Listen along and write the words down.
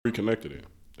reconnected it.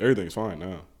 Everything's fine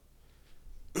now.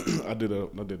 I did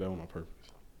that on purpose.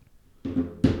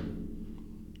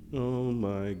 Oh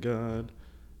my God,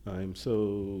 I'm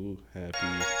so happy.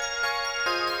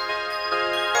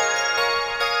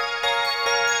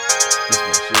 This is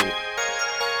my shit.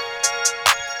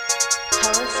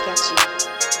 Hella sketchy.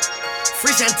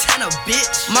 Fresh antenna,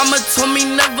 bitch. Mama told me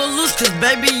never lose, cause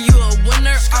baby, you a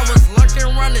winner. I was lurking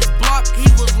around his block, he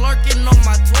was lurking on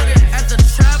my Twitter. At the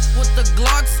trap with the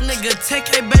Glocks, nigga, take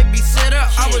a babysitter.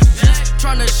 I was just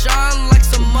tryna shine like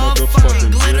some motherfucking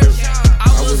glitter.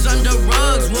 I was under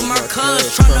rugs with my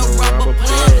cuz, tryna rob a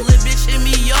plug. Little bitch hit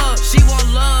me up, she want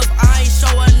love, I ain't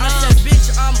showing up. I said, bitch,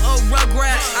 I'm a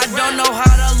rugrat, I don't know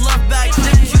how to love back.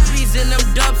 Them QPs in them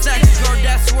dub sacks, girl,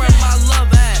 that's where my love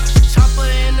at. Chopper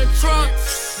in the trunk,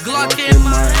 Glock in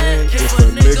my hand. If a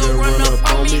nigga run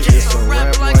up on me, it's a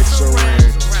rap like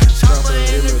Saran. Chopper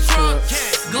in the trunk,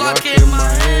 Glock in my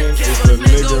hand. If a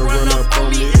nigga run up on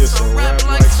me, it's a rap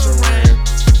like Saran.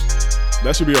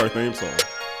 That should be our theme song.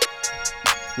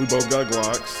 We both got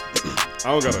Glocks. I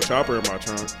don't got a chopper in my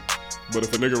trunk, but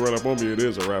if a nigga run up on me, it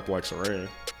is a rap like Saran.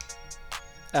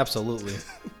 Absolutely.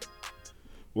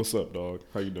 What's up, dog?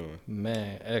 How you doing?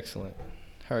 Man, excellent.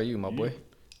 How are you, my boy?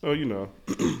 Oh, you know.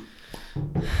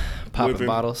 Popping Living,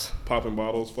 bottles. Popping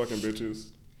bottles, fucking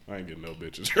bitches. I ain't getting no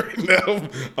bitches right now.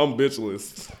 I'm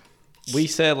bitchless. We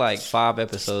said like 5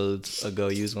 episodes ago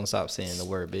you was gonna stop saying the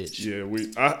word bitch. Yeah,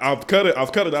 I've cut it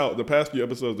out. The past few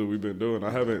episodes that we've been doing, I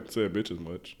haven't said bitches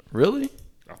much. Really?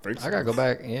 I think so. I gotta go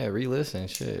back, re-listen.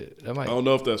 Shit, I don't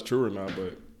know if that's true or not,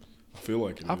 but I feel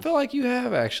like it is. I feel like you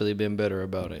have actually been better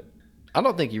about it. I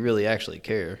don't think you really actually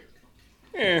care.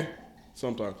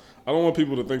 Sometimes. I don't want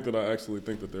people to think that I actually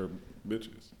think that they're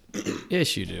bitches.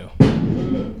 Yes, you do.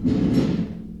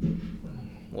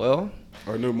 Well,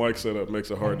 our new mic setup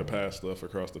makes it hard to pass stuff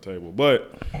across the table,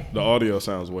 but the audio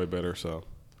sounds way better, so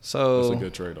it's a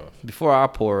good trade-off. Before I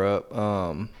pour up,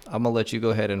 I'm gonna let you go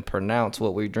ahead and pronounce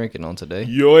what we're drinking on today.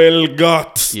 Yoel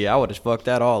Got. Yeah, I would have fucked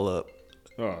that all up.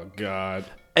 Oh God.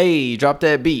 Hey, drop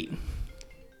that beat.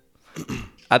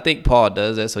 I think Paul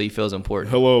does that so he feels important.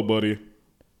 Hello, buddy.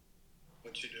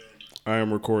 What you doing? I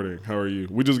am recording. How are you?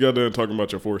 We just got done talking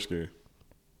about your foreskin.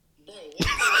 Bro,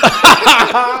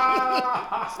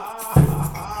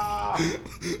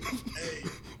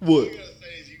 What? All you gotta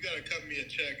say is you gotta cut me a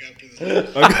check after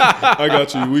this. I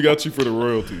got you. We got you for the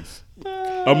royalties.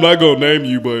 I'm not gonna name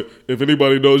you, but if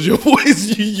anybody knows your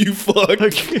voice, you fuck.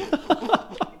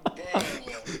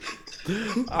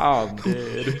 Oh, I'm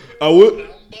dead.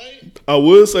 I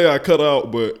would say I cut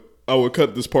out, but I would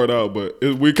cut this part out. But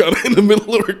we're kind of in the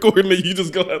middle of recording it. You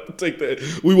just gonna have to take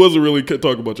that. We wasn't really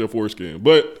talking about your foreskin,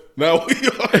 but now we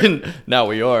are. Now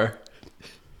we are.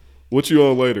 What you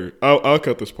on later? I'll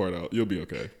cut this part out. You'll be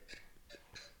okay.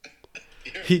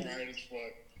 You're fried as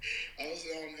fuck. I was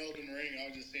on Elden Ring. I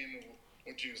was just seeing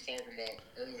what you was talking about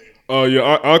earlier. Oh yeah,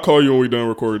 I'll call you when we done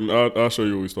recording. I'll show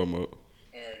you what we was talking about.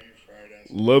 Alright, you fried ass.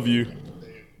 Love you. Love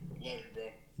you,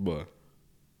 bro. But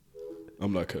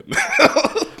I'm not cutting.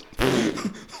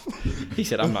 He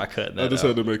said, I'm not cutting that I just out.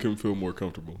 had to make him feel more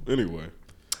comfortable. Anyway.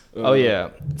 Oh,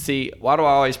 yeah. See, why do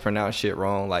I always pronounce shit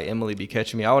wrong? Like Emily be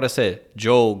catching me. I would have said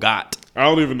Joel Got. I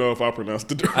don't even know if I pronounced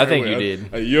it the right I think way. you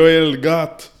did. Yoel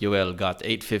Got. Joel Got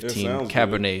 815 sounds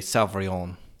Cabernet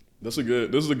Sauvignon. This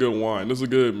is a good wine. This is a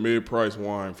good mid-price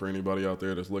wine for anybody out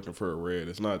there that's looking for a red.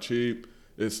 It's not cheap.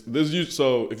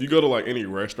 So if you go to like any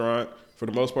restaurant, for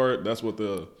the most part, that's what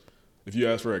if you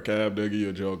ask for a cab, they'll give you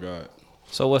a Joe Got.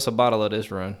 So what's a bottle of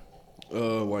this run?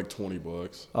 Like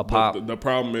 $20. A pop. But the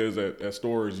problem is at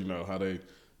stores, you know how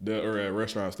or at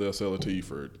restaurants they'll sell it to you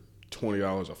for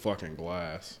 $20 a fucking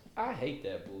glass. I hate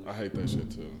that bullshit. I hate that shit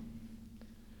too.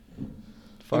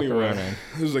 Fuck Anyway, around.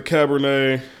 this is a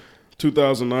Cabernet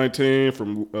 2019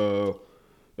 from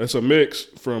it's a mix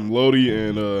from Lodi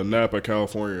and Napa,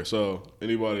 California. So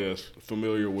anybody that's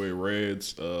familiar with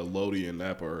reds, Lodi and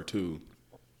Napa are two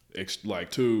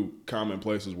common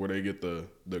places where they get the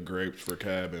grapes for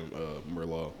Cab and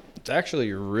Merlot. It's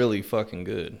actually really fucking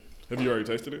good. Have you already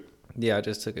tasted it? Yeah, I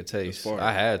just took a taste. fire.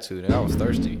 I had to. I was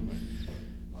thirsty.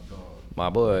 My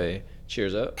boy.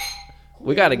 Cheers up.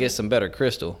 We got to get some better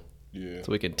crystal Yeah.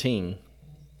 so we can ting.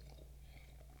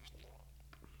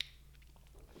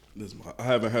 I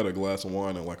haven't had a glass of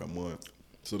wine in like a month.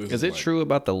 So this Is it true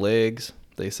about the legs?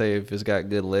 They say if it's got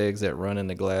good legs that run in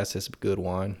the glass, it's good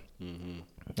wine. Mm-hmm.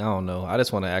 I don't know. I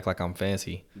just want to act like I'm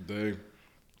fancy. Dang.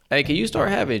 Hey, can you start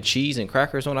having cheese and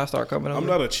crackers when I start coming over? I'm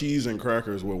not a cheese and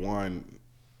crackers with wine.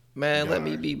 Man, let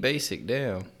me guy. be basic.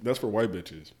 Damn. That's for white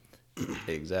bitches.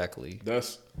 Exactly. I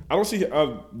don't see.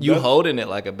 You holding it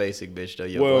like a basic bitch though.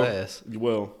 Your glass.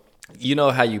 Well, You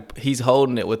know how he's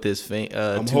holding it with his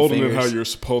I'm two holding fingers. it how you're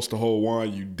supposed to hold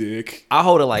wine, you dick. I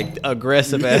hold it like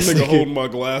aggressive That ass. nigga holding my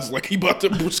glass like he about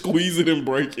to squeeze it and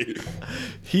break it.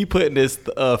 He putting his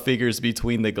fingers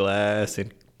between the glass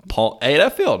and palm. Hey,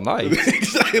 that felt nice.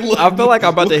 I feel like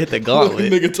I'm about to hit the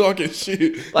gauntlet. Nigga talking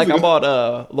shit. Like I'm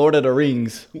on Lord of the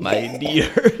Rings, my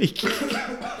dear.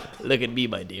 Look at me,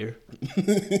 my dear.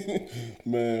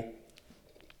 Man,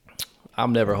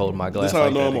 I'm never holding my glass that's how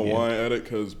like I know that I'm again. a wine addict,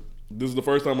 because this is the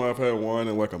first time I've had wine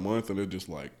in like a month, and it just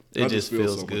like It I just feel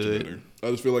feels so much good. better.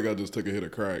 I just feel like I just took a hit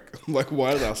of crack. Like,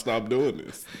 why did I stop doing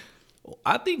this?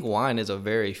 I think wine is a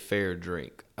very fair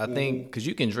drink. I think because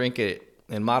you can drink it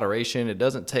in moderation. It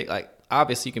doesn't take like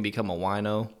obviously you can become a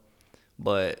wino,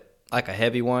 but like a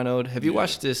heavy wino. Have you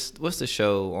watched this? What's the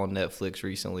show on Netflix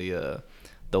recently?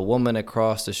 The Woman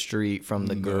Across the Street from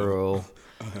the Girl.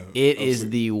 It is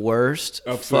the worst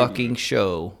fucking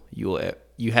show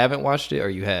you haven't watched it or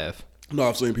you have. No,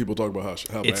 I've seen people talk about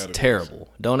how It's bad it terrible.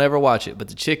 Don't ever watch it. But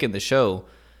the chick in the show,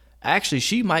 actually,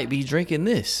 she might be drinking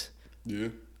this.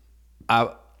 is. Yeah.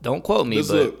 Don't quote me, This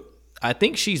but look- I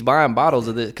think she's buying bottles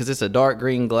of this because it's a dark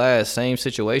green glass, same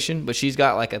situation. But she's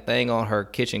got like a thing on her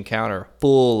kitchen counter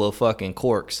full of fucking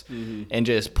corks and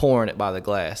just pouring it by the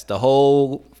glass, the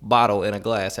whole bottle in a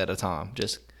glass at a time.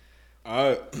 Just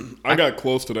I got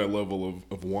close to that level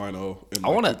of wino in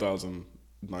like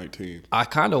 2019. I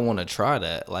kind of want to try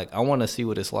that. Like I want to see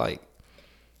what it's like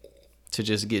to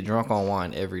just get drunk on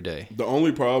wine every day. The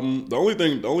only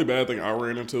bad thing I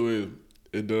ran into is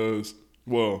it does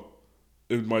well.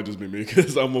 It might just be me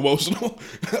because I'm emotional.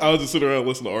 I'll just sit around and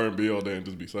listen to R&B all day and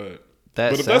just be sad.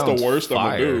 That But if that's the sounds worst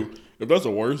fire. I'm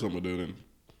gonna do, then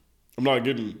I'm not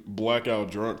getting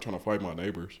blackout drunk trying to fight my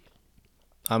neighbors.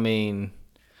 I mean,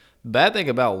 bad thing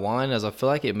about wine is I feel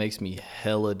like it makes me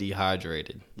hella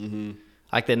dehydrated. Mm-hmm.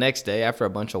 Like the next day after a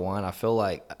bunch of wine, I feel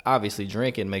like obviously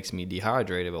drinking makes me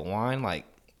dehydrated, but wine, like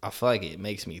I feel like it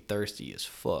makes me thirsty as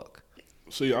fuck.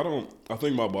 See, I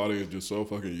think my body is just so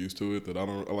fucking used to it that I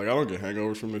don't get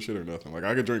hangovers from this shit or nothing. Like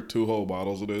I could drink 2 whole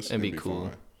bottles of this and be cool.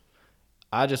 fine.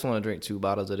 I just want to drink 2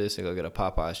 bottles of this and go get a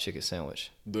Popeye's chicken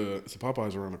sandwich. It's a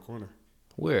Popeyes around the corner.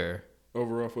 Where?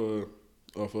 Over off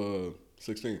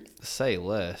 16th. Say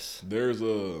less. There's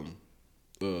the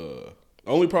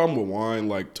only problem with wine,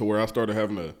 like to where I started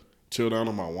having to chill down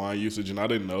on my wine usage, and I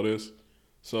didn't know this.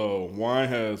 So wine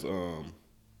has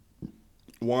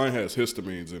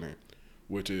histamines in it,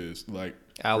 which is like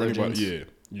allergens.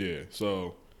 Yeah.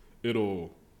 So it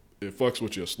fucks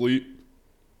with your sleep.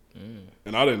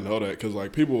 And I didn't know that because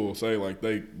like people will say like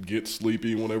they get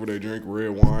sleepy whenever they drink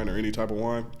red wine or any type of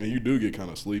wine, and you do get kind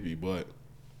of sleepy, but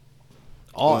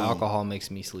all alcohol makes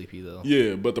me sleepy though.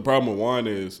 yeah. But the problem with wine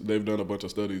is they've done a bunch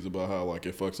of studies about how like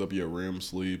it fucks up your REM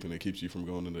sleep and it keeps you from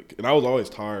going into. And I was always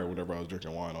tired whenever I was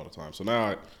drinking wine all the time. So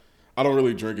now I don't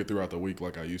really drink it throughout the week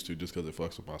like I used to, just because it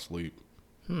fucks with my sleep.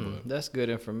 That's good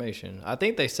information. I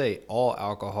think they say all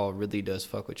alcohol really does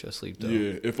fuck with your sleep though.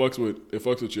 Yeah, it fucks with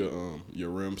your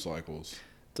REM cycles.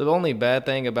 The only bad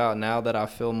thing about now that I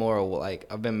feel more like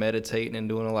I've been meditating and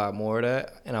doing a lot more of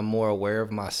that, and I'm more aware of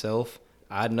myself,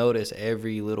 I notice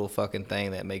every little fucking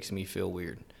thing that makes me feel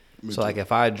weird. So like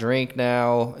if I drink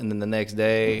now and then the next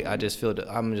day I just feel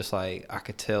I'm just like I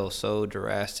could tell so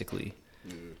drastically.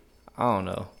 Yeah. I don't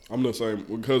know. I'm the same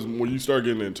because when you start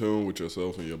getting in tune with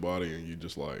yourself and your body, and you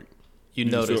just like you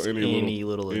notice any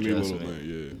little adjustment. Little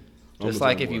thing, yeah. Just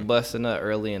like if you bust a nut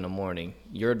early in the morning,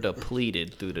 you're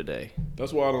depleted through the day.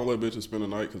 That's why I don't let bitches spend the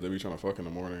night, because they be trying to fuck in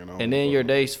the morning. And then your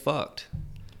day's fucked.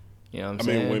 You know what I'm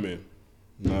saying? I mean women,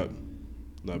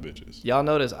 not bitches. Y'all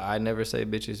notice I never say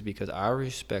bitches because I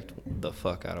respect the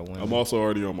fuck out of women. I'm also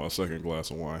already on my second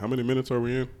glass of wine. How many minutes are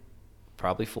we in?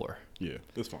 Probably 4. Yeah,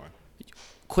 that's fine.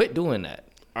 Quit doing that.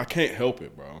 I can't help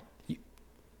it, bro.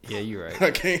 Yeah, you're right.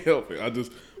 I can't help it. This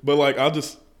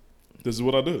is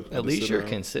what I do. At least you're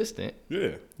consistent.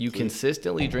 Yeah. You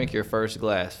consistently drink your first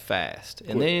glass fast,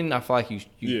 and then I feel like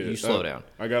you slow down.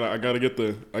 I gotta get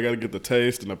the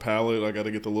taste and the palate. I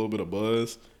gotta get the little bit of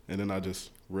buzz, and then I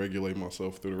just regulate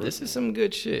myself through the rest. This is some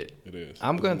good shit. It is.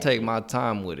 I'm gonna take my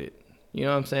time with it. You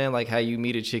know what I'm saying? Like how you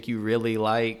meet a chick you really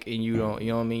like, and you don't, you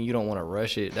know what I mean? You don't want to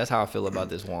rush it. That's how I feel about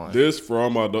this wine. This for all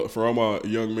my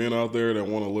young men out there that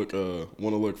want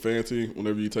to look fancy.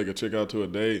 Whenever you take a chick out to a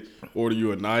date, order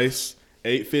you a nice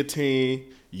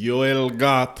 815 Yoel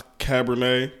Got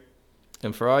Cabernet.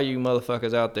 And for all you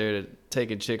motherfuckers out there that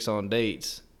taking chicks on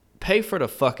dates, pay for the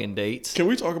fucking dates. Can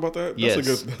we talk about that? Yes.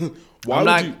 That's a good. I'm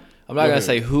not gonna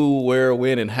say who, where,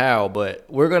 when, and how, but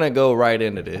we're gonna go right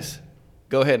into this.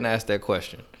 Go ahead and ask that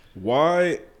question.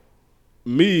 Why,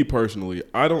 me personally,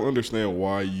 I don't understand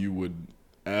why you would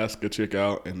ask a chick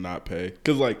out and not pay?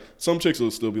 Because like some chicks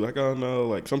will still be like, oh no,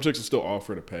 like some chicks will still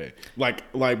offer to pay, like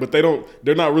but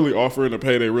they're not really offering to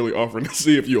pay. They really offering to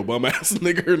see if you a bum ass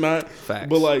nigga or not. Facts.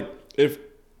 But like if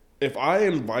I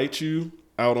invite you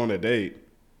out on a date,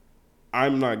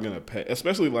 I'm not gonna pay,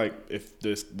 especially like if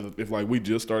like we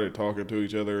just started talking to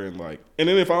each other and then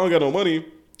if I don't got no money,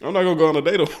 I'm not gonna go on a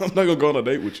date. I'm not gonna go on a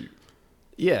date with you.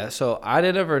 Yeah, so I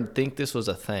didn't ever think this was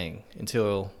a thing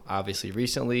until obviously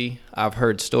recently. I've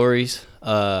heard stories,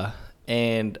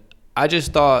 and I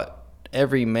just thought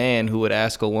every man who would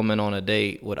ask a woman on a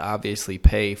date would obviously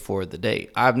pay for the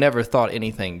date. I've never thought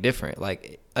anything different.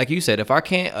 Like you said, if I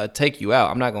can't take you out,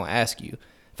 I'm not gonna ask you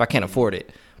if I can't afford it.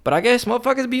 But I guess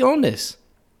motherfuckers be on this.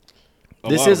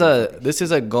 This is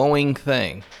a going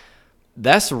thing.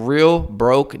 That's real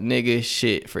broke nigga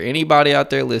shit. For anybody out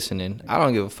there listening, I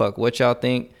don't give a fuck what y'all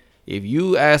think. If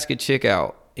you ask a chick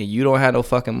out and you don't have no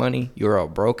fucking money, you're a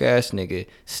broke ass nigga.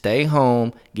 Stay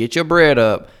home, get your bread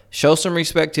up, show some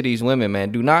respect to these women,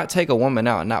 man. Do not take a woman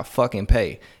out and not fucking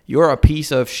pay. You're a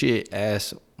piece of shit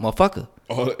ass motherfucker.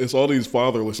 It's all these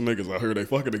fatherless niggas out here. They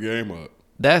fucking the game up.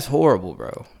 That's horrible,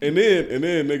 bro. And then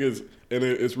niggas, and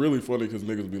it's really funny because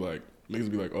niggas be like,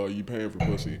 oh, you paying for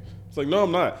pussy? It's like, no,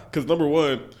 I'm not. Because number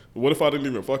one, what if I didn't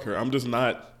even fuck her? I'm just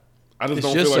not. I just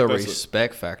don't feel like that's a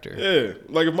respect factor. Yeah,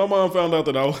 like if my mom found out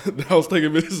that I was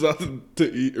taking bitches out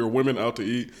to eat or women out to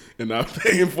eat and not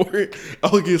paying for it, I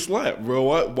would get slapped, bro.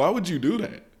 Why would you do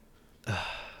that?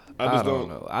 I don't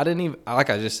know. I didn't even, like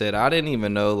I just said, I didn't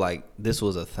even know like this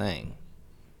was a thing.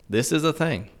 This is a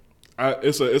thing. But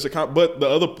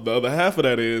the other half of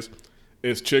that is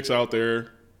chicks out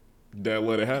there that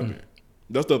let it happen.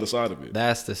 That's the other side of it.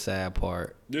 That's the sad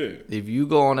part. Yeah. If you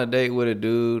go on a date with a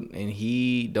dude and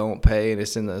he don't pay and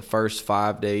it's in the first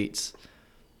 5 dates,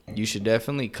 you should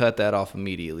definitely cut that off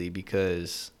immediately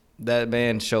because that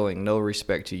man's showing no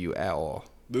respect to you at all.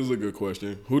 This is a good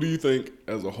question. Who do you think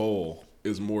as a whole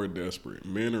is more desperate,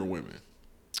 men or women?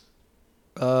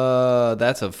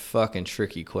 That's a fucking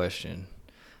tricky question.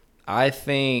 I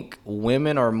think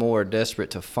women are more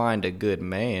desperate to find a good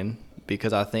man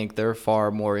because I think they're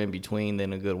far more in between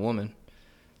than a good woman.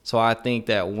 So I think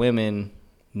that women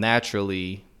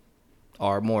naturally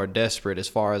are more desperate as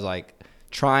far as like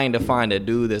trying to find a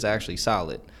dude that's actually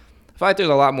solid. I feel like there's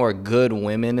a lot more good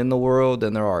women in the world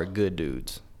than there are good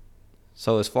dudes.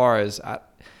 So as far as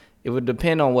it would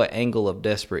depend on what angle of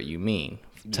desperate you mean.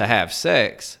 To have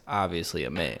sex, obviously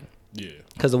a man. Yeah.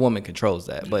 Because the woman controls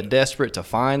that. Yeah. But desperate to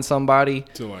find somebody.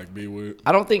 To like be with.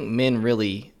 I don't think men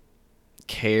really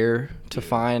care to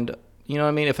find, you know what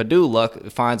I mean? If a dude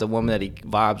finds a woman that he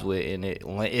vibes with and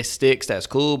it sticks, that's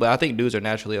cool. But I think dudes are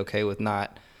naturally okay with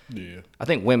not. Yeah. I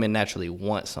think women naturally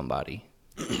want somebody.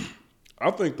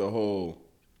 I think the whole.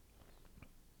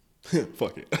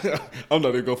 Fuck it. I'm not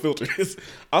even going to filter this.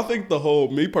 I think the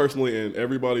whole, me personally, and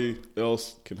everybody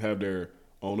else can have their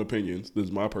own opinions. This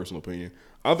is my personal opinion.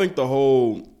 I think the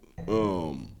whole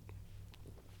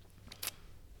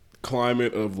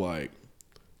climate of like,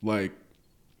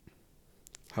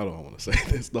 how do I want to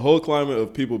say this? The whole climate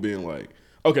of people being like,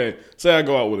 okay, say I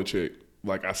go out with a chick.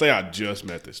 Like, I say I just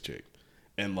met this chick.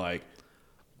 And like,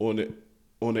 on the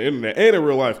internet and in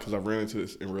real life, because I've ran into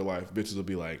this in real life, bitches will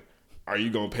be like, are you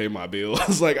going to pay my bill?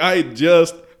 It's like, I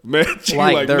just met you.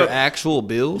 Like their actual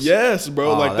bills? Yes,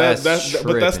 bro. Oh, like that's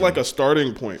but that's like a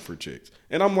starting point for chicks.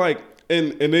 And I'm like,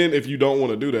 and then if you don't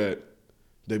want to do that,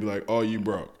 they be like, oh, you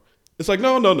broke. It's like,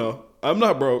 no. I'm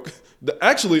not broke.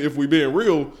 Actually, if we being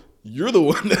real, you're the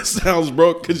one that sounds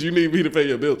broke because you need me to pay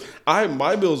your bills.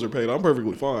 My bills are paid. I'm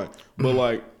perfectly fine. But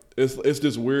like, it's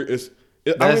just weird.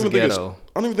 I don't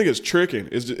even think it's tricking.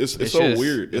 It's so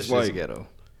weird. It's like ghetto.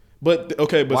 But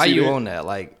okay, but why you on that?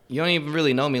 Like, you don't even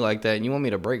really know me like that, and you want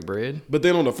me to break bread? But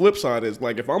then on the flip side is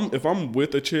like if I'm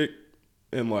with a chick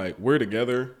and like we're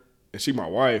together and she my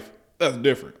wife, that's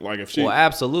different. Like if she, well,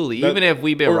 absolutely. Even if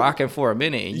we've been rocking for a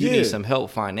minute and you need some help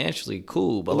financially,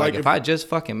 cool. But like if I just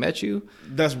fucking met you,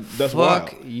 that's fuck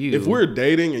wild. You. If we're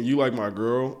dating and you like my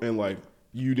girl and like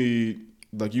you need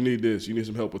this, you need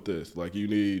some help with this, like you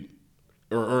need,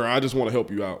 or I just want to help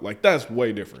you out. Like that's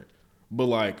way different. But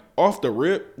like off the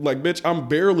rip, like bitch, I'm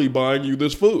barely buying you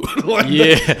this food. Like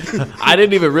I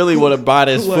didn't even really want to buy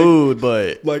this food,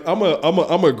 but like I'm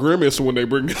a grimace when they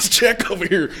bring this check over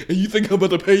here, and you think I'm about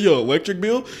to pay your electric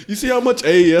bill? You see how much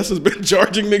AES has been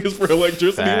charging niggas for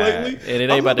electricity lately, and it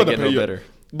ain't about to get no better.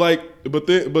 Like, but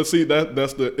see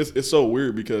that's it's so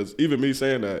weird because even me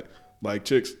saying that, like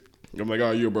chicks, I'm like,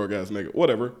 oh, you a broke ass nigga,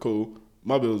 whatever, cool,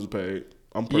 my bills are paid.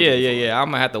 Yeah. I'm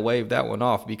gonna have to waive that one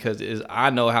off because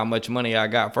I know how much money I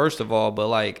got first of all, but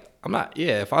like I'm not.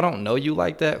 Yeah, if I don't know you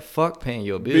like that, fuck paying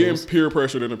your Being bills. peer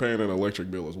pressured into paying an electric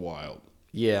bill is wild.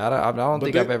 Yeah, I don't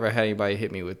think then- I've ever had anybody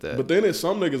hit me with that. But then there's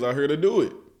some niggas out here that do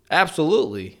it.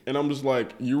 Absolutely. And I'm just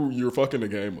like, you're fucking the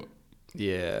game up.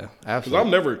 Yeah, Because absolutely. I'm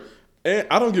never, and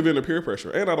I don't give in to peer pressure,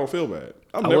 and I don't feel bad.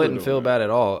 I wouldn't feel bad at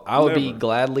all. I would be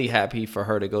gladly happy for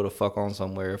her to go to fuck on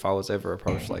somewhere if I was ever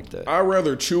approached like that. I'd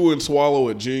rather chew and swallow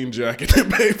a jean jacket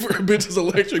than pay for a bitch's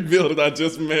electric bill that I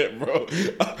just met, bro.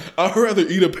 I'd rather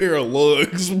eat a pair of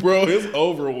lugs, bro. It's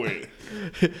over with.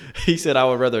 He said I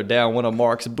would rather down one of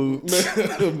Mark's boots.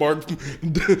 Mark,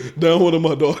 down one of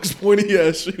my dog's pointy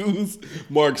ass shoes.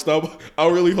 Mark, stop. I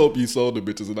really hope you sold the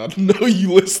bitches, and I know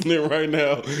you listening right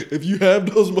now. If you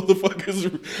have those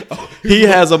motherfuckers, He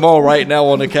has them all right now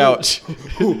on the couch.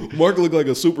 Mark look like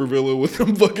a supervillain with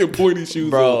them fucking pointy shoes.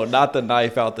 Bro, on. not the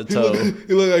knife out the toe.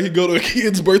 He look like he go to a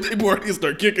kid's birthday party and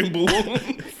start kicking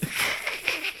balloons.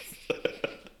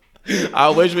 I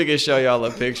wish we could show y'all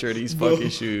a picture of these fucking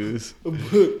shoes.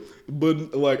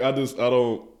 But like I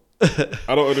don't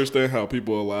understand how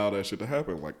people allow that shit to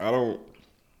happen. Like I don't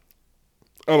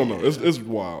know. It's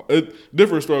wild.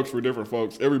 Different strokes for different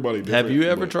folks. Everybody different. Have you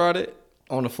ever tried it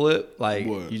on the flip? Like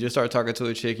What? you just start talking to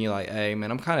a chick and you're like, hey man,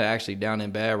 I'm kind of actually down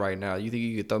and bad right now. You think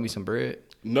you could throw me some bread?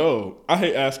 No, I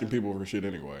hate asking people for shit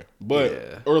anyway. But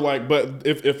Yeah. or like, but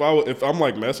if I'm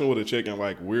like messing with a chick and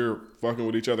like we're fucking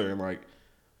with each other and like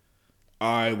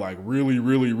I like really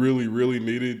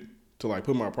needed to like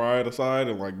put my pride aside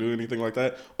and like do anything like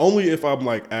that. Only if I'm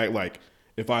like act like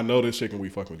if I know this chick and we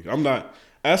fucking with you. I'm not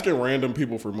asking random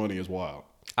people for money is wild.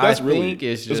 That's think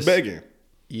it's just begging.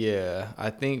 Yeah, I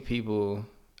think people.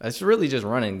 It's really just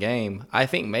running game. I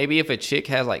think maybe if a chick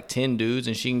has like 10 dudes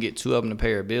and she can get 2 of them to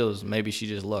pay her bills, maybe she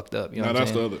just lucked up. You know what I'm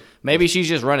that's saying? the other. Maybe she's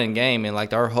just running game and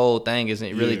like her whole thing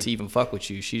isn't really Yeah. to even fuck with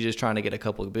you. She's just trying to get a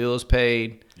couple of bills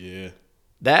paid. Yeah.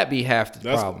 That be half the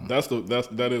problem.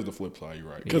 That is the flip side. You're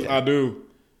right. Because Yeah.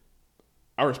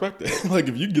 I respect that. Like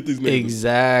if you get these niggas,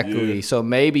 Exactly. Yeah. So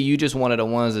maybe you just one of the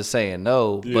ones that's saying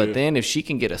no. Yeah. But then if she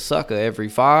can get a sucker every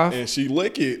 5, and she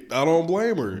lick it, I don't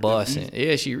blame her. busting.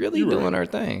 Yeah, she really you doing right. her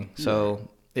thing. So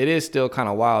it is still kind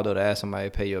of wild though to ask somebody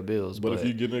to pay your bills. But if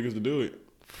you get niggas to do it,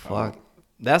 fuck,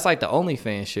 that's like the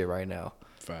OnlyFans shit right now.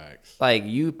 facts. Like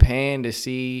you paying to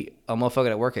see a motherfucker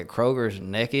that work at Kroger's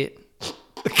naked.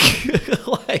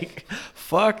 Like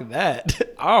fuck that.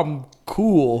 I'm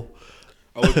cool.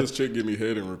 I let this chick give me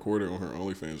head and record it on her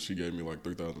OnlyFans. She gave me like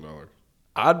 $3,000.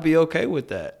 I'd be okay with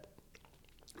that.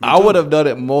 I would have done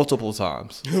it multiple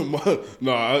times. It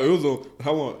was on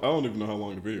how long? I don't even know how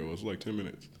long the video was. It was like 10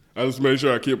 minutes. I just made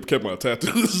sure I kept my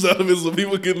tattoos out of it so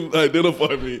people couldn't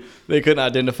identify me. They couldn't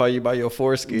identify you by your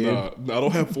foreskin. Nah, I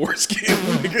don't have foreskin.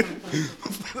 Nigga.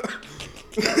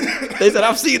 They said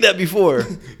I've seen that before.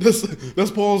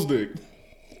 That's Paul's dick.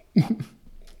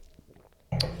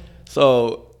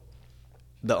 So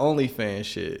the OnlyFans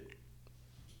shit,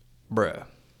 bruh.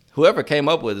 Whoever came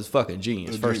up with it is fucking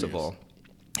genius. First of all,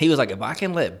 he was like, if I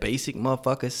can let basic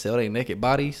motherfuckers sell their naked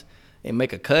bodies and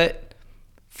make a cut,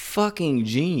 fucking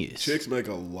genius. Chicks make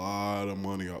a lot of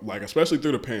money, like especially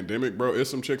through the pandemic, bro. It's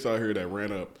some chicks out here that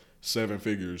ran up 7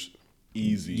 figures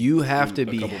easy. You have in to a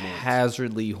be couple months.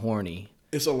 hazardly horny.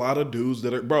 It's a lot of dudes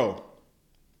that are, bro.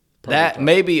 That time.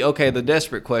 maybe okay. The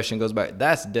desperate question goes back.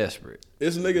 That's desperate.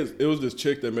 It's niggas. It was this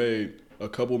chick that made a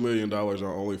couple $1 million on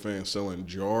OnlyFans selling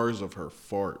jars of her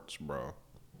farts, bro.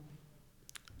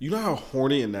 You know how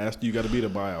horny and nasty you got to be to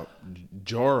buy a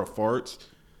jar of farts?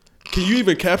 Can you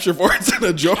even capture farts in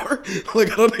a jar?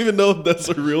 Like I don't even know if that's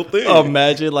a real thing.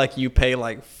 Imagine like you pay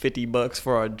like $50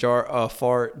 for a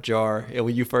fart jar, and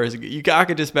when you first I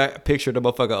could just picture the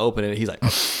motherfucker opening it. He's like,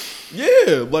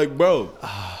 yeah, like bro.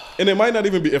 And it might not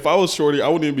even be. If I was shorty, I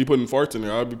wouldn't even be putting farts in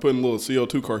there. I'd be putting little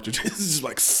CO2 cartridges. It's just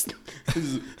like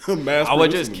mass. I would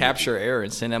just producing them. capture air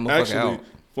and send that motherfucker Actually, out.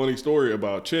 funny story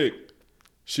about chick.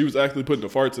 She was actually putting the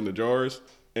farts in the jars,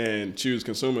 and she was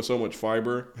consuming so much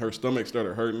fiber, her stomach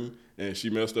started hurting, and she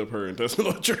messed up her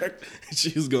intestinal tract.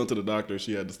 She was going to the doctor.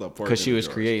 She had to stop farting Because she in the was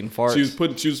jars. creating farts.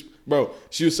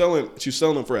 She was selling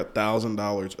them for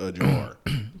 $1,000 a jar.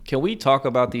 Can we talk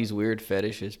about these weird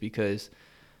fetishes? Because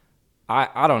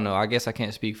I don't know. I guess I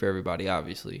can't speak for everybody,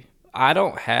 obviously. I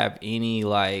don't have any,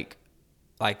 like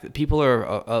people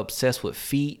are obsessed with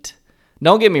feet.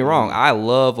 Don't get me wrong. I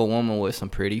love a woman with some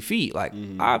pretty feet. Like,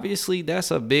 obviously, that's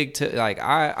a big,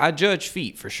 I judge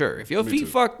feet for sure. If your feet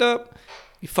fucked up,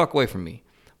 you fuck away from me.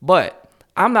 But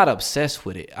I'm not obsessed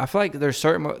with it. I feel like there's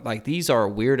certain, like, these are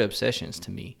weird obsessions to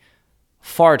me.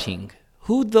 Farting.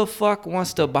 Who the fuck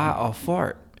wants to buy a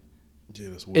fart? Yeah,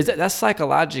 that's weird. That's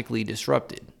psychologically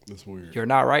disrupted. That's weird. You're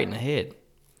not right in the head.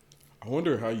 I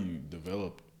wonder how you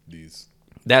develop these.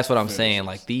 That's what I'm saying.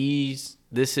 Like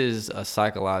this is a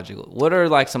psychological. What are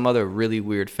like some other really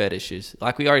weird fetishes?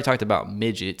 Like we already talked about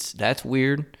midgets. That's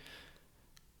weird.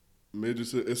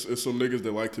 Midgets, it's some niggas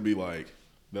that like to be like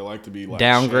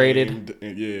downgraded. shamed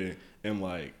and, yeah, and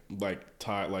like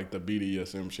tied like the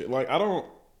BDSM shit. Like I don't.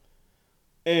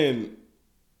 And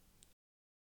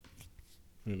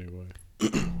anyway,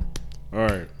 all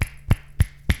right.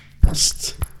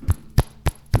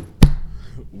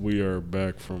 We are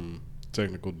back from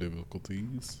technical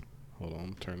difficulties. Hold on,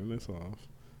 I'm turning this off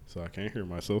so I can't hear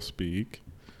myself speak.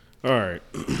 All right.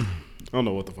 I don't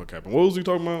know what the fuck happened. What was he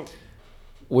talking about?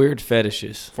 Weird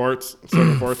fetishes. Farts?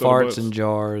 Farts and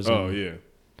jars. Oh, and yeah.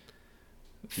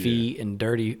 Feet and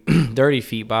dirty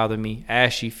feet bother me.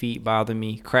 Ashy feet bother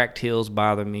me. Cracked heels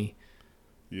bother me.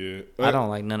 Yeah. I don't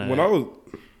like none of that. When I was...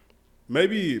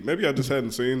 Maybe I just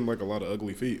hadn't seen like a lot of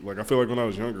ugly feet. Like I feel like when I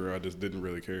was younger, I just didn't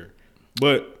really care.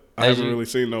 But I haven't really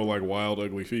seen no like wild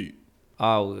ugly feet.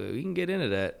 Oh, we can get into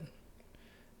that.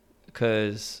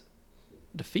 Because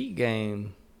the feet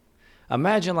game...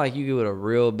 Imagine like you get with a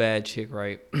real bad chick,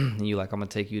 right? And you like, I'm going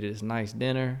to take you to this nice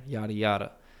dinner, yada,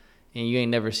 yada. And you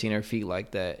ain't never seen her feet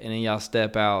like that. And then y'all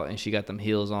step out and she got them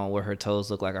heels on where her toes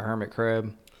look like a hermit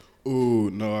crab. Ooh,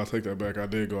 no, I take that back. I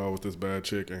did go out with this bad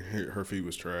chick and her feet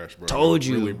was trash, bro. Told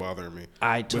you. Really bothering me.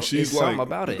 But she's something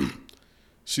about it.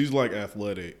 She's like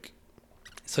athletic.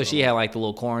 So she had like the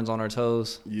little corns on her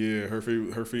toes? Yeah, her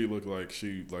feet look like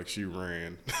she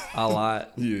ran. A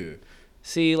lot. Yeah.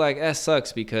 See, like that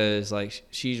sucks because like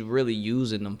she's really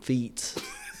using them feet,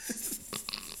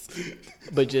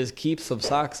 but just keep some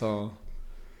socks on.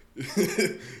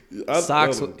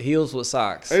 Heels with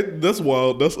socks. Hey, that's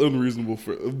wild. That's unreasonable.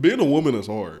 Being a woman is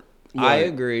hard. Like, I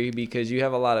agree because you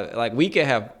have a lot of like we could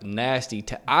have nasty.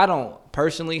 I don't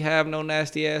personally have no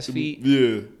nasty ass feet.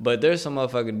 Yeah, but there's some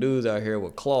motherfucking dudes out here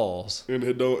with claws, and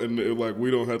we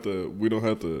don't have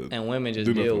to, and women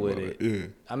just deal with it. Yeah,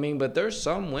 I mean, but there's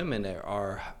some women that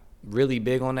are really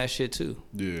big on that shit too.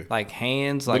 Yeah, like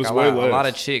hands. Like a lot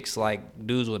of chicks like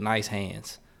dudes with nice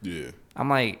hands. Yeah, I'm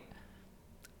like,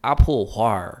 I pull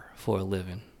wire for a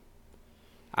living.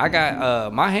 I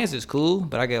got my hands is cool,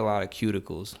 but I get a lot of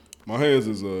cuticles. My hands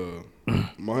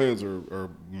are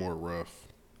more rough.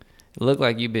 It look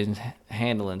like you've been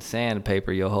handling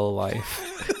sandpaper your whole life.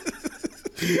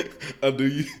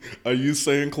 I use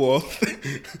sand cloth.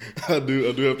 I do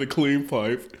have to clean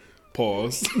pipe.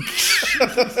 Pause.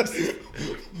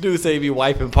 Dude say be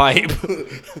wiping pipe.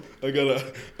 I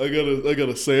got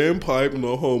a sand pipe,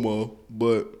 no homo,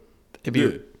 but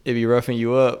it be roughing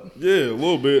you up. Yeah, a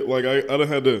little bit. Like I done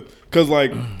had to, cause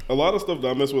like a lot of stuff that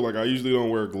I mess with, like I usually don't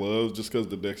wear gloves just cause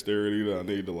the dexterity that I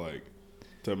need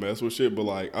to mess with shit. But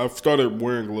like I've started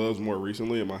wearing gloves more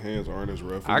recently, and my hands aren't as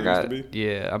rough as they used to be.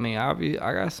 Yeah, I mean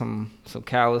I got some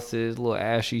calluses, little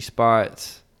ashy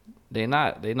spots. They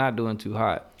not doing too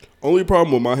hot. Only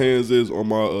problem with my hands is on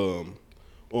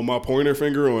my pointer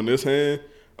finger on this hand.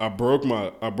 I broke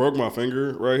my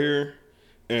finger right here,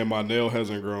 and my nail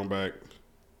hasn't grown back.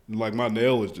 Like my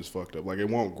nail is just fucked up. Like it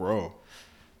won't grow.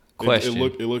 Question.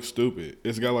 It looks stupid.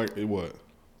 It's got like what?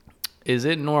 Is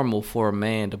it normal for a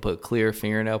man to put clear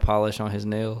fingernail polish on his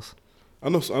nails? I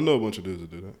know a bunch of dudes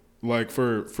that do that. Like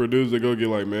for dudes that go get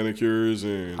like manicures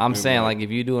and. I'm saying like if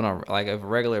you doing a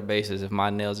regular basis, if my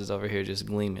nails is over here just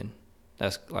gleaming,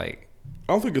 that's like.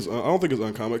 I don't think it's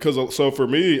uncommon because so for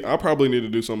me, I probably need to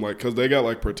do something like because they got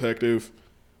like protective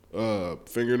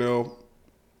fingernail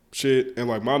shit, and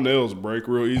like my nails break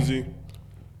real easy,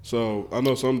 so I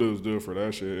know some dudes do it for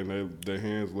that shit, and their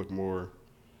hands look more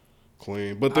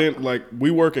clean. But then like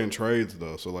we work in trades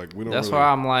though, so like we don't. That's why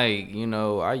I'm like,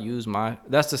 I use my.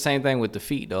 That's the same thing with the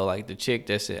feet though. Like the chick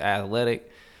that's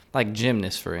athletic, like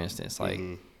gymnasts for instance, like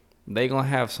they gonna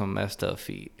have some messed up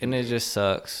feet, and it just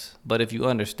sucks. But if you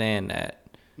understand that,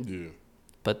 yeah.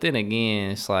 But then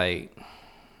again, it's like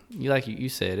you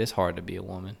said, it's hard to be a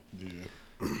woman. Yeah.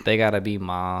 They gotta be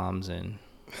moms and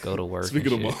go to work.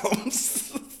 Speaking of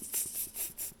moms,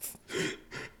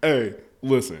 hey,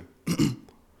 listen.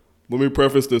 Let me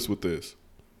preface this with this.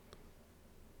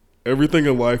 Everything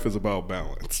in life is about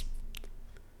balance.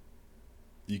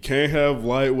 You can't have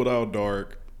light without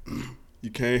dark.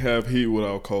 You can't have heat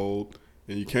without cold.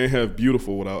 And you can't have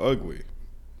beautiful without ugly.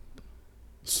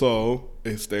 So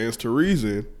it stands to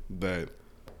reason that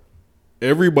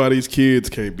everybody's kids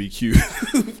can't be cute.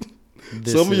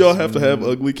 Some of y'all have to have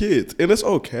ugly kids. And it's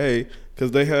okay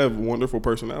because they have wonderful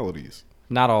personalities.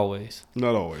 Not always.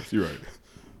 Not always. You're right.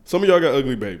 Some of y'all got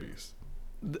ugly babies.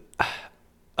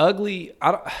 Ugly.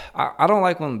 I don't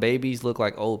like when babies look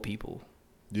like old people.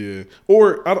 Yeah.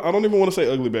 Or I don't even want to say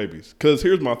ugly babies because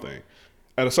here's my thing.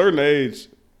 At a certain age,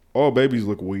 all babies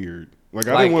look weird. Like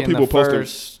I Like didn't want in the people posting.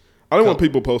 first I didn't want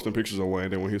people posting pictures of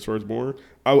Landon when he was first born.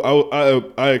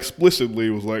 I explicitly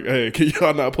was like, hey, can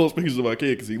y'all not post pictures of my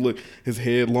kid because his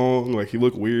head long, like he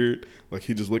looked weird, like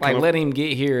he just looked like kind of let him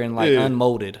get here and like Yeah.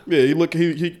 unmolded. yeah,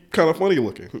 he kind of funny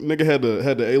looking. Nigga had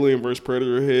the Alien vs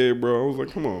Predator head, bro. I was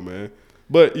like, come on, man.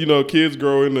 But kids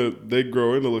grow into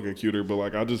looking cuter. But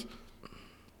like I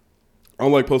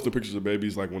don't like posting pictures of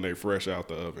babies like when they fresh out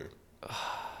the oven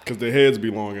because their heads be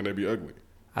long and they be ugly.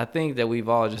 I think that we've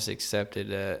all just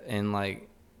accepted that, and like,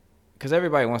 because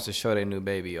everybody wants to show their new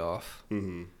baby off.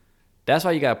 Mm-hmm. That's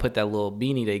why you gotta put that little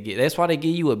beanie they get. That's why they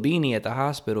give you a beanie at the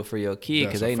hospital for your kid,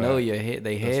 because That's a they know fact. your head,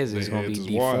 their heads is gonna be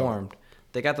deformed.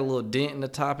 They got the little dent in the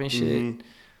top and shit. Mm-hmm.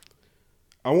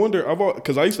 I wonder,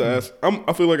 because I used to ask,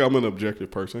 I feel like I'm an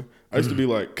objective person. I used to be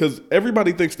like, because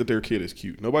everybody thinks that their kid is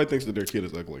cute. Nobody thinks that their kid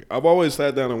is ugly. I've always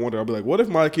sat down and wondered, I'll be like, what if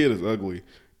my kid is ugly?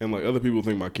 And like other people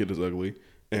think my kid is ugly.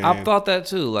 And I've thought that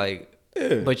too, like,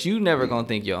 yeah. but you never gonna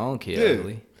think your own kid Yeah.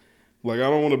 ugly. Like I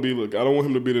don't want him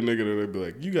to be the nigga that they'd be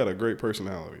like, you got a great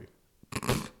personality.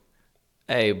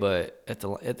 Hey, but at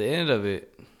the end of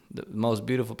it, the most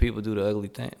beautiful people do the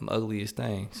ugliest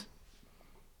things.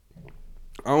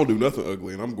 I don't do nothing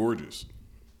ugly, and I'm gorgeous.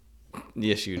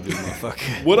 Yes, you do,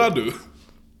 motherfucker. What I do?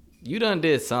 You done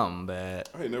did something bad.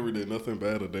 I ain't never did nothing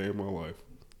bad a day in my life.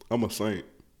 I'm a saint.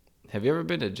 Have you ever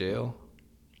been to jail?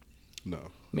 No.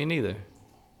 Me neither.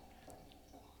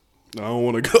 I don't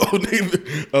want to go neither.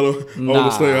 I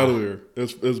want to stay out of there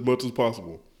as much as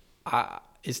possible.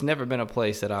 It's never been a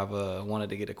place that I've wanted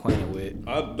to get acquainted with.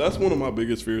 That's one of my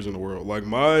biggest fears in the world. Like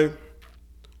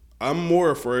I'm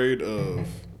more afraid of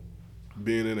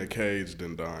being in a cage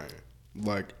than dying.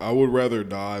 Like I would rather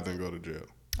die than go to jail.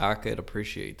 I could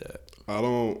appreciate that. I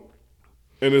don't,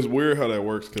 and it's weird how that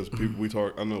works because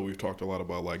people I know we've talked a lot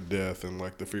about like death and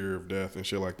like the fear of death and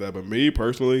shit like that. But me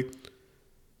personally,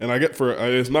 and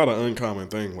it's not an uncommon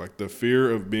thing. Like the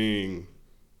fear of being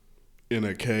in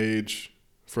a cage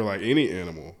for like any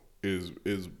animal is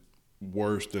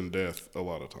worse than death a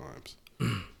lot of times.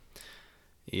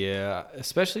 Yeah,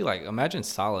 especially like imagine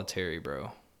solitary,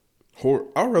 bro.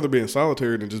 I'd rather be in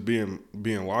solitary than just being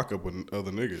locked up with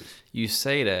other niggas. You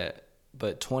say that,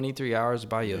 but 23 hours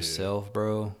by yourself,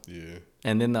 bro. Yeah.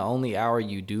 And then the only hour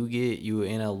you do get, you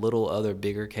in a little other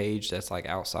bigger cage that's like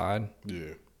outside.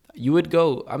 Yeah. You would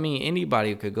go, I mean,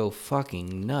 anybody could go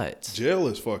fucking nuts. Jail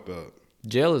is fucked up.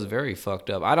 Jail is very fucked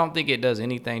up. I don't think it does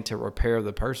anything to repair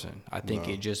the person. I think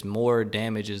it just more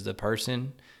damages the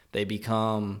person. They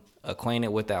become acquainted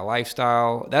with that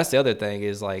lifestyle. That's the other thing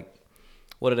is like,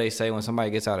 what do they say when somebody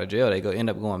gets out of jail? They end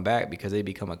up going back because they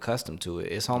become accustomed to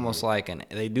it. It's almost like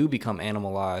they do become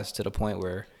animalized to the point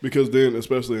where because then,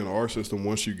 especially in our system,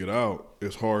 once you get out,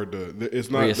 it's hard to. It's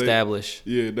not reestablish.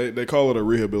 They call it a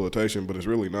rehabilitation, but it's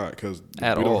really not because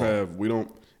we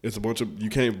don't. It's a bunch of you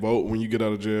can't vote when you get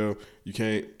out of jail. You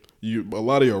can't. A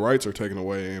lot of your rights are taken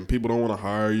away, and people don't want to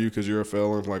hire you because you're a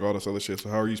felon, like all this other shit. So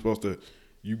how are you supposed to?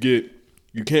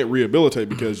 You can't rehabilitate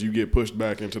because you get pushed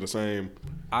back into the same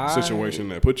situation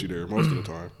that put you there most of the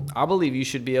time. I believe you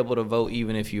should be able to vote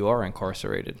even if you are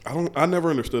incarcerated. I never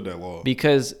understood that law.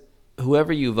 Because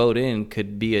whoever you vote in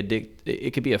could be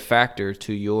it could be a factor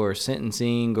to your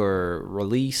sentencing or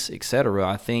release, etc.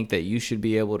 I think that you should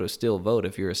be able to still vote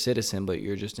if you're a citizen, but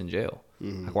you're just in jail.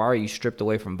 Mm-hmm. Like, why are you stripped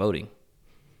away from voting?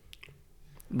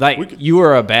 Like,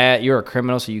 you're a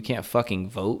criminal, so you can't fucking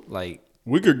vote. Like,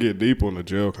 we could get deep on the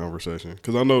jail conversation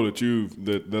because I know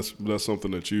that that's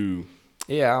something that you.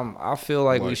 Yeah, I feel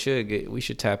like we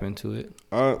should tap into it.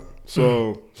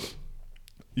 So,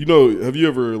 have you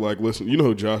ever like listened? You know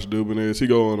who Josh Dubin is? He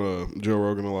go on Joe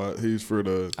Rogan a lot. He's for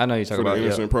the I know you talk about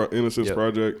Innocence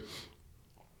Project.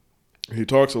 He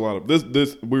talks a lot of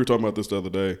this. We were talking about this the other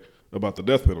day about the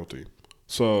death penalty.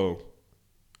 So,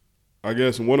 I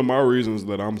guess one of my reasons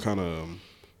that I'm kind of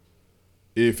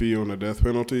iffy on the death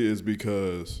penalty is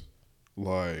because,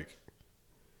 like,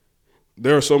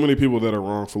 there are so many people that are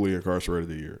wrongfully incarcerated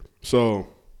a year. So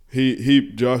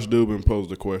Josh Dubin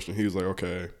posed a question. He's like,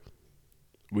 okay,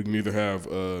 we can either have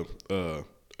a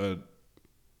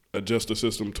justice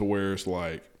system to where it's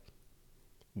like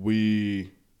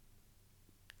we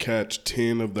catch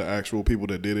 10 of the actual people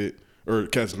that did it, or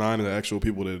catch 9 of the actual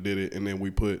people that did it, and then we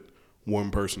put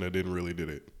one person that didn't really do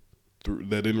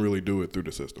it through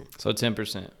the system. So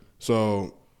 10%.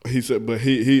 So he said, but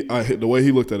the way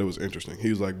he looked at it was interesting. He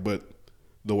was like, but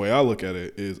the way I look at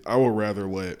it is I would rather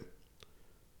let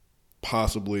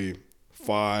possibly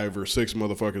 5 or 6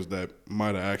 motherfuckers that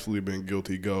might have actually been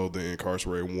guilty go than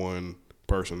incarcerate one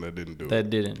person that didn't do it. That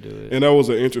didn't do it. And that was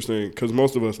an interesting, because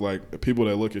most of us, like, people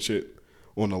that look at shit,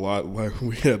 on the lot, like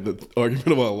we had the argument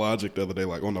about logic the other day.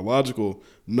 Like on the logical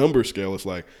number scale, it's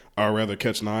like I'd rather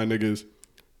catch 9 niggas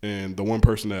and the one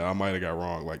person that I might have got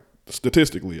wrong. Like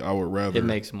statistically, I would rather. It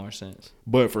makes more sense.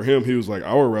 But for him, he was like,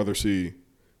 I would rather see.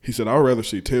 He said, I would rather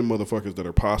see 10 motherfuckers that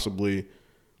are possibly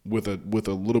with a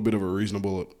little bit of a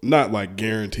reasonable, not like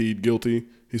guaranteed guilty.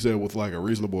 He said with like a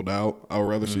reasonable doubt. I would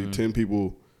rather see 10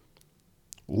 people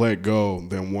let go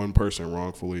than one person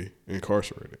wrongfully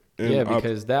incarcerated. And yeah,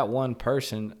 because that one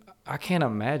person, I can't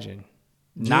imagine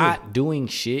not doing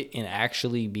shit and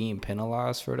actually being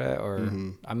penalized for that. Or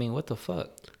I mean, what the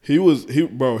fuck? He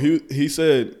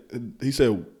said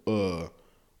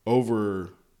over.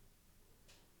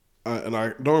 And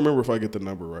I don't remember if I get the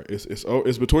number right.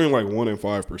 It's between like 1% and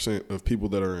 5% of people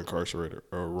that are incarcerated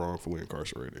are wrongfully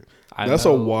incarcerated. That's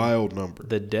a wild number.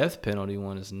 The death penalty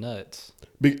one is nuts.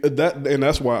 And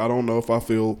that's why I don't know if I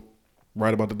feel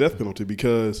right about the death penalty,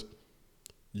 because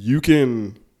you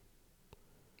can.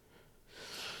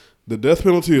 The death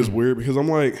penalty is weird because I'm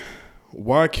like,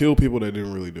 why kill people that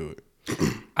didn't really do it?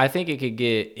 I think it could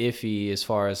get iffy as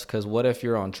far as, because what if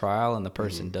you're on trial and the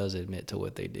person does admit to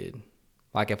what they did?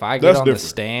 Like if I get on the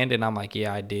stand and I'm like,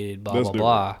 yeah, I did, blah, blah,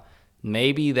 blah.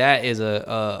 Maybe that is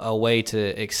a way to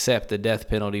accept the death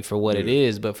penalty for what it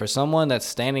is. But for someone that's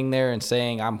standing there and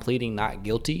saying, I'm pleading not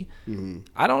guilty,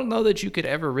 I don't know that you could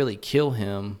ever really kill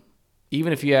him,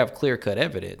 even if you have clear-cut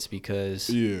evidence, because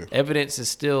evidence is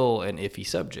still an iffy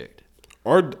subject.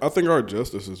 I think our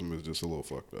justice system is just a little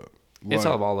fucked up. Like, it's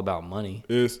all about money.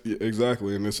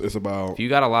 Exactly, and it's about... If you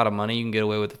got a lot of money, you can get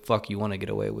away with the fuck you want to get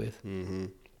away with.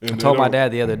 I told my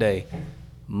dad the other day,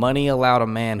 money allowed a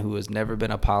man who has never been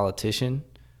a politician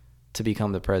to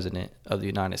become the president of the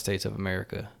United States of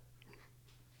America.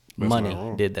 Money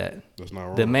did that. That's not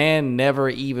wrong. The man never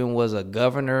even was a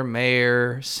governor,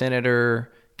 mayor,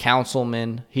 senator,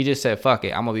 councilman. He just said, fuck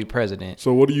it, I'm going to be president.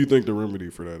 So what do you think the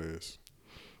remedy for that is?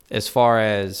 As far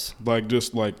as... Like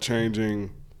just like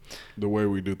changing the way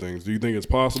we do things. Do you think it's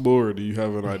possible, or do you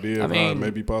have an idea of how it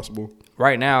may be possible?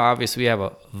 Right now, obviously, we have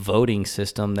a voting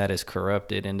system that is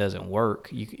corrupted and doesn't work.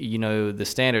 You know, the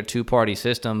standard two-party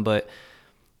system, but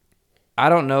I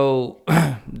don't know.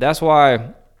 That's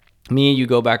why me and you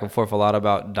go back and forth a lot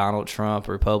about Donald Trump,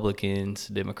 Republicans,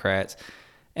 Democrats,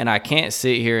 and I can't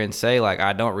sit here and say, like,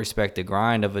 I don't respect the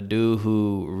grind of a dude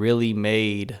who really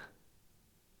made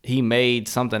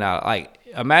something out. Like,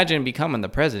 imagine becoming the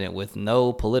president with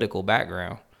no political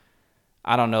background.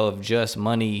 I don't know if just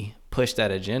money pushed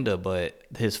that agenda, but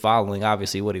his following,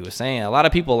 obviously what he was saying. A lot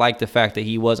of people like the fact that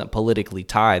he wasn't politically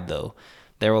tied, though.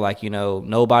 They were like, you know,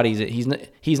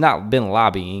 he's not been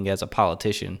lobbying as a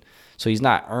politician, so he's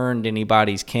not earned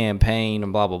anybody's campaign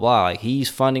and blah, blah, blah. Like, he's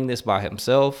funding this by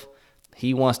himself.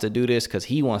 He wants to do this because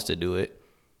he wants to do it.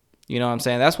 You know what I'm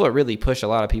saying? That's what really pushed a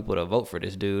lot of people to vote for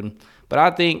this dude. But I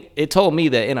think it told me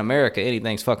that in America,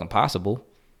 anything's fucking possible.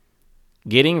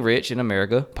 Getting rich in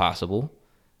America, possible.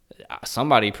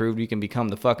 Somebody proved you can become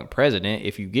the fucking president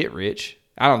if you get rich.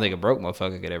 I don't think a broke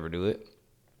motherfucker could ever do it.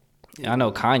 I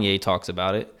know Kanye talks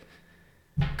about it.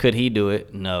 Could he do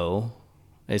it? No.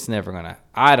 It's never gonna.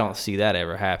 I don't see that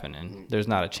ever happening. There's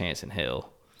not a chance in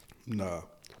hell. Nah.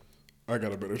 I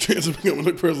got a better chance of becoming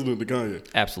the president than Kanye.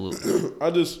 Absolutely.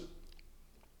 I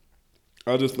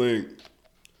just think,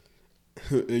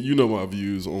 and you know my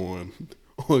views on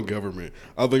government.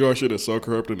 I think our shit is so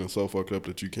corrupted and so fucked up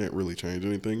that you can't really change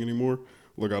anything anymore.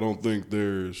 Like, I don't think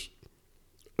there's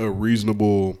a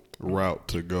reasonable route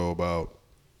to go about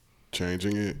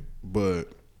changing it,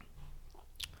 but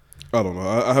I don't know.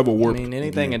 I have a warped view.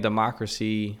 Anything in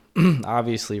democracy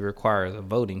obviously requires a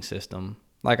voting system,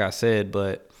 like I said,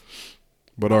 but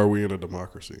are we in a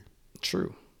democracy?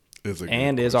 True.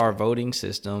 And is our voting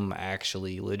system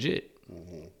actually legit?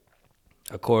 Mm-hmm.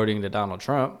 According to Donald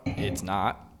Trump, it's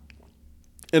not.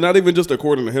 And not even just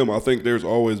according to him. I think there's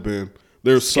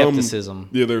skepticism.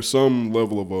 There's some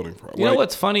level of voting fraud. You know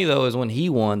what's funny, though, is when he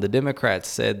won, the Democrats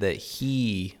said that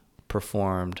he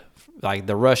performed like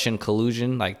the Russian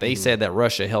collusion. Like they said that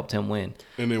Russia helped him win.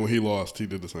 And then when he lost, he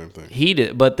did the same thing. He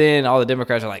did. But then all the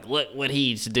Democrats are like, look what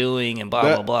he's doing and blah,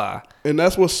 blah, blah. And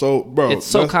that's what's so, bro. It's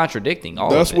so contradicting.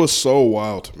 That's what's so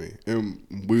wild to me. And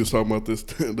we was talking about this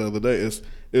the other day.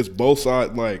 It's both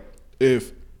sides. Like,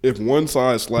 if one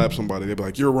side slaps somebody, they'd be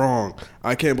like, you're wrong.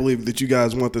 I can't believe that you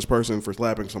guys want this person for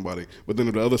slapping somebody. But then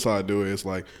if the other side do it, it's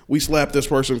like, we slapped this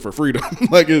person for freedom.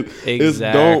 Like,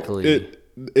 exactly.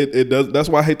 It does. That's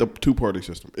why I hate the two-party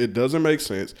system. It doesn't make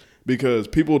sense because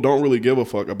people don't really give a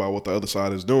fuck about what the other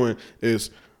side is doing.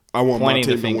 I want my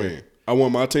team to win. I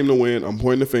want my team to win. I'm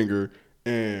pointing the finger.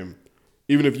 And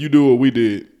even if you do what we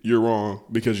did, you're wrong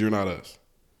because you're not us.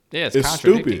 Yeah, it's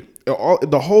stupid.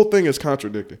 The whole thing is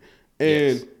contradicting,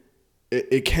 and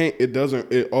it can't. It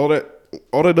doesn't. All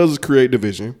that does is create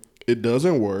division. It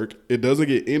doesn't work. It doesn't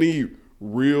get any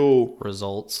real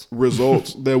results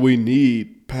that we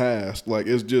need passed. Like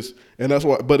it's just, and that's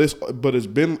why. But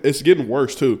it's getting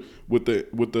worse too with the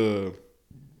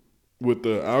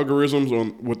algorithms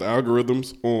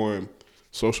on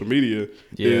social media.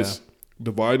 Is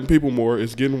dividing people more.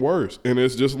 It's getting worse, and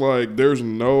it's just like there's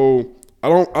no. I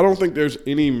don't think there's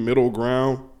any middle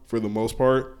ground for the most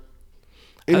part.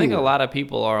 Anyway. I think a lot of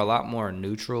people are a lot more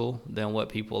neutral than what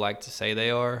people like to say they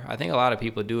are. I think a lot of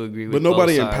people do agree with. But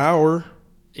nobody in power.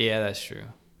 Yeah, that's true.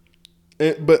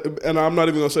 And I'm not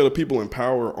even gonna say the people in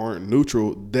power aren't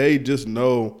neutral. They just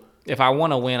know. If I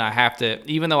want to win, I have to.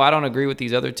 Even though I don't agree with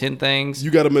these other 10 things,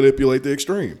 you got to manipulate the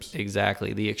extremes.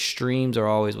 Exactly, the extremes are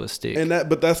always what stick.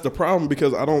 But that's the problem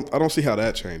because I don't see how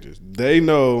that changes. They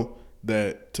know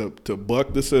that to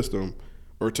buck the system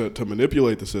or to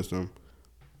manipulate the system,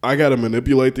 I got to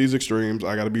manipulate these extremes.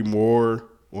 I got to be more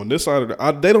on this side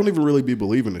of they don't even really be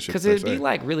believing this shit. Because it'd be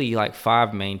really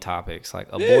 5 main topics like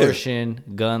abortion,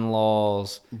 gun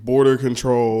laws, border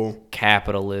control,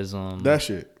 capitalism, that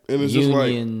shit. And it's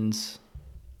unions.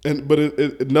 Just like, but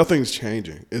it nothing's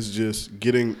changing. It's just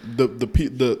getting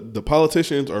the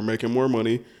politicians are making more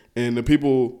money, and the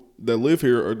people that live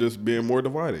here are just being more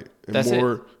divided. And That's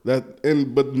more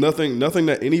it. But nothing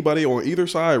that anybody on either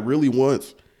side really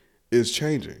wants is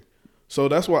changing. So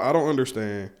that's why I don't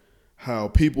understand how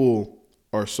people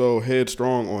are so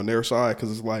headstrong on their side,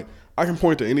 because it's like I can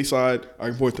point to any side. I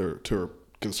can point to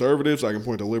conservatives. I can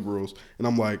point to liberals, and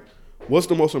I'm like, what's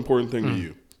the most important thing to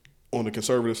you? On the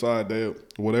conservative side,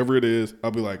 whatever it is,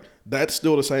 I'll be like, that's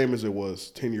still the same as it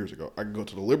was 10 years ago. I can go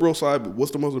to the liberal side, but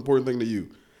what's the most important thing to you?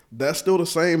 That's still the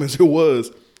same as it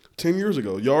was 10 years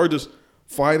ago. Y'all are just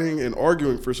fighting and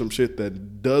arguing for some shit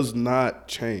that does not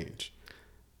change.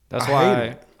 That's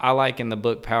why I like in the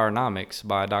book Powernomics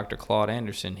by Dr. Claude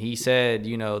Anderson. He said,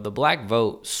 the black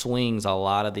vote swings a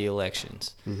lot of the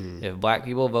elections. Mm-hmm. If black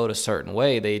people vote a certain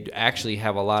way, they actually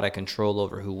have a lot of control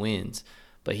over who wins.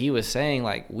 But he was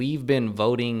saying, we've been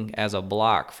voting as a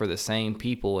block for the same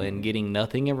people and getting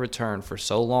nothing in return for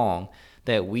so long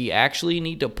that we actually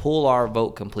need to pull our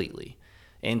vote completely.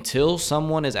 Until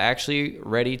someone is actually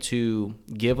ready to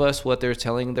give us what they're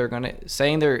saying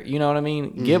they're, you know what I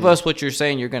mean? Mm-hmm. Give us what you're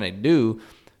saying you're going to do.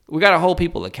 We got to hold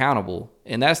people accountable.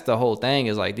 And that's the whole thing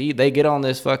is they get on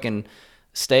this fucking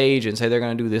stage and say they're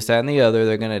going to do this, that, and the other.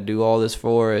 They're going to do all this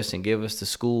for us and give us the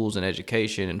schools and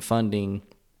education and funding.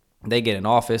 They get in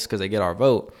office because they get our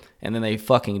vote, and then they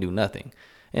fucking do nothing.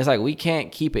 And it's like we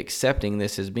can't keep accepting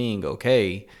this as being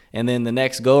okay. And then the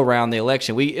next go around the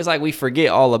election, it's like we forget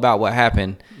all about what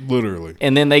happened. Literally.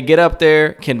 And then they get up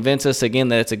there, convince us again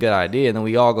that it's a good idea, and then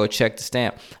we all go check the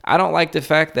stamp. I don't like the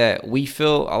fact that a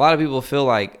lot of people feel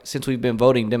like since we've been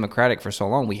voting Democratic for so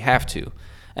long, we have to.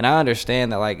 And I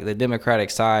understand that the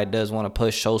Democratic side does want to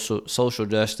push social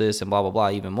justice and blah, blah, blah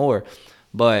even more.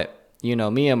 But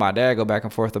me and my dad go back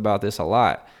and forth about this a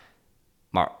lot.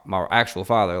 My actual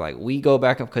father, we go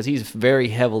back up because he's very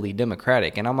heavily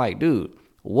Democratic. And I'm like, dude,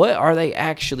 what are they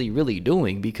actually really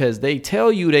doing? Because they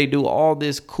tell you they do all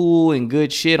this cool and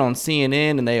good shit on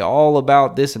CNN and they all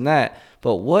about this and that.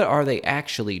 But what are they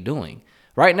actually doing?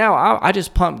 Right now, I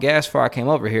just pumped gas before I came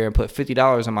over here and put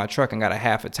 $50 in my truck and got a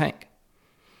half a tank.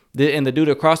 And the dude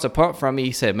across the pump from me,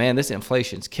 he said, man, this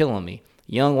inflation's killing me.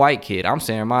 Young white kid. I'm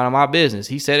saying minding my business.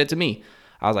 He said it to me.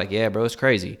 I was like, yeah, bro, it's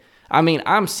crazy. I mean,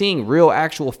 I'm seeing real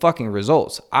actual fucking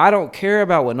results. I don't care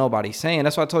about what nobody's saying.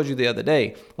 That's what I told you the other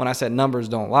day when I said numbers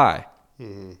don't lie.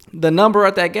 Mm-hmm. The number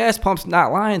at that gas pump's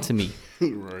not lying to me.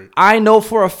 Right. I know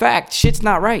for a fact shit's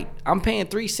not right. I'm paying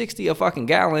 $3.60 a fucking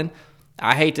gallon.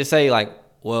 I hate to say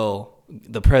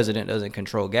the president doesn't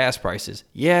control gas prices.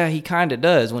 Yeah, he kind of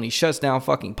does when he shuts down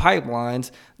fucking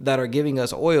pipelines that are giving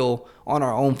us oil on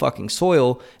our own fucking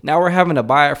soil. Now we're having to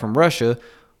buy it from Russia,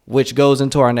 which goes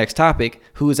into our next topic,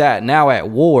 who's now at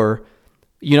war,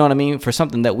 you know what I mean, for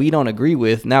something that we don't agree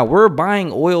with. Now we're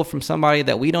buying oil from somebody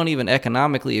that we don't even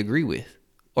economically agree with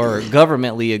or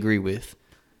governmentally agree with.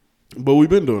 But we've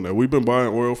been doing that. We've been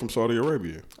buying oil from Saudi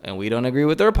Arabia. And we don't agree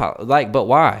with their policy. But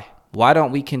why? Why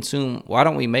don't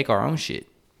we make our own shit?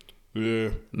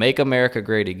 Yeah. Make America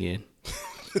great again.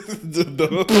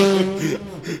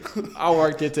 I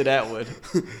worked into that one.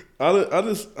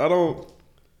 I don't.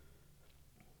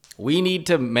 We need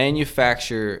to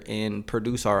manufacture and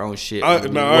produce our own shit. I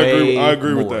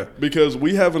agree with that because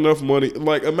we have enough money.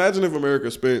 Imagine if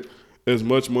America spent as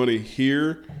much money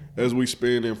here as we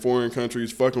spend in foreign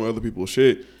countries fucking with other people's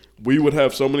shit. We would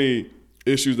have so many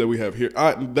issues that we have here.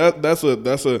 That's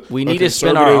a We need to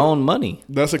spend our own money.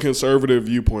 That's a conservative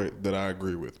viewpoint that I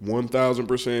agree with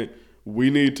 1,000%. We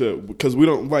need to, because we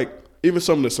don't like even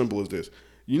something as simple as this.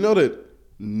 You know that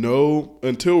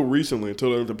until recently,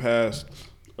 until the past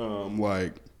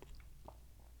like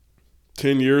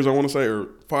 10 years, I want to say, or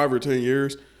 5 or 10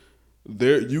 years,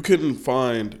 you couldn't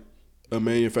find a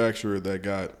manufacturer that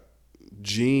got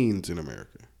jeans in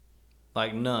America.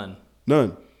 Like none.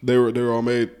 They were all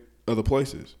made other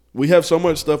places. We have so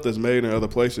much stuff that's made in other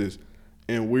places,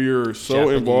 and we're so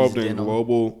Japanese involved in denim.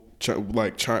 global,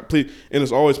 like China, and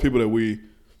it's always people that we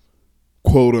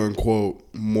quote unquote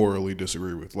morally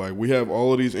disagree with. Like we have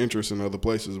all of these interests in other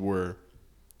places where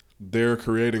they're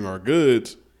creating our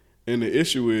goods, and the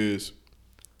issue is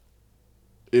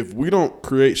if we don't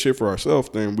create shit for ourselves,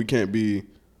 then we can't be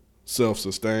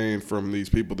self-sustained from these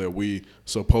people that we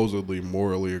supposedly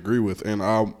morally agree with. And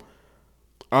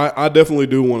I definitely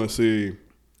do want to see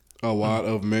a lot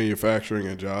of manufacturing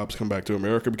and jobs come back to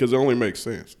America because it only makes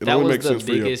sense. That was the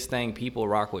biggest thing people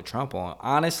rock with Trump on.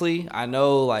 Honestly, I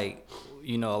know, like,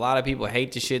 you know, a lot of people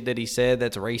hate the shit that he said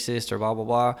that's racist or blah, blah,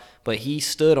 blah. But he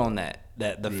stood on that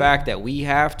fact that we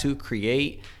have to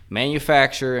create,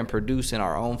 manufacture, and produce in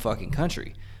our own fucking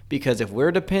country. Because if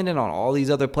we're dependent on all these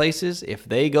other places, if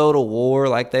they go to war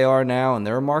like they are now and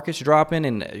their market's dropping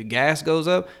and gas goes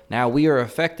up, now we are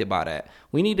affected by that.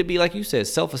 We need to be, like you said,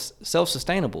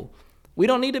 self-sustainable. We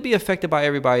don't need to be affected by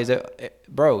everybody's.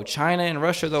 Bro, China and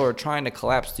Russia, though, are trying to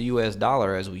collapse the U.S.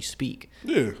 dollar as we speak.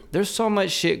 Yeah. There's so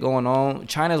much shit going on.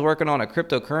 China's working on a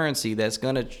cryptocurrency that's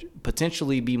going to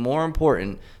potentially be more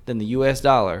important than the U.S.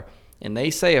 dollar. And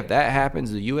they say if that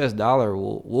happens, the U.S. dollar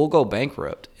will go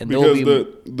bankrupt. And because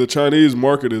the Chinese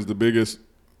market is the biggest.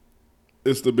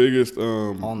 It's the biggest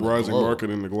rising market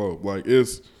in the globe. Like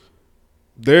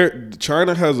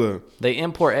China has they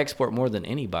export more than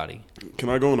anybody. Can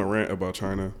I go on a rant about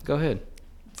China? Go ahead.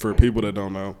 For people that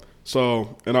don't know.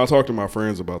 So, and I talk to my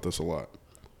friends about this a lot.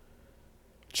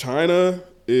 China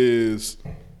is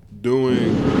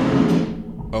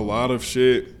doing a lot of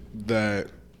shit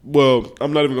that, well,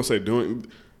 I'm not even going to say doing.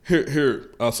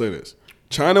 Here, I'll say this.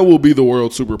 China will be the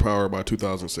world superpower by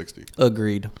 2060.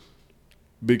 Agreed.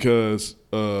 Because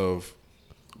of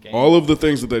all of the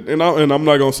things that they, and I'm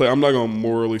not going to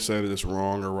morally say that it's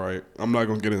wrong or right. I'm not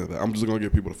going to get into that. I'm just going to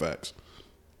give people the facts.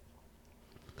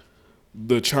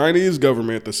 The Chinese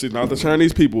government, not the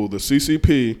Chinese people, the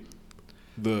CCP,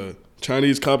 the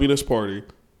Chinese Communist Party,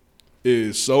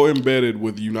 is so embedded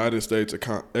with United States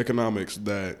economics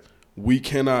that we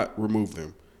cannot remove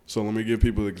them. So let me give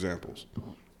people examples.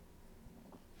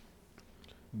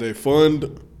 They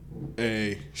fund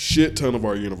a shit ton of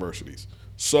our universities.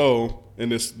 So,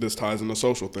 and this ties into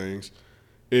social things.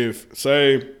 If,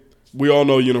 say, we all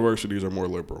know universities are more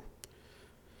liberal.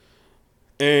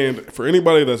 And for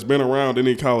anybody that's been around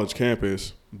any college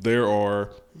campus, there's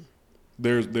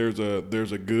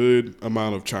a good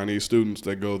amount of Chinese students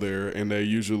that go there, and they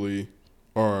usually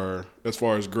are, as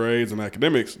far as grades and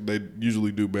academics, they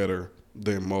usually do better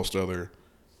than most other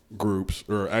groups,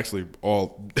 or actually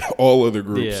all other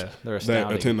groups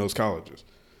that attend those colleges.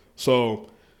 So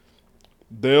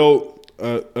they'll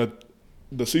the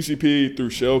CCP through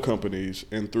shell companies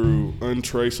and through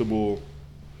untraceable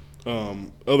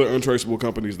other untraceable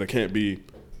companies that can't be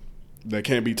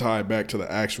tied back to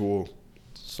the actual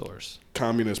source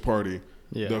Communist Party.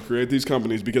 Yeah. They'll create these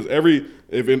companies because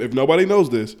if nobody knows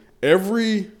this,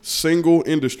 every single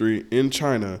industry in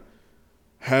China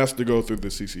has to go through the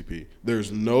CCP.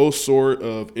 There's no sort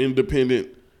of independent.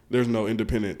 There's no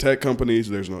independent tech companies.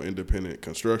 There's no independent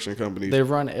construction companies. They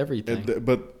run everything.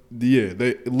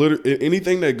 They literally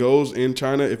anything that goes in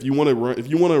China. If you want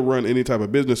to run any type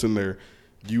of business in there,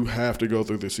 you have to go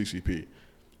through the CCP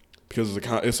because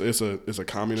it's a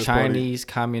communist Chinese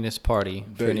Communist Party.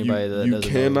 For anybody that you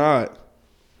doesn't cannot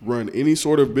run any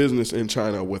sort of business in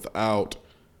China without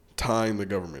tying the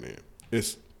government in.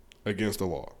 It's against the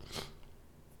law.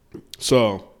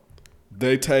 So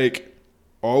they take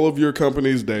all of your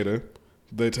company's data.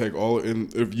 They take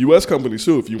if U.S. companies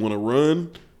too, if you want to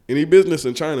run any business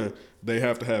in China, they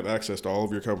have to have access to all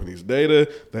of your company's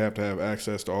data. They have to have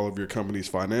access to all of your company's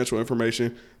financial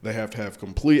information. They have to have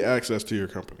complete access to your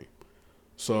company.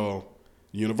 So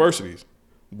universities,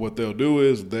 what they'll do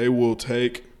is they will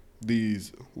take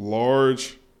these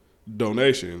large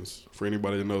donations. For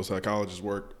anybody that knows how colleges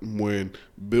work, when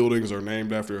buildings are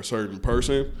named after a certain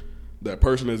person, that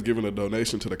person is given a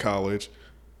donation to the college.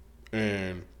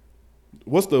 And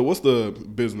what's the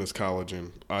business college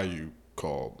in IU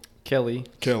called? Kelly.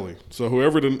 So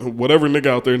whatever nigga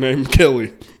out there named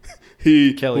Kelly,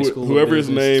 Kelly School whoever of is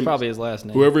Business. named, it's probably his last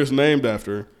name. Whoever is named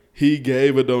after, He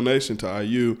gave a donation to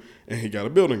IU, and he got a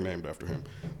building named after him.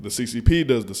 The CCP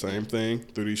does the same thing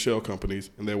through these shell companies,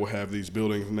 and they will have these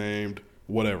buildings named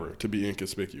whatever to be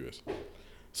inconspicuous.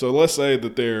 So let's say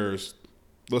that there's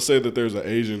an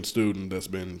Asian student that's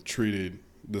been treated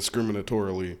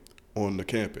discriminatorily on the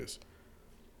campus.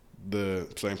 The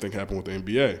same thing happened with the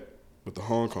NBA, with the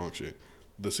Hong Kong shit.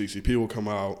 The CCP will come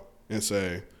out and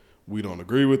say, we don't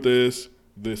agree with this.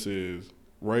 This is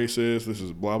racist. This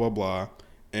is blah, blah, blah.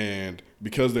 And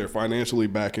because they're financially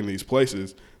backing these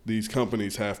places, these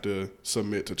companies have to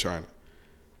submit to China.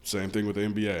 Same thing with the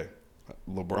NBA.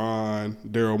 LeBron,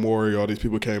 Daryl Morey, all these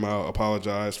people came out,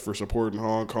 apologized for supporting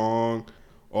Hong Kong,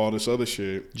 all this other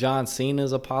shit. John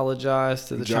Cena's apologized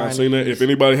to the Chinese. John Cena, if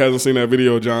anybody hasn't seen that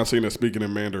video, John Cena speaking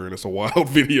in Mandarin. It's a wild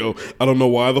video. I don't know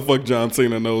why the fuck John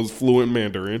Cena knows fluent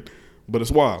Mandarin, but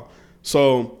it's wild.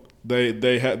 So they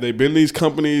bend these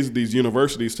companies, these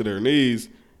universities to their knees,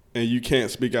 and you can't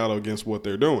speak out against what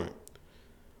they're doing.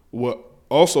 What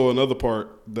also another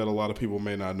part that a lot of people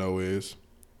may not know is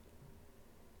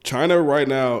China right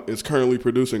now is currently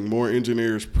producing more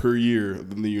engineers per year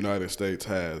than the United States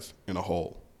has in a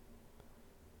whole.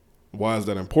 Why is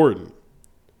that important?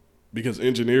 Because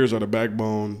engineers are the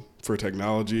backbone for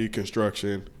technology,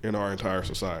 construction, in our entire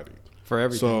society. For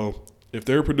everything. So if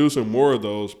they're producing more of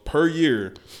those per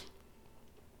year,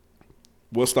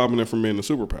 what's stopping them from being a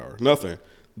superpower? Nothing.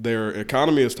 Their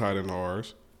economy is tied into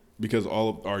ours because all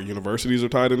of our universities are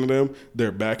tied into them.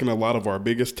 They're backing a lot of our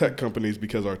biggest tech companies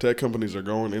because our tech companies are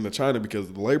going into China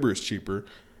because the labor is cheaper.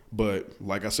 But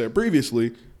like I said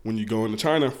previously, when you go into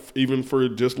China, even for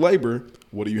just labor,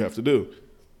 what do you have to do?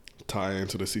 Tie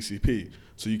into the CCP.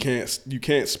 So you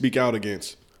can't speak out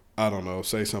against, I don't know,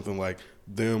 say something like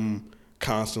them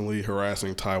constantly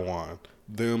harassing Taiwan,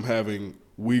 them having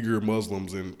Uyghur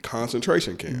Muslims in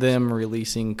concentration camps, them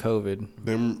releasing COVID.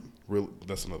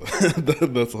 That's another.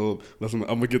 I'm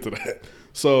gonna get to that.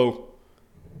 So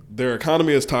their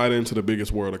economy is tied into the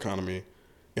biggest world economy,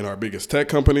 and our biggest tech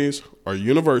companies, our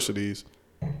universities,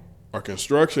 our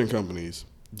construction companies,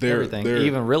 everything,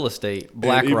 even real estate,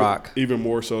 BlackRock, even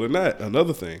more so than that.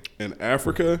 Another thing in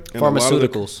Africa, and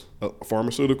pharmaceuticals,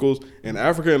 pharmaceuticals in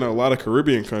Africa and a lot of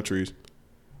Caribbean countries,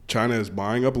 China is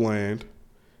buying up land,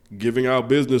 giving out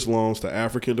business loans to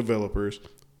African developers,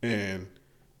 and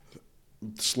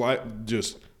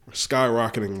just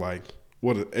skyrocketing like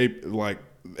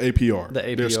APR. The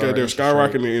APR they're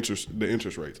skyrocketing the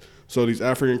interest rates. So these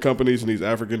African companies and these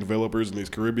African developers and these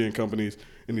Caribbean companies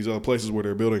and these other places where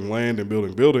they're building land and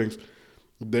building buildings,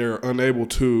 they're unable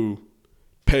to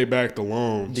pay back the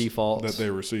loans that they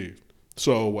received.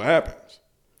 So what happens?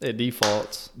 It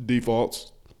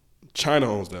defaults.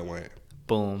 China owns that land.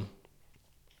 Boom.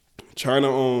 China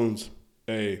owns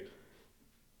a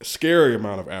scary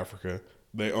amount of Africa.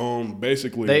 They own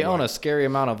a scary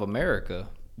amount of America.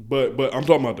 But I'm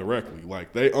talking about directly.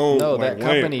 Like they own that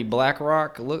company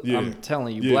BlackRock. Look, yeah. I'm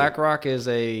telling you, BlackRock is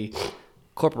a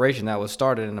corporation that was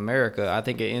started in America. I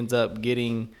think it ends up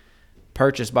getting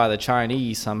purchased by the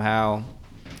Chinese somehow.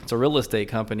 It's a real estate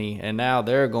company, and now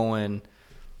they're going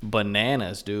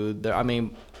bananas, dude.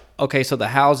 Okay, so the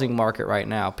housing market right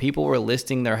now, people were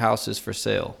listing their houses for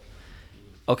sale.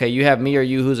 Okay, you have me or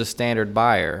you who's a standard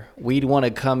buyer. We'd want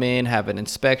to come in, have an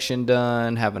inspection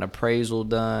done, have an appraisal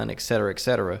done, et cetera, et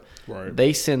cetera. Right.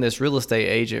 They send this real estate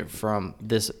agent from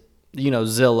this,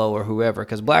 Zillow or whoever,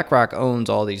 because BlackRock owns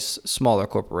all these smaller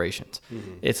corporations.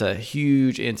 Mm-hmm. It's a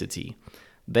huge entity.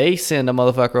 They send a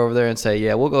motherfucker over there and say,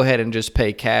 yeah, we'll go ahead and just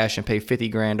pay cash and pay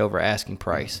 $50,000 over asking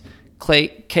price.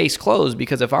 Case closed,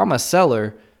 because if I'm a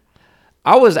seller,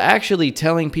 I was actually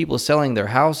telling people selling their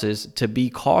houses to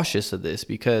be cautious of this,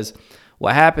 because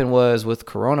what happened was with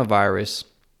coronavirus,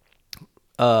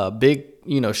 big,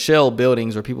 shell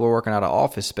buildings where people were working out of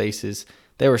office spaces,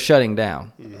 they were shutting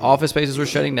down. Mm-hmm. Office spaces were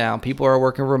shutting down. People are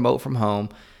working remote from home.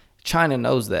 China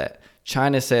knows that.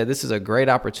 China said, this is a great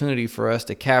opportunity for us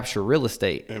to capture real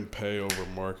estate. And pay over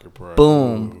market price.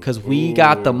 Boom, because we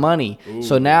got the money. Ooh.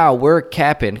 So now we're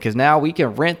capping, because now we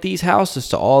can rent these houses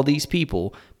to all these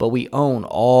people, but we own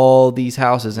all these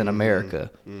houses in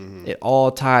America. Mm-hmm. It all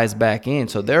ties back in.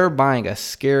 So they're buying a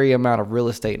scary amount of real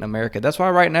estate in America. That's why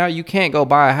right now you can't go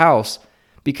buy a house,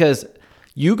 because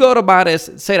you go to buy this,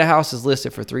 say the house is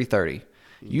listed for $330,000.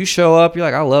 You show up, you're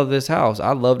like, I love this house.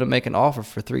 I'd love to make an offer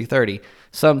for $330,000.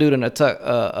 Some dude in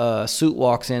a suit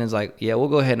walks in and is like, yeah, we'll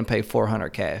go ahead and pay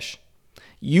 $400,000 cash.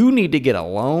 You need to get a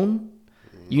loan.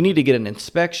 You need to get an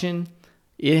inspection.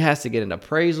 It has to get an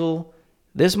appraisal.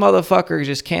 This motherfucker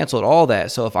just canceled all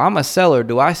that. So if I'm a seller,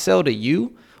 do I sell to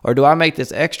you, or do I make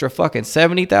this extra fucking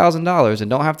 $70,000 and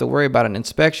don't have to worry about an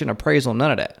inspection, appraisal,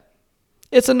 none of that?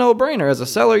 It's a no-brainer. As a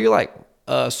seller, you're like,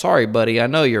 sorry, buddy, I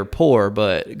know you're poor,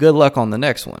 but good luck on the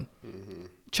next one. Mm-hmm.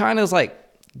 China's like,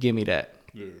 give me that.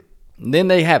 Yeah. And then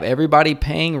they have everybody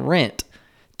paying rent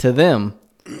to them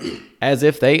as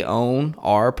if they own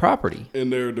our property.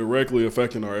 And they're directly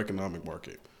affecting our economic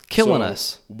market. Killing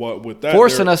us. What with that,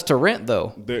 forcing us to rent,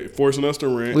 though. They're forcing us to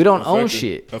rent. We don't own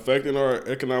shit. Affecting our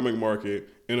economic market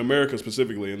in America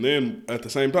specifically. And then at the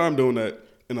same time doing that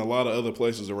in a lot of other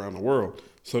places around the world.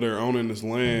 So they're owning this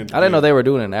land. I didn't know they were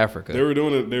doing it in Africa. They were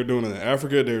doing it. They're doing it in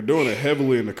Africa. They're doing it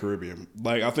heavily in the Caribbean.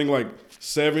 Like I think like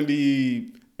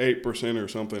 78% or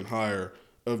something higher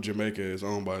of Jamaica is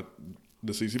owned by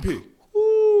the CCP.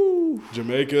 Woo.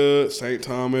 Jamaica, St.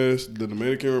 Thomas, the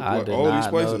Dominican Republic, all these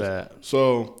places. Know that.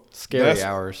 So scary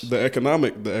hours. The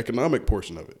economic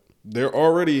portion of it. They're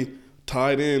already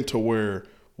tied in to where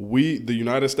the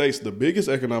United States, the biggest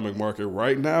economic market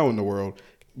right now in the world.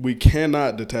 We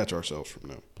cannot detach ourselves from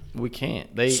them. We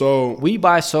can't. We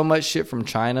buy so much shit from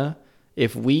China.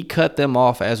 If we cut them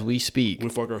off as we speak, we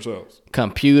fuck ourselves.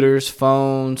 Computers,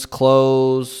 phones,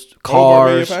 clothes,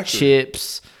 cars,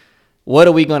 chips. What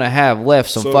are we gonna have left?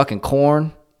 Some fucking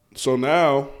corn. So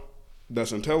now,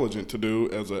 that's intelligent to do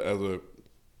as a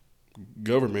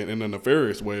government in a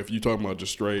nefarious way. If you talking about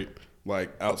just straight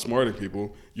like outsmarting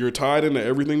people, you're tied into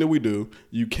everything that we do.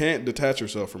 You can't detach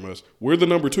yourself from us. We're the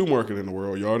number 2 market in the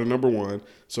world. Y'all the number 1.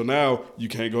 So now you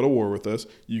can't go to war with us.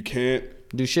 You can't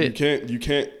do shit. You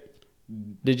can't.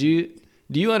 Do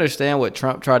you understand what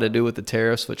Trump tried to do with the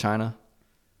tariffs with China?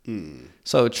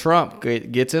 So Trump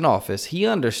gets in office. He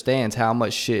understands how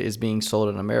much shit is being sold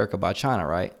in America by China,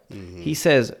 right? Mm-hmm. He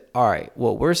says, all right,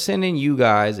 what we're sending you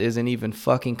guys isn't even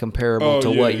fucking comparable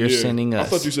to what you're sending us. I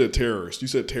thought you said terrorists. You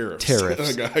said tariffs.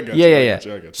 Tariffs. I got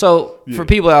you. So for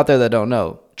people out there that don't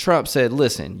know, Trump said,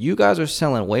 listen, you guys are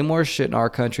selling way more shit in our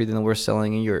country than we're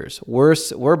selling in yours.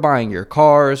 We're buying your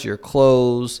cars, your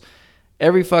clothes,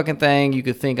 every fucking thing you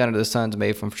could think under the sun's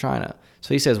made from China.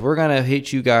 So he says, we're going to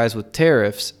hit you guys with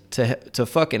tariffs to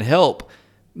fucking help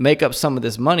make up some of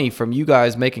this money from you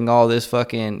guys making all this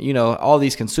fucking, all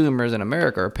these consumers in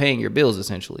America are paying your bills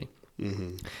essentially.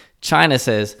 Mm-hmm. China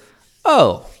says,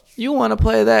 oh, you want to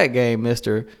play that game,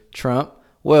 Mr. Trump?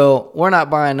 Well, we're not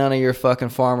buying none of your fucking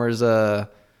farmers'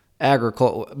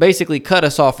 agriculture. Basically cut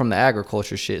us off from the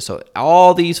agriculture shit. So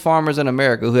all these farmers in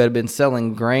America who had been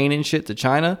selling grain and shit to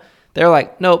China, they're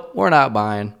like, nope, we're not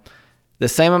buying. The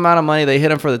same amount of money they hit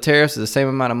them for the tariffs is the same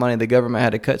amount of money the government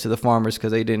had to cut to the farmers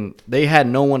because they had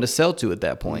no one to sell to at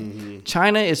that point. Mm-hmm.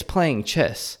 China is playing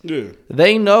chess. Yeah.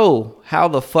 They know how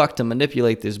the fuck to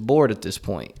manipulate this board at this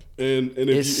point. And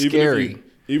it's scary.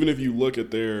 Even if you look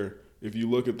at their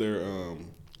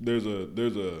there's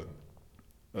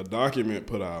a document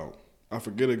put out. I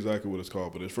forget exactly what it's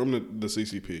called, but it's from the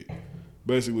CCP.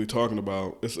 Basically talking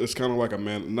about it's kind of like I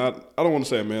don't want to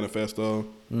say a manifesto,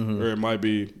 or it might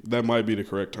be the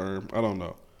correct term. I don't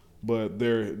know, but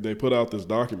they put out this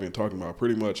document talking about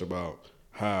pretty much about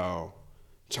how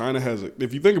China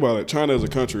if you think about it, China as a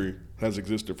country has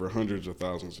existed for hundreds of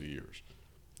thousands of years.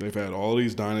 They've had all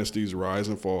these dynasties rise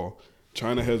and fall.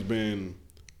 China has been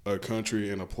a country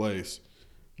and a place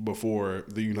before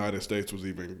the United States was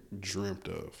even dreamt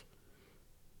of.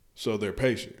 So they're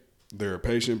patient. They're a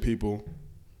patient people.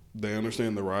 They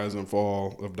understand the rise and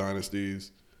fall of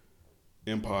dynasties,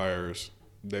 empires.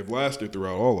 They've lasted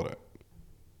throughout all of that.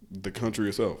 The country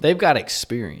itself. They've got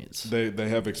experience. They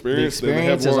have experience. The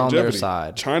experience is on their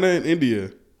side. China and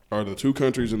India are the 2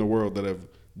 countries in the world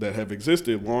that have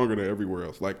existed longer than everywhere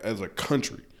else, like as a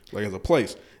country, like as a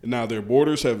place. And now their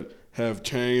borders have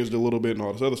changed a little bit and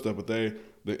all this other stuff, but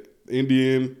the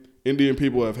Indian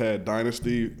people have had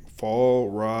dynasty fall,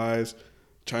 rise.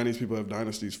 Chinese people have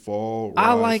dynasties fall, rise.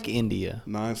 I like India.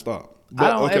 Non-stop. But,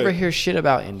 I don't ever hear shit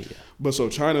about India. But so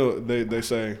China, they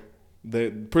say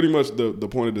that pretty much the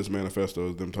point of this manifesto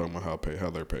is them talking about how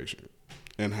they're patient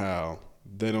and how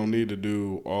they don't need to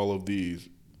do all of these,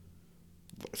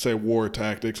 say, war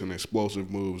tactics and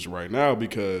explosive moves right now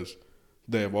because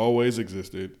they have always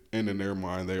existed, and in their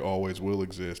mind they always will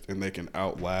exist, and they can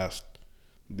outlast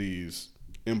these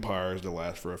empires that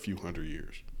last for a few hundred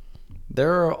years.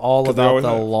 They're all about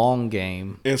the long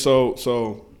game. And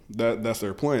so that's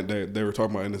their plan. They were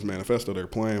talking about in this manifesto, their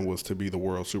plan was to be the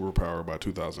world superpower by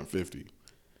 2050.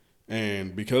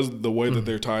 And because the way that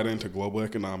they're tied into global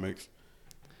economics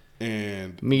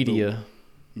and media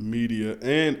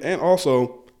and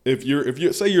also if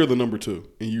you say you're the number 2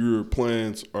 and your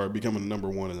plans are becoming number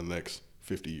 1 in the next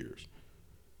 50 years,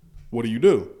 what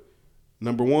do?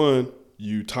 Number 1,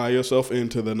 you tie yourself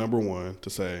into the number 1 to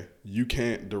say you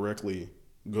can't directly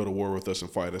go to war with us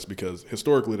and fight us because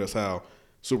historically that's how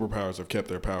superpowers have kept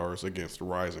their powers against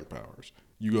rising powers.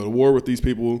 You go to war with these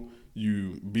people,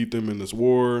 you beat them in this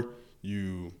war,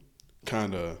 you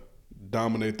kind of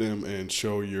dominate them and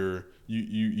show you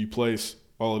place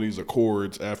all of these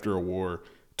accords after a war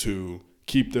to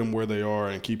keep them where they are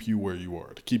and keep you where you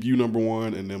are, to keep you number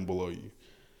one and them below you.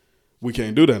 We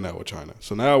can't do that now with China.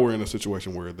 So now we're in a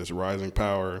situation where this rising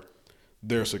power,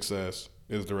 their success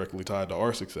is directly tied to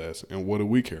our success. And what do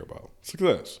we care about?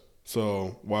 Success.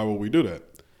 So why would we do that?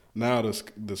 Now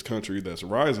this country that's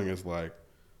rising is like,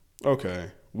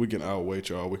 okay, we can outweight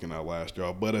y'all, we can outlast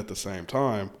y'all, but at the same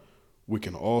time, we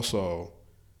can also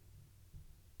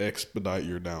expedite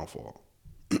your downfall.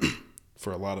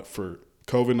 For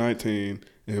COVID-19,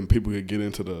 and people could get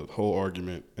into the whole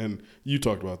argument. And you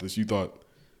talked about this. You thought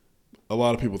a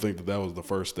lot of people think that was the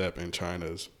first step in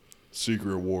China's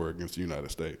secret war against the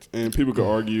United States. And people could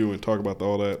argue and talk about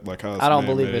all that, like how it's I don't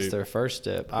man-made. believe it's their first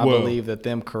step. I believe that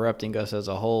them corrupting us as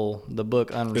a whole, the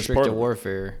book Unrestricted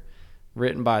Warfare,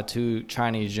 written by 2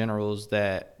 Chinese generals,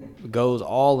 that goes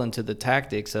all into the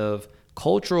tactics of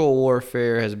cultural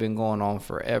warfare has been going on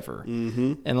forever.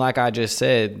 Mm-hmm. And like I just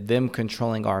said, them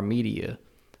controlling our media.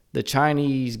 The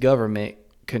Chinese government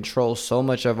controls so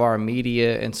much of our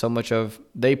media and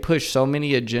they push so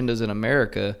many agendas in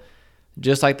America,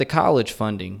 just like the college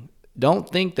funding. Don't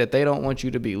think that they don't want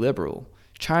you to be liberal.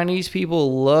 Chinese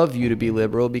people love you to be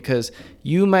liberal because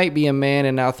you might be a man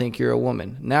and now think you're a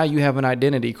woman. Now you have an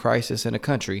identity crisis in a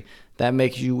country that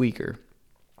makes you weaker.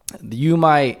 You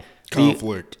might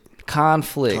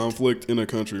Conflict in a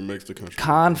country makes the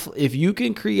country. If you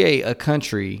can create a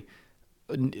country,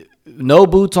 no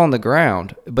boots on the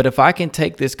ground, but if I can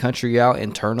take this country out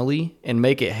internally and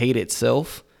make it hate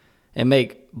itself and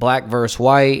make black versus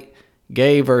white,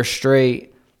 gay versus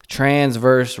straight, trans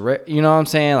versus, you know what I'm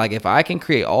saying? Like, if I can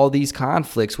create all these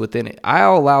conflicts within it,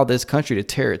 I'll allow this country to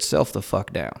tear itself the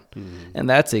fuck down. Mm-hmm. And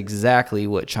that's exactly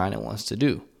what China wants to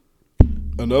do.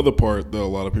 Another part that a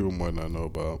lot of people might not know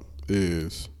about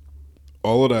is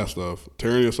all of that stuff,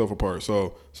 tearing yourself apart.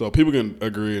 So people can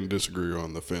agree and disagree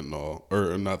on the fentanyl,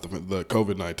 or not the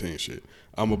COVID-19 shit.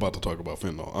 I'm about to talk about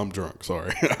fentanyl. I'm drunk.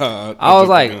 Sorry. I was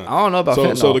like, I don't know about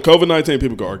fentanyl. So the COVID-19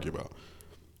 people can argue about.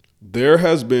 There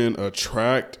has been a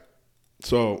tract.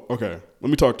 So, okay,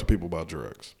 let me talk to people about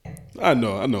drugs. I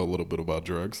know a little bit about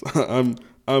drugs. I'm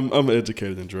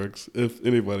educated in drugs. If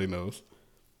anybody knows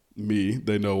me,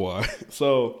 they know why.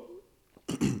 So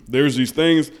there's these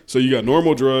things. So you got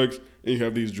normal drugs, and you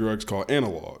have these drugs called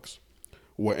analogs.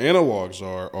 What analogs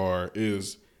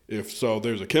is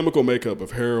there's a chemical makeup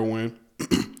of heroin,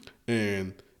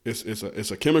 and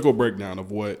it's a chemical breakdown of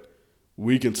what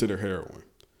we consider heroin.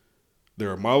 There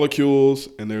are molecules,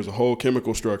 and there's a whole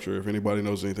chemical structure. If anybody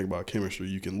knows anything about chemistry,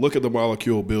 you can look at the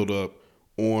molecule buildup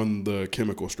on the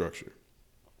chemical structure.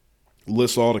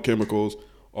 Lists all the chemicals,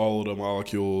 all of the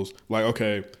molecules. Like,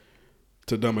 okay,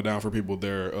 to dumb it down for people,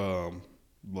 they're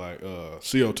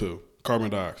CO2,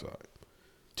 carbon dioxide.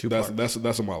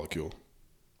 That's a molecule.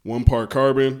 1 part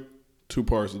carbon, 2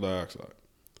 parts of dioxide.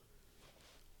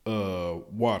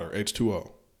 Water,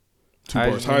 H2O. 2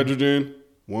 parts hydrogen,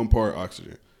 1 part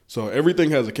oxygen. So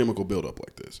everything has a chemical buildup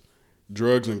like this,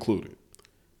 drugs included.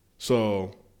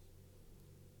 So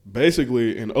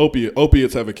basically, in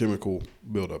opiates have a chemical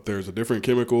buildup. There's a different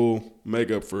chemical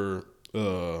makeup for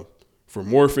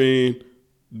morphine,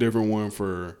 different one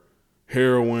for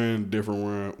heroin,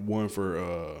 different one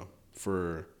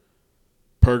for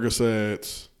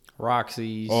Percocets,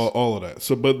 Roxy's, all of that.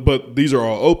 So, but these are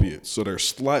all opiates. So they're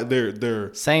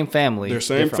same family. They're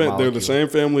the same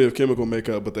family of chemical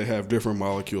makeup, but they have different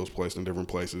molecules placed in different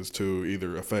places to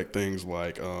either affect things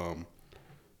like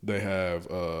they have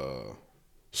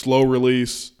slow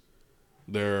release.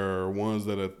 There are ones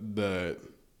that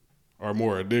are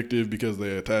more addictive because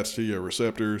they attach to your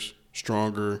receptors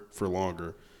stronger for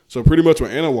longer. So pretty much what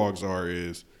analogs are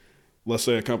is, let's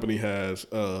say a company has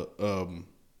a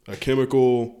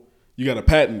chemical. You have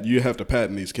to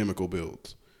patent these chemical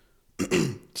builds.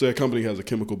 Say a company has a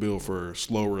chemical build for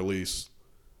slow release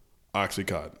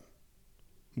Oxycontin,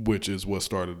 which is what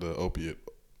started the opiate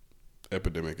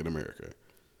epidemic in America.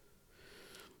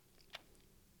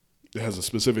 It has a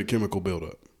specific chemical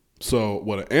buildup. So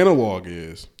what an analog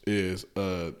is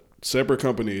a separate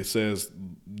company says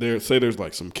there's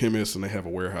like some chemists and they have a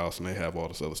warehouse and they have all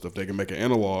this other stuff. They can make an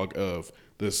analog of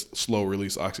this slow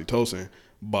release oxytocin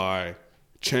by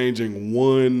changing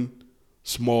one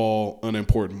small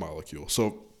unimportant molecule.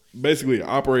 So basically it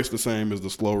operates the same as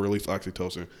the slow release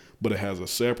oxytocin, but it has a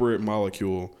separate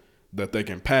molecule that they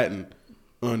can patent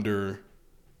under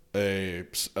a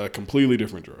completely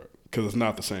different drug because it's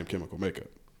not the same chemical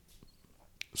makeup.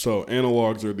 So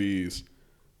analogs are these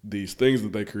these things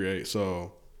that they create.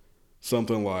 So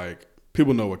something like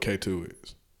people know what K2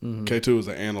 is. Mm-hmm.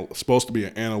 K2 is supposed to be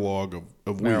an analog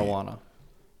of marijuana. Weed.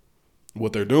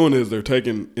 What they're doing is they're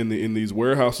taking in these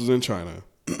warehouses in China,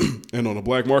 and on the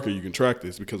black market you can track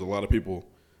this because a lot of people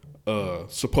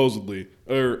supposedly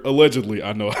or allegedly,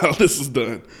 I know how this is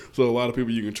done. So a lot of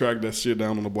people, you can track that shit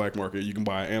down on the black market. You can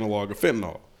buy an analog of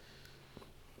fentanyl.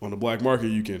 On the black market,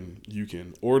 you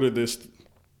can order this.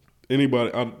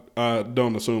 Anybody, I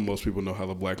don't assume most people know how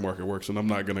the black market works, and I'm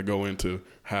not going to go into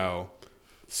how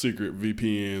secret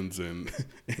VPNs and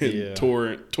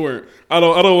torrent. I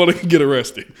don't want to get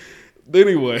arrested.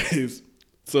 Anyways,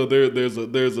 so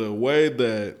there's a way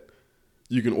that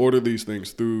you can order these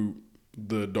things through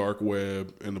the dark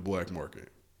web and the black market.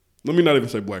 Let me not even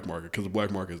say black market because the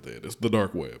black market is dead. It's the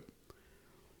dark web.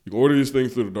 You can order these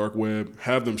things through the dark web,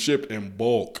 have them shipped in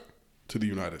bulk to the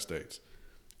United States,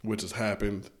 which has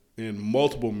happened in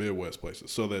multiple Midwest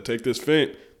places. So they take these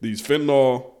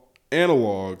fentanyl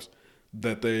analogs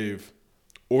that they've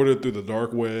ordered through the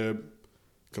dark web,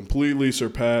 completely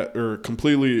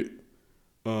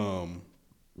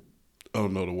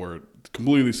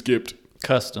completely skipped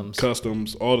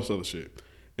customs, all this other shit.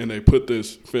 And they put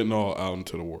this fentanyl out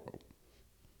into the world.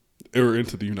 Or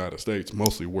into the United States,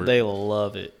 mostly where they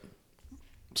love it.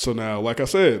 So now, like I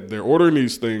said, they're ordering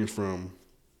these things from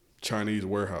Chinese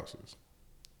warehouses.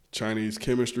 Chinese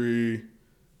chemistry.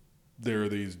 There are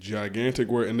these gigantic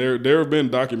and there have been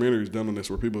documentaries done on this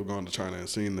where people have gone to China and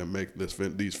seen them make these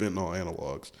fentanyl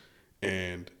analogs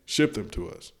and ship them to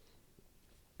us.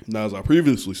 Now, as I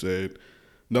previously said,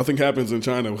 nothing happens in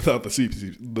China without the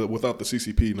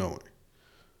CCP knowing.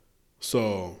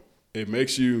 So it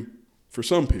makes you, for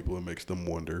some people, it makes them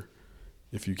wonder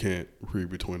if you can't read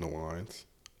between the lines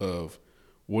of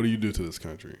what do you do to this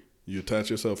country? You attach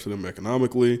yourself to them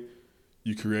economically.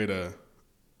 You create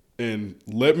and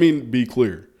let me be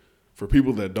clear, for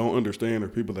people that don't understand or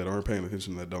people that aren't paying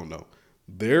attention that don't know,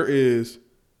 there is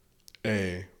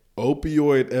a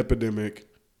opioid epidemic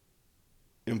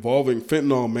involving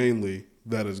fentanyl mainly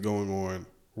that is going on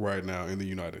right now in the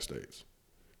United States.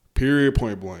 Period,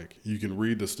 point blank. You can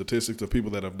read the statistics of people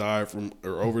that have died from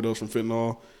or overdosed from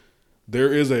fentanyl.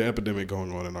 There is an epidemic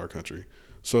going on in our country.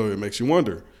 So it makes you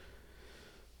wonder.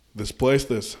 This place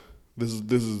this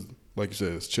is like you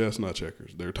said, it's chess, not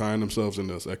checkers. They're tying themselves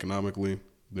into us economically.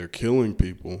 They're killing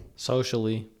people.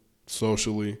 Socially.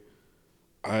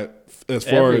 As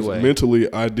far as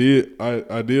mentally,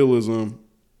 idealism,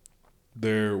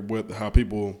 they're with how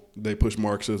they push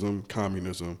Marxism,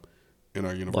 communism in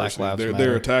our university.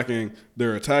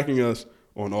 They're attacking us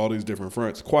on all these different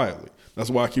fronts quietly. That's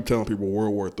why I keep telling people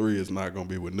World War III is not going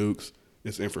to be with nukes.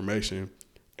 It's information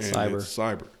and it's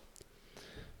cyber.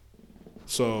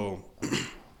 So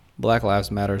Black Lives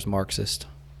Matter is Marxist.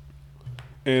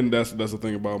 And that's the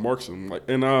thing about Marxism. Like,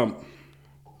 and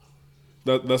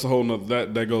that's a whole nother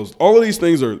that goes. All of these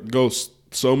things goes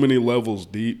so many levels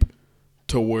deep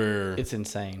to where it's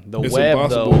insane. The web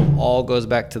impossible. Though all goes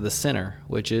back to the center,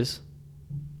 which is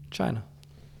China.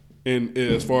 And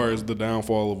as far as the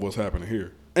downfall of what's happening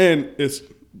here, and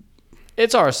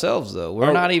it's ourselves though.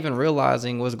 We're not even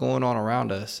realizing what's going on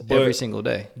around us every single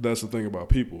day. That's the thing about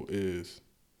people is,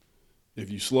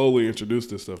 if you slowly introduce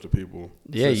this stuff to people,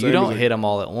 you don't hit them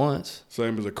all at once.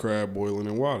 Same as a crab boiling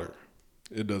in water.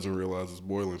 It doesn't realize it's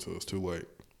boiling until it's too late.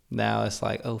 Now it's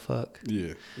like, oh, fuck.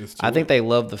 Yeah. I think they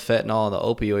love the fentanyl and the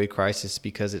opioid crisis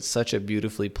because it's such a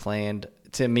beautifully planned.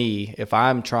 To me, if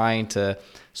I'm trying to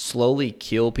slowly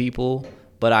kill people,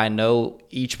 but I know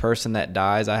each person that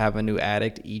dies, I have a new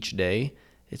addict each day,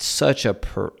 it's such a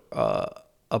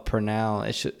pronoun.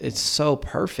 It's so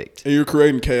perfect. And you're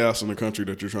creating chaos in the country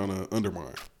that you're trying to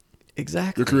undermine.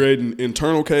 Exactly. You're creating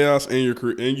internal chaos, and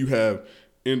you have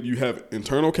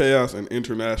internal chaos and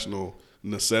international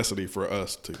necessity for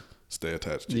us to stay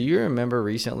attached to. Do you remember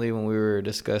recently when we were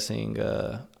discussing,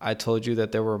 I told you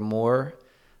that there were more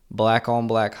black on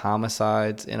black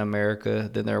homicides in America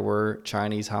than there were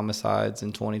Chinese homicides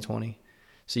in 2020?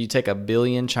 So you take 1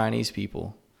 billion Chinese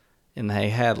people and they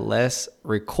had less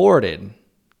recorded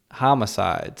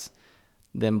homicides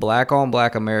than black on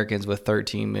black Americans with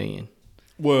 13 million.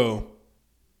 Well,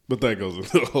 but that goes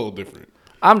into a whole different.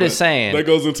 I'm just saying. That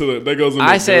goes into.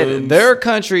 I said their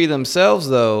country themselves,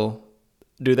 though.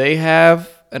 Do they have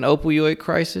an opioid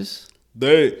crisis?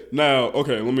 Okay.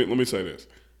 Let me say this.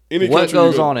 What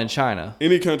goes on in China?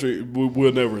 Any country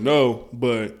we'll never know,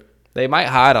 but they might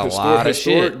hide a lot of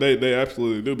shit. They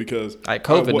absolutely do because like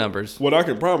COVID numbers. What I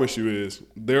can promise you is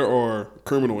there are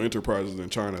criminal enterprises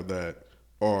in China that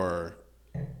are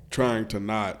trying to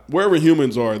not. Wherever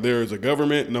humans are, there is a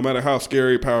government. No matter how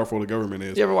scary, powerful the government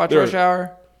is. You ever watch Rush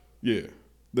Hour? Yeah,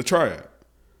 the triad.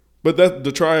 But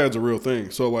the triad's a real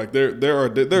thing. So like there's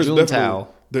Juntao.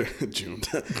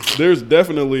 There's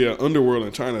definitely an underworld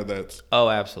in China that's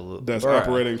absolutely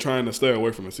operating, trying to stay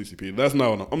away from the CCP. That's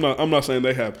not. I'm not saying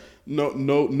they have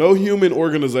no human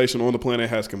organization on the planet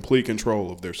has complete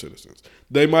control of their citizens.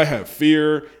 They might have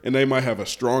fear and they might have a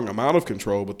strong amount of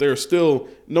control, but there's still,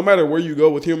 no matter where you go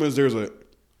with humans, there's a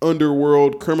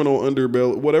underworld, criminal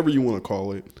underbelly, whatever you want to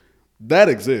call it. That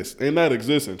exists, and that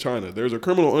exists in China. There's a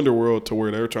criminal underworld to where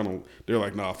they're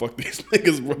like, nah, fuck these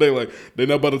niggas, bro. They're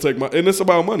not about to take my, and it's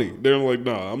about money. They're like,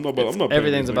 nah, I'm not paying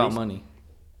everything's these about niggas. money.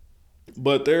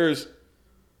 But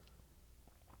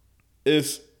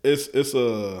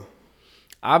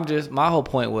my whole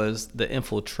point was the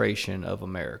infiltration of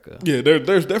America. Yeah,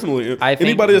 there's definitely,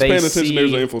 anybody that's paying attention,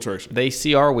 there's an infiltration. They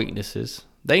see our weaknesses.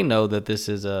 They know that this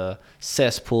is a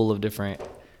cesspool of different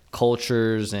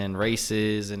cultures and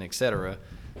races and etc.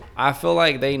 I feel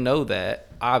like they know that,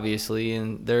 obviously,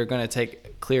 and they're going to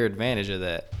take clear advantage of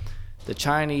that. The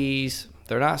Chinese,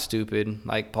 they're not stupid.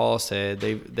 Like Paul said,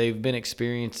 they've been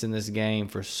experienced in this game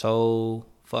for so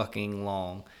fucking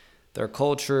long. Their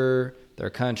culture, their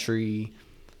country,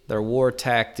 their war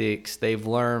tactics, they've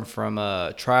learned from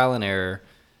trial and error.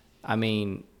 I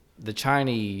mean, the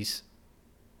Chinese,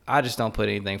 I just don't put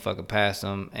anything fucking past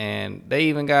them. And they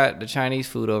even got the Chinese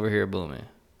food over here booming.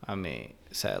 I mean,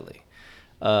 sadly.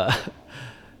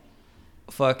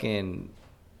 Fucking,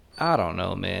 I don't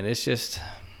know, man. It's just,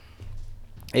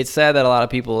 it's sad that a lot of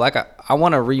people, like, I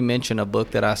want to re-mention a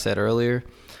book that I said earlier.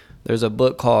 There's a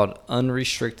book called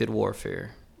Unrestricted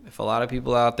Warfare. If a lot of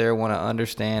people out there want to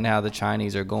understand how the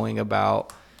Chinese are going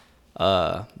about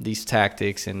these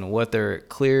tactics and what their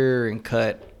clear and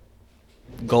cut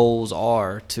goals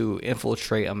are to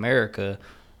infiltrate America,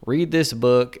 read this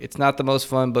book. It's not the most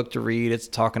fun book to read. It's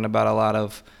talking about a lot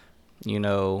of,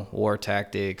 war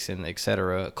tactics and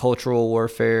etc. Cultural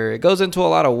warfare. It goes into a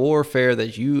lot of warfare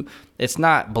that it's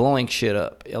not blowing shit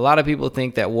up. A lot of people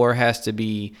think that war has to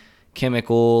be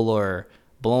chemical or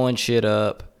blowing shit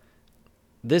up.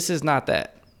 This is not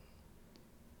that.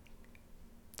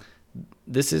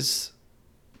 This is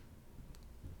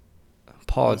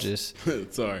apologies.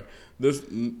 Sorry. This,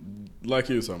 like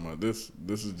you were talking about, this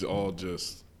is all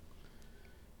just,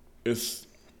 it's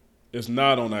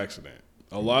not on accident.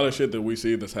 A lot of shit that we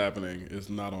see that's happening is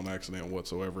not on accident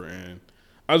whatsoever, and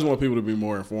I just want people to be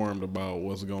more informed about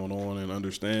what's going on and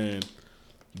understand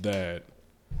that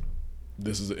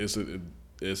this is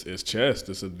it's chess.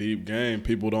 It's a deep game.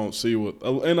 People don't see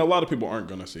and a lot of people aren't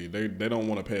gonna see. They don't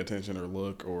want to pay attention or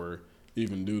look or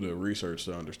even do the research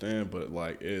to understand. But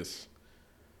like it's.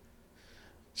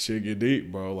 Shit get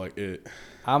deep, bro. Like it.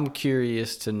 I'm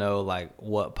curious to know like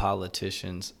what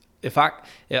politicians.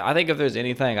 I think if there's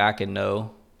anything I can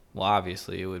know, well,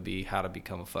 obviously it would be how to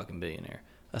become a fucking billionaire.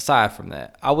 Aside from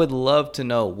that, I would love to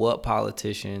know what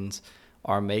politicians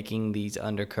are making these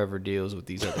undercover deals with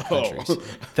these other countries.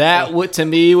 That would, to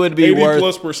me, would be 80 worth.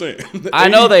 plus %. I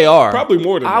know they are. Probably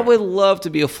more than that. I would love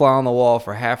to be a fly on the wall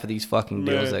for half of these fucking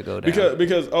deals that go down.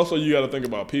 Because also you got to think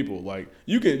about people. Like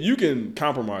you can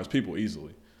compromise people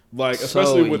easily. Like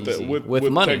especially with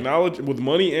money. Technology, with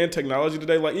money and technology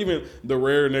today. Like even the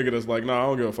rare nigga that's like, nah, I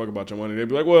don't give a fuck about your money. They'd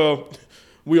be like, well,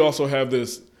 we also have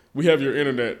this. We have your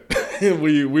internet. And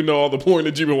we know all the porn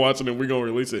that you've been watching, and we're gonna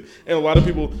release it. And a lot of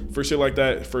people for shit like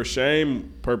that, for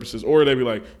shame purposes, or they be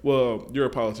like, well, you're a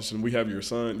politician. We have your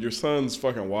son. Your son's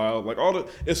fucking wild. Like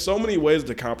it's so many ways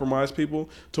to compromise people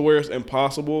to where it's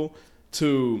impossible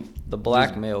to the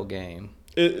blackmail game.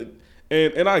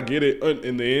 And I get it.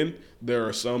 In the end, there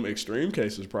are some extreme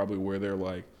cases probably where they're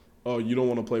like, oh, you don't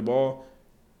want to play ball?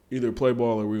 Either play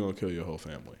ball or we're going to kill your whole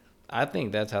family. I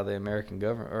think that's how the American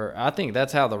government, or I think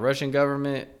that's how the Russian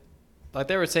government, like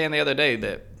they were saying the other day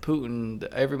that Putin,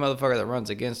 every motherfucker that runs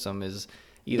against him is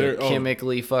either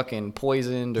chemically fucking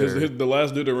poisoned or. The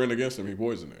last dude that ran against him, he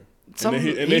poisoned him.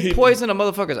 He poisoned a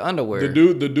motherfucker's underwear.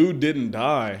 The dude didn't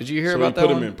die. Did you hear so about that? They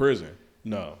put him in prison.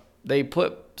 No. They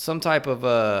put some type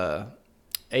of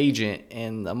agent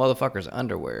in the motherfucker's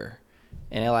underwear,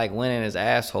 and it like went in his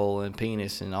asshole and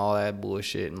penis and all that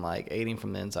bullshit and like ate him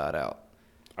from the inside out.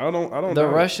 I don't know. The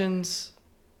Russians,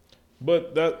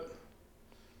 but that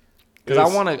because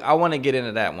I want to get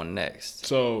into that one next.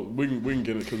 So we can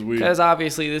get it because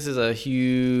obviously this is a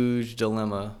huge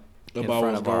dilemma about in front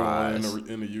what's of going our on eyes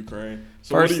in the Ukraine.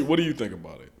 So what do you think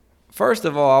about it? First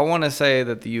of all, I want to say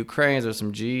that the Ukrainians are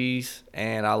some G's,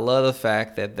 and I love the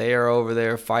fact that they are over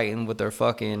there fighting with their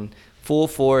fucking full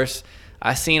force.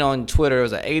 I seen on Twitter, there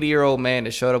was an 80-year-old man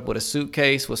that showed up with a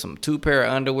suitcase with some 2 pair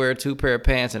of underwear, 2 pair of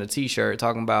pants, and a T-shirt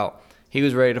talking about he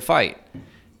was ready to fight.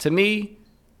 To me,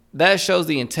 that shows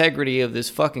the integrity of this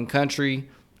fucking country.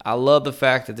 I love the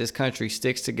fact that this country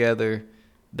sticks together.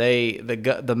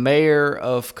 The mayor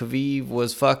of Kyiv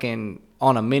was fucking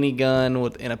on a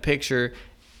minigun in a picture.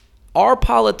 Our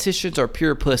politicians are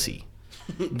pure pussy.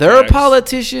 Their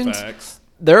politicians,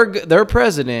 their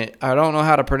president, I don't know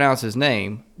how to pronounce his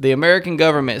name. The American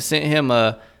government sent him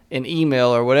an email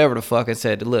or whatever the fuck and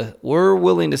said, look, we're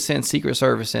willing to send Secret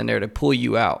Service in there to pull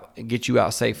you out and get you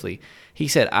out safely. He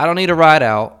said, I don't need a ride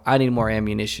out. I need more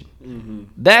ammunition. Mm-hmm.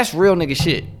 That's real nigga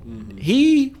shit. Mm-hmm.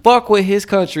 He fuck with his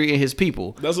country and his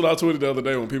people. That's what I tweeted the other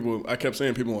day when I kept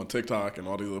seeing people on TikTok and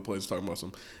all these other places talking about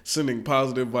sending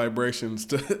positive vibrations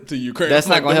to Ukraine. That's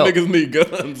not going to help. Niggas need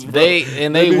guns, bro.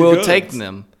 They will guns. Take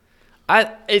them.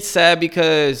 It's sad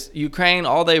because Ukraine,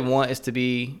 all they want is to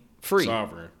be free.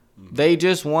 Sovereign. Mm-hmm. They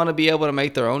just want to be able to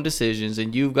make their own decisions,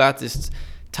 and you've got this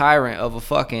tyrant of a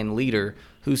fucking leader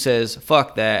who says,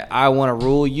 fuck that, I want to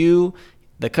rule you.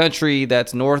 The country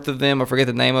that's north of them, I forget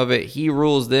the name of it, he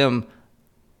rules them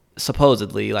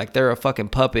supposedly. Like, they're a fucking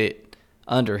puppet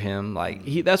under him. Like,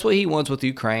 that's what he wants with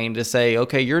Ukraine, to say,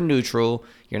 okay, you're neutral,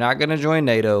 you're not going to join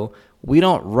NATO, we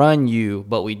don't run you,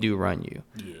 but we do run you.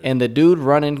 Yeah. And the dude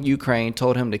running Ukraine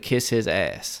told him to kiss his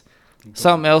ass.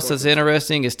 Something else that's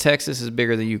interesting is Texas is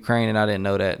bigger than Ukraine, and I didn't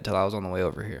know that until I was on the way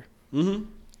over here. Mm-hmm.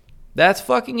 That's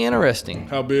fucking interesting.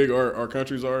 How big our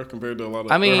countries are compared to a lot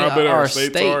of... I mean, how big our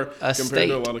states are compared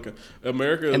to a lot of...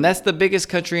 America... And that's the biggest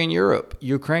country in Europe.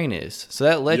 Ukraine is. So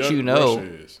that lets you know...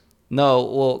 Russia is. No,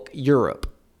 well,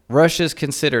 Europe. Russia's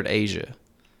considered Asia.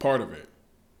 Part of it.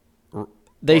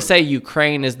 They say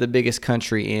Ukraine is the biggest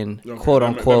country in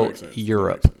quote-unquote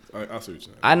Europe. I see what you're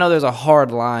saying. I know there's a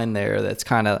hard line there that's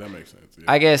kind of... That makes sense, yeah.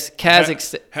 I guess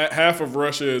Kazakhstan... Half of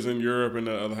Russia is in Europe and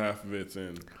the other half of it's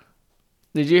in...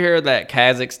 Did you hear that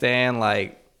Kazakhstan,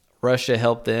 like, Russia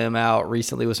helped them out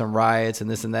recently with some riots and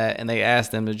this and that, and they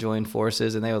asked them to join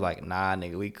forces, and they were like, nah,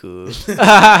 nigga, we could.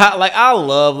 Like, I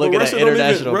love looking at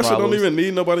international Russia problems. don't even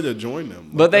need nobody to join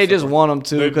them. But they just want them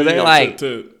to, because they're like,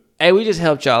 hey, we just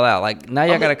helped y'all out. Like, now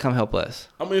y'all got to come help us.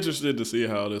 I'm interested to see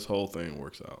how this whole thing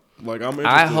works out. Like,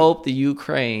 I hope the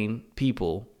Ukraine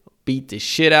people beat the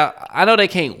shit out. I know they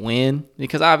can't win,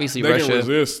 because obviously Russia... They can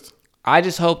resist. I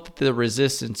just hope that the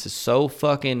resistance is so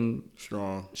fucking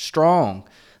strong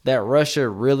that Russia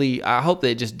really, I hope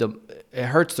that it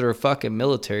hurts their fucking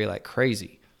military like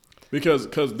crazy. Because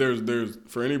there's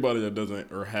for anybody that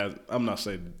doesn't or has, I'm not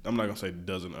gonna say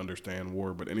doesn't understand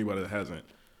war, but anybody that hasn't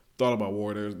thought about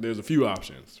war, there's a few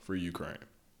options for Ukraine.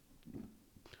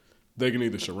 They can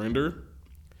either surrender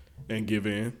and give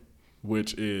in,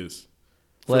 which is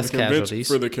less casualties.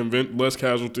 Less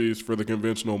casualties for the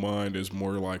conventional mind is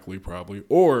more likely probably.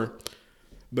 Or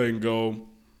they can go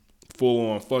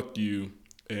full on fuck you,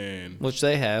 and which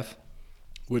they have.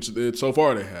 So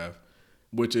far they have.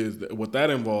 Which is what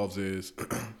that involves is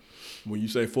when you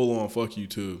say full on fuck you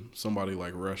to somebody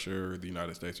like Russia or the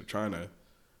United States or China,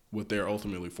 what they're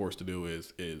ultimately forced to do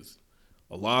is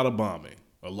a lot of bombing.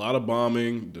 A lot of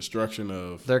bombing, destruction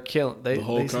of the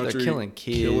whole country, they're killing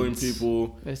kids, killing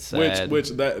people. It's sad.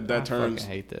 Which that turns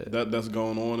hate that's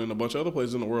going on in a bunch of other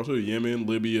places in the world too. Yemen,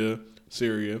 Libya,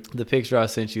 Syria. The picture I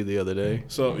sent you the other day.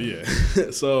 So yeah,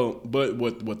 but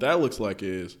what that looks like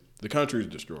is the country is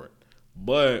destroyed,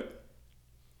 but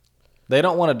they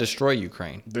don't want to destroy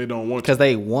Ukraine. They don't want because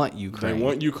they want Ukraine. They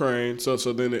want Ukraine. So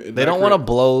then they don't want to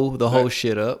blow the whole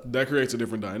shit up. That creates a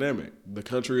different dynamic. The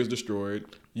country is destroyed.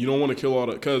 You don't want to kill all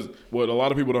the because what a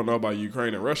lot of people don't know about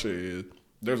Ukraine and Russia is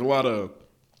there's a lot of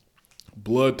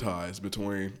blood ties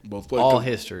between both places. All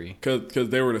history because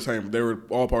they were the same. They were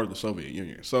all part of the Soviet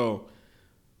Union. So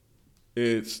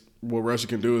it's what Russia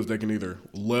can do is they can either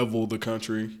level the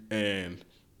country and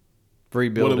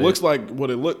rebuild what it looks like.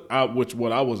 What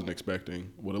I wasn't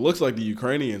expecting. What it looks like the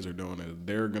Ukrainians are doing is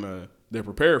they're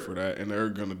prepared for that and they're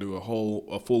gonna do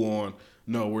a full on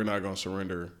no, we're not gonna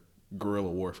surrender guerrilla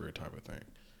warfare type of thing.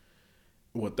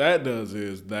 What that does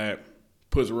is that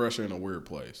puts Russia in a weird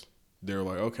place. They're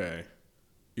like, okay,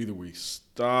 either we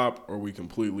stop or we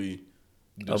completely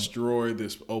destroy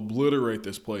obliterate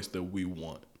this place that we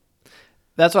want.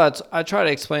 That's why I try to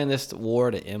explain this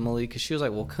war to Emily because she was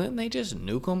like, well, couldn't they just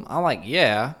nuke them? I'm like,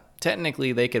 yeah,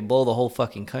 technically they could blow the whole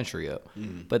fucking country up.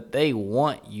 Mm-hmm. But they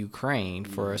want Ukraine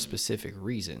for a specific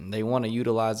reason. They want to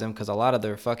utilize them because a lot of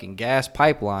their fucking gas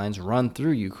pipelines run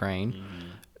through Ukraine. Mm-hmm.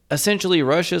 Essentially,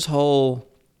 Russia's whole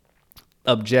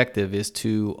objective is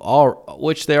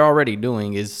which they're already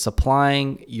doing, is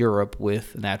supplying Europe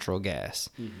with natural gas.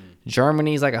 Mm-hmm.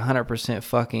 Germany's like 100%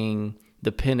 fucking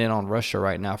dependent on Russia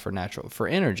right now for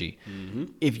energy. Mm-hmm.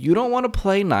 If you don't want to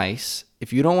play nice,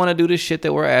 if you don't want to do the shit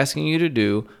that we're asking you to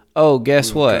do, oh,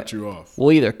 guess what? Cut you off.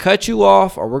 We'll either cut you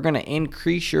off or we're going to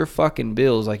increase your fucking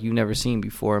bills like you've never seen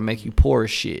before and make you poor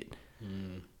as shit.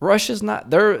 Russia's not,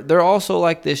 they're also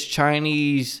like this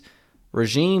Chinese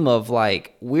regime of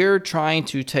like, we're trying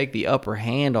to take the upper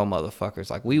hand on motherfuckers.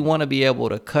 Like, we want to be able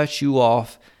to cut you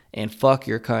off and fuck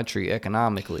your country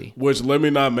economically. Which, let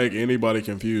me not make anybody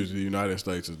confused. The United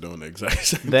States is doing the exact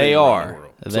same thing. They around the are.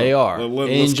 world. They So, are.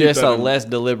 let's In keep just that a less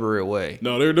deliberate way.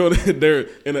 No, they're doing it. They're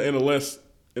in a less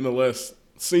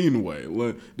seen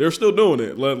way. They're still doing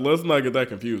it. Let's not get that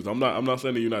confused. I'm not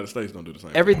saying the United States don't do the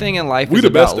same. Everything in life We is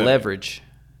the best about at it. leverage.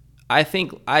 I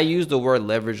think I use the word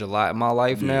leverage a lot in my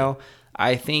life now.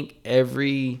 I think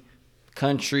every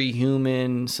country,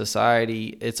 human,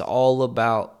 society, it's all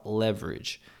about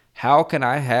leverage. How can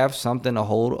I have something to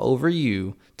hold over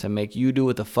you to make you do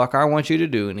what the fuck I want you to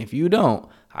do? And if you don't,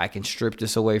 I can strip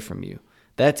this away from you.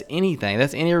 That's anything.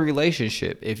 That's any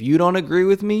relationship. If you don't agree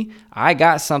with me, I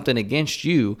got something against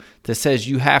you that says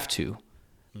you have to.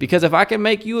 Because if I can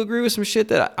make you agree with some shit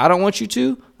that I don't want you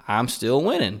to, I'm still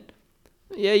winning.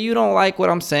 Yeah, you don't like what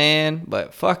I'm saying,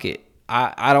 but fuck it.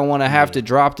 I don't want to have to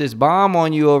drop this bomb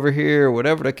on you over here or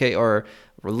whatever the case, or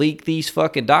leak these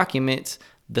fucking documents.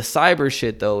 The cyber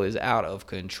shit, though, is out of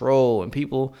control. And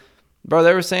people, bro,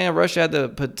 they were saying Russia had the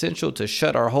potential to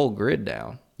shut our whole grid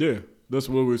down. Yeah, that's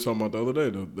what we were talking about the other day,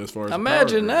 though, as far as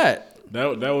Imagine the power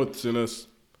grid. That would send us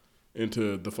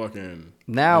into the fucking...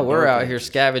 Now the we're dark out here ages.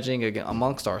 scavenging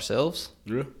amongst ourselves.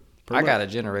 Yeah. I got a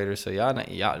generator, so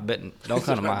y'all betting, don't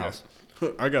come to my house.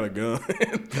 I got a gun.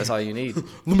 That's all you need.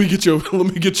 Let me get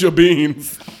your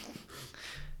beans.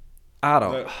 I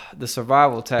don't. The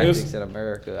survival tactics in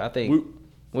America, I think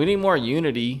we need more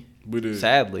unity. We do.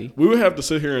 Sadly. We would have to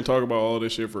sit here and talk about all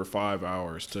this shit for 5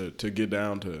 hours to get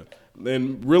down to,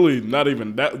 and really not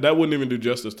even that wouldn't even do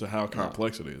justice to how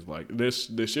complex it is. Like this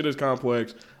shit is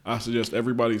complex. I suggest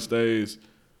everybody stays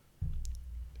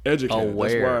educated.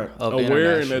 Aware That's of why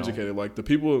aware and international. educated. Like the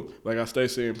people, like I stay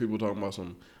seeing people talking about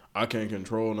some, I can't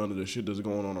control none of the shit that's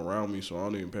going on around me, so I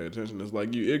don't even pay attention. It's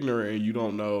like you ignorant and you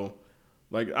don't know.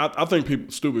 Like I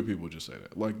think stupid people just say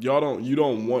that. Like you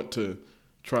don't want to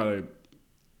try to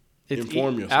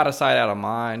inform yourself. Out of sight, out of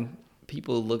mind.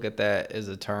 People look at that as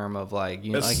a term of like,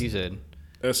 you know, like you said,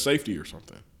 as safety or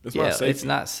something. It's yeah, not safety it's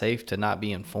not safe to not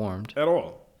be informed. at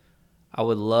all. I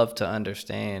would love to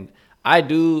understand. I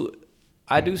do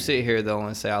sit here though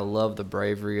and say I love the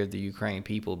bravery of the Ukraine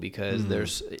people because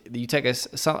you take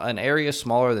an area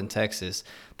smaller than Texas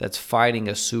that's fighting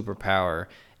a superpower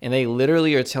and they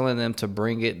literally are telling them to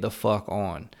bring it the fuck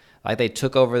on. Like they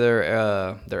took over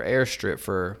their airstrip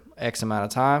for X amount of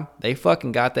time. They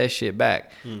fucking got that shit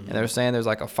back. And they're saying there's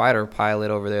like a fighter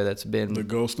pilot over there that's been The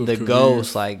ghost of the Kavir.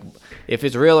 ghost. Like if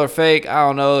it's real or fake, I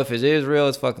don't know. If it is real,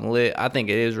 it's fucking lit. I think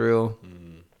it is real.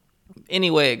 Any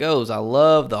way it goes, I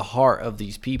love the heart of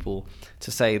these people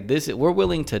to say we're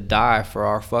willing to die for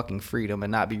our fucking freedom and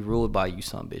not be ruled by you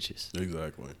some bitches.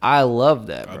 Exactly. I love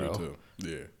that, I bro. do too.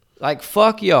 Yeah. Like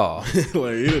fuck y'all.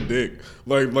 Like eat a dick.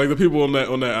 Like the people on that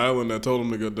island that told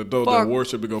them to go, that told that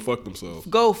warship to go fuck themselves.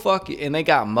 Go fuck it. And they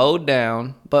got mowed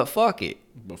down, but fuck it.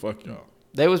 But fuck y'all.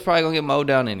 They was probably gonna get mowed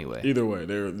down anyway. Either way,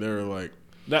 they're like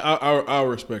that. I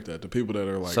respect that. The people that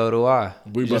are like, So do I.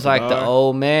 We Just about like to the die.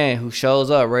 old man who shows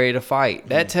up ready to fight.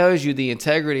 That tells you the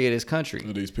integrity of this country.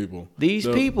 these people. These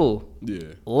people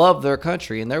Yeah. love their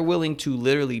country and they're willing to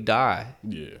literally die.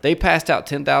 Yeah. They passed out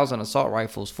 10,000 assault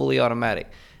rifles, fully automatic.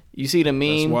 You see the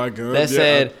That's meme why guns. that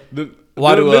said,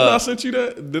 why do, didn't I send you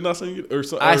that? Didn't I send you?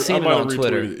 I seen it might have on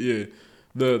Twitter. retweeted it.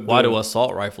 Yeah. why do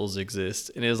assault rifles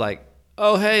exist? And it was like,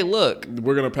 oh, hey, look.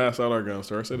 We're gonna pass out our guns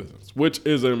to our citizens, which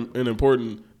is an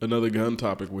important another gun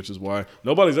topic, which is why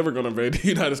nobody's ever gonna invade the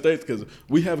United States because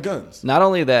we have guns. Not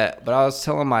only that, but I was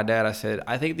telling my dad, I said,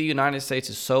 I think the United States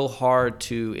is so hard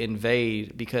to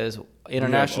invade because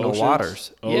international oceans,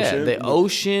 waters. ocean. The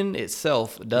ocean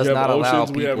itself does We have not allow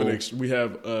oceans. people. We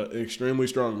have an extremely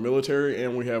strong military,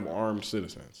 and we have armed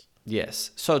citizens. Yes.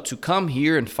 So to come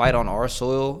here and fight on our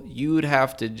soil, you would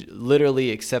have to literally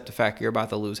accept the fact you're about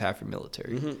to lose half your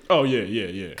military. Oh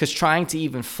yeah. Because trying to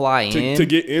even fly in, To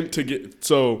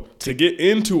get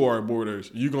into our borders,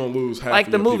 you're gonna lose half. like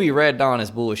of the your movie people. Red Dawn is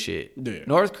bullshit. Yeah.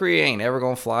 North Korea ain't ever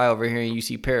gonna fly over here and you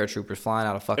see paratroopers flying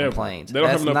out of fucking Ever. planes. They don't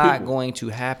That's have enough not people. going to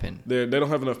happen. They don't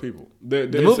have enough people. The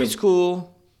movie's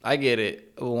cool. I get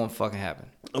it. It won't fucking happen.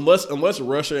 Unless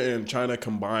Russia and China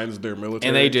combines their military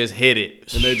And they just hit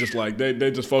it. and they just like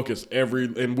they just focus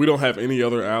and we don't have any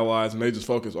other allies and they just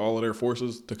focus all of their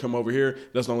forces to come over here.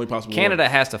 That's the only possible. Canada way.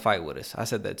 has to fight with us. I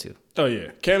said that too. Oh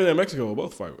yeah, Canada and Mexico will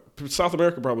both fight. South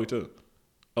America probably too.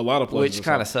 A lot of places. Which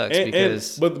kinda sucks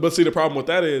because- but see the problem with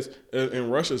that is in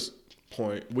Russia's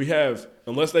point, we have,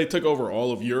 unless they took over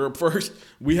all of Europe first,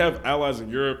 we have allies in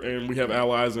Europe and we have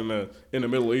allies in the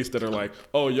Middle East that are like,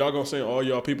 oh, y'all gonna send all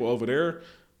y'all people over there?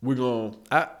 We're gonna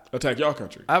attack y'all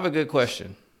country. I have a good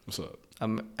question. What's up?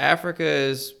 Africa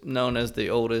is known as the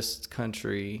oldest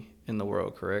country in the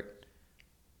world, correct?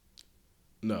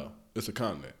 No, it's a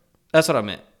continent. That's what I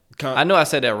meant. I know I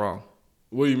said that wrong.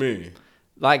 What do you mean?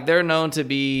 Like, they're known to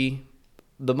be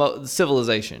the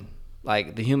civilization.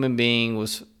 Like, the human being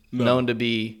was known to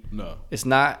be. No. It's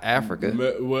not Africa?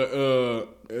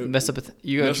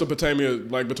 Mesopotamia,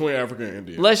 like between Africa and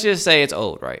India. Let's just say it's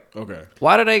old, right? Okay.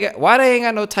 Why they ain't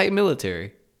got no tight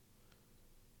military?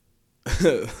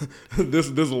 This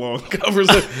is a long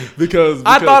conversation because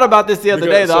I thought about this the other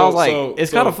day. Though I was like,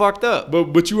 it's kind of fucked up.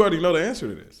 But you already know the answer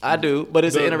to this. I do, but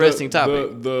it's an interesting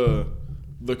topic.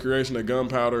 The creation of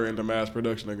gunpowder and the mass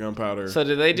production of gunpowder. So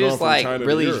did they just like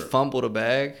really fumble the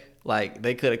bag? Like,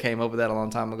 they could have came up with that a long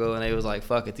time ago, and they was like,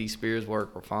 "Fuck it, these spears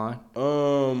work. We're fine."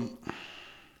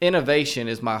 Innovation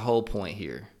is my whole point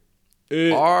here.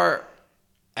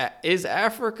 Is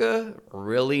Africa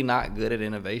really not good at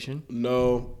innovation?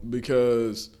 No,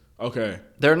 because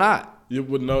they're not. You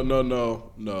would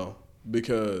no,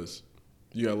 because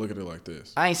you gotta look at it like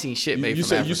this. I ain't seen shit made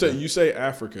from Africa. Africa. You say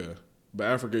Africa, but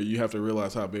Africa, you have to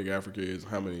realize how big Africa is,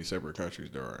 how many separate countries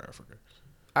there are in Africa.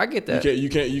 I get that. You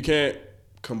can't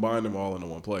combine them all into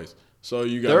one place. So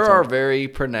you got there are very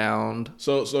pronounced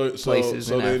places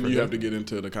in then Africa. You have to get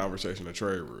into the conversation of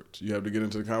trade routes. You have to get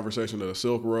into the conversation of the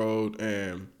Silk Road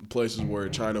and places where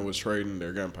China was trading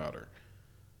their gunpowder.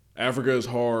 Africa is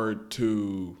hard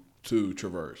to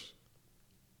traverse.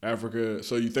 Africa.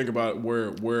 So you think about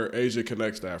where Asia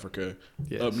connects to Africa,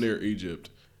 up near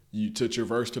Egypt. To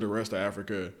traverse to the rest of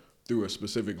Africa through a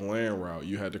specific land route,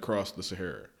 you had to cross the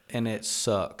Sahara. And it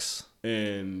sucks.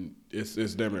 And it's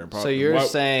damn near impossible. So you're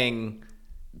saying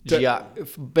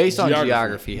based on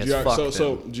geography has fucked them.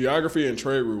 So geography and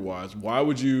trade route wise, why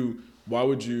would you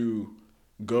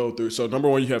go through? So number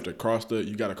one, you got to cross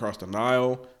the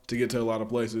Nile to get to a lot of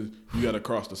places. You got to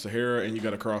cross the Sahara, and you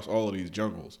got to cross all of these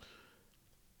jungles.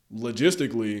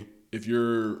 Logistically, if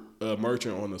you're a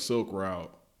merchant on the Silk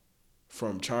Route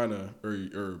from China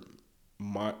or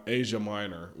Asia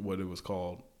Minor, what it was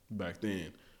called back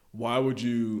then, why would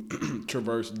you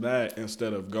traverse that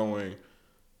instead of going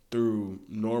through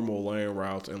normal land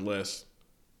routes and less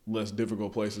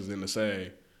difficult places in the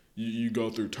say? You go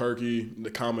through Turkey. The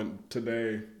common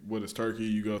today, what is Turkey?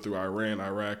 You go through Iran,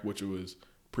 Iraq, which was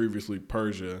previously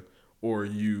Persia, or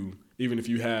even if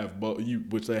you have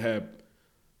which they have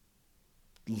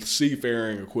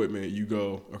seafaring equipment, you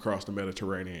go across the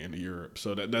Mediterranean into Europe.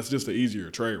 So that's just the easier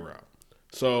trade route.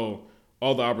 So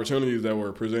all the opportunities that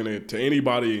were presented to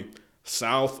anybody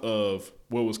south of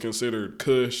what was considered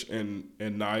Kush and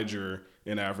Niger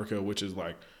in Africa, which is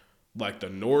like the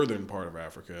northern part of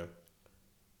Africa,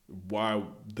 why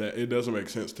that it doesn't make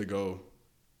sense to go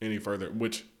any further,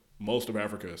 which most of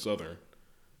Africa is southern.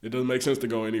 It doesn't make sense to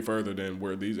go any further than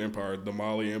where these empires, the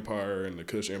Mali Empire and the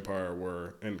Kush Empire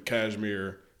were, and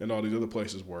Kashmir and all these other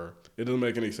places were. It doesn't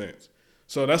make any sense.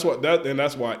 So that's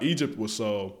why Egypt was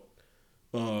so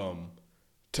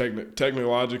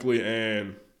technologically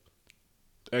and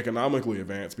economically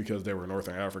advanced, because they were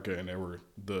Northern Africa and they were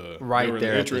the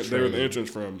entrance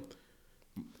from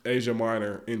Asia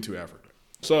Minor into Africa.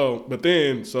 So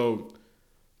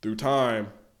through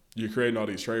time, you're creating all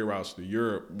these trade routes to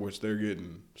Europe, which they're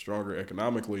getting stronger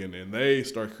economically, and then they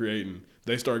start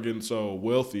getting so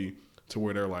wealthy to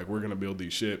where they're like, we're going to build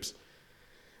these ships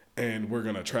and we're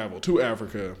going to travel to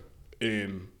Africa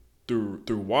and through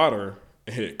water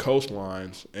and hit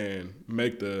coastlines and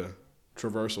make the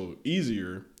traversal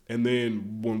easier. And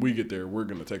then when we get there, we're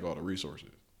going to take all the resources.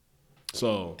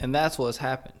 And that's what's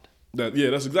happened.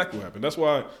 That's exactly what happened. That's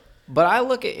why. But I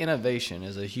look at innovation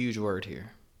as a huge word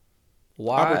here.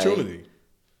 Why?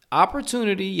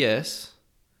 Opportunity, yes.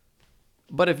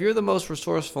 But if you're the most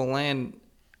resourceful land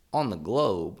on the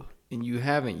globe and you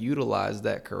haven't utilized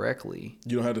that correctly,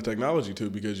 you don't have the technology to,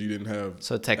 because you didn't have.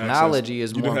 So technology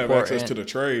is more important. You didn't have access to the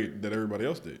trade that everybody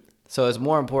else did. So it's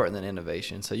more important than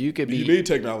innovation. So you need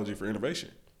technology for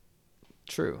innovation.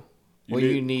 True.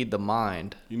 You need the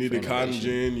mind. You need the cotton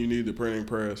gin. You need the printing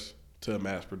press to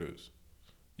mass produce.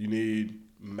 You need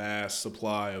mass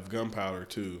supply of gunpowder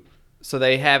too. So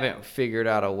they haven't figured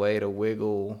out a way to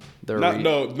wiggle their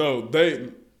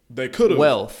they could have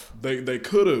wealth. They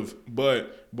could have,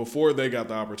 but before they got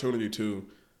the opportunity to,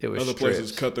 other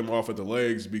places cut them off at the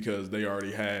legs because they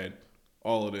already had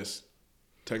all of this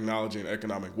technology and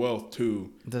economic wealth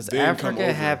to. Does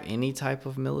Africa have any type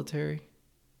of military?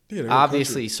 Yeah,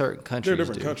 obviously certain countries. They're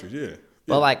different countries, yeah.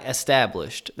 But like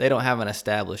established, they don't have an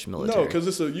established military. No,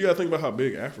 because you got to think about how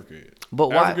big Africa is. But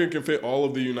why? Africa can fit all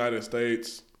of the United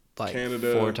States, Like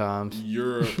Canada, 4 times.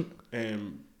 Europe,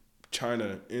 and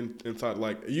China inside.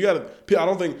 Like you got to. I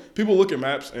don't think people look at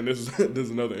maps, and this is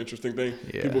another interesting thing.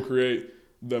 Yeah. People create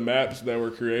the maps that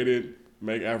were created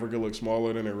make Africa look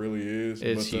smaller than it really is.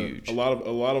 It's huge. A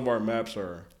lot of our maps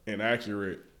are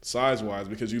inaccurate size wise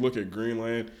because you look at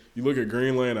Greenland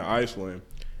and Iceland,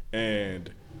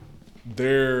 and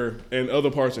they're in other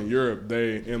parts in Europe.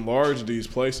 They enlarge these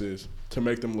places to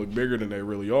make them look bigger than they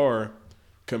really are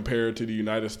compared to the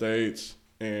United States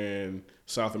and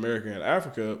South America and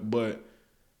Africa. But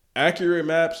accurate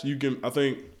maps, I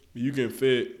think you can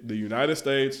fit the United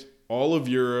States, all of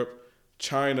Europe,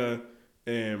 China,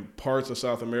 and parts of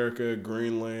South America,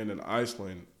 Greenland, and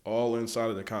Iceland, all inside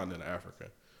of the continent of Africa.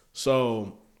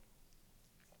 So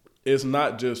it's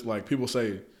not just like people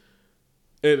say.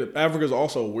 Africa is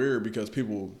also weird because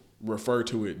people refer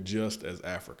to it just as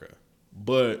Africa.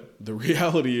 But the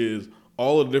reality is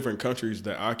all of the different countries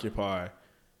that occupy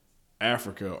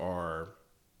Africa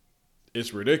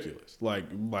it's ridiculous. Like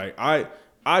I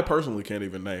personally can't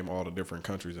even name all the different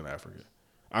countries in Africa.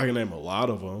 I can name a lot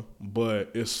of them, but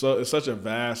it's such a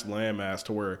vast landmass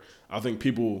to where I think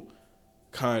people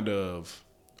kind of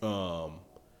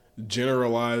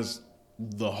generalize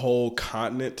the whole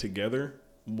continent together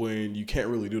when you can't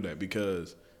really do that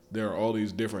because there are all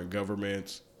these different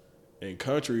governments and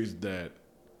countries that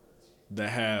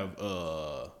have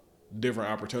different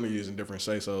opportunities and different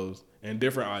say-sos and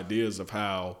different ideas of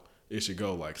how it should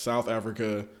go. Like South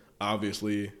Africa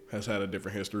obviously has had a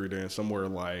different history than somewhere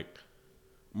like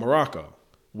Morocco,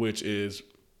 which is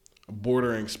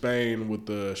bordering Spain with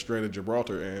the Strait of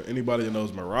Gibraltar. And anybody that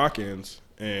knows Moroccans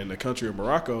and the country of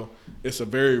Morocco, it's a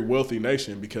very wealthy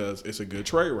nation because it's a good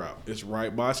trade route. It's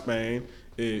right by Spain.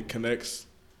 It connects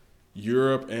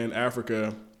Europe and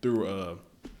Africa through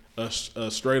a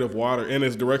strait of water, and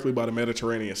it's directly by the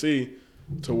Mediterranean Sea,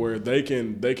 to where they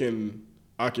can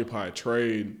occupy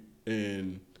trade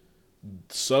in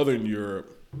southern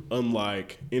Europe,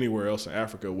 unlike anywhere else in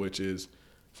Africa, which is,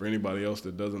 for anybody else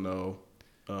that doesn't know,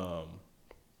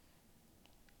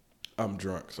 I'm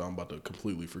drunk, so I'm about to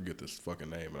completely forget this fucking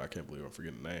name, and I can't believe I'm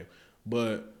forgetting the name.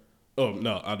 But, oh,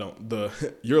 no, I don't.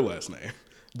 Your last name.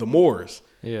 The Moors.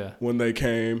 Yeah. When they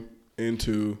came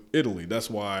into Italy. That's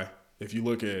why if you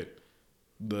look at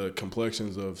the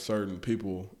complexions of certain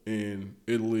people in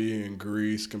Italy and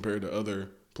Greece compared to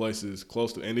other places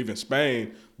close to, and even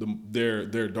Spain,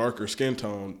 their darker skin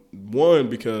tone, one,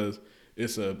 because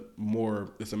it's a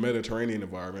Mediterranean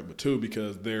environment, but two,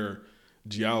 because their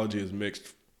geology is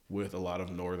mixed with a lot of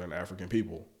northern African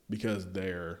people because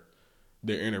they're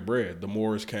interbred. The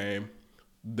Moors came,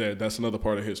 that's another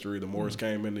part of history. The Moors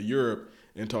came into Europe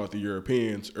and taught the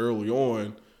Europeans early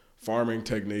on farming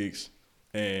techniques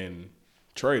and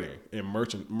trading and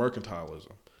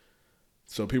mercantilism.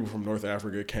 So people from North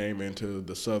Africa came into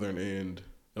the southern end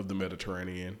of the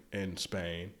Mediterranean and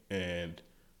Spain and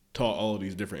taught all of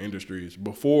these different industries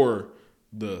before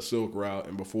the Silk Route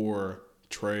and before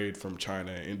trade from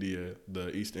China and India,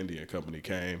 the East India Company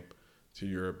came to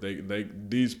Europe.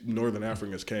 These Northern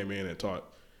Africans came in and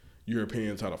taught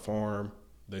Europeans how to farm.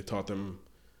 They taught them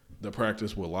the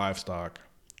practice with livestock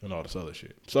and all this other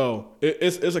shit. So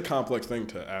it's a complex thing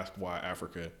to ask why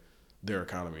Africa, their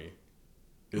economy,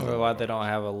 or why they don't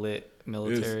have a lit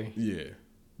military. Yeah,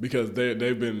 because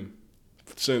they've been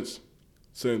since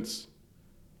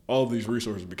all of these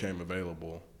resources became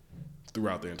available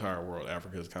throughout the entire world.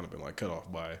 Africa has kind of been like cut off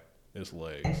by its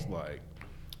legs. Like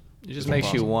it just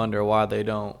makes you wonder why they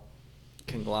don't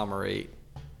conglomerate.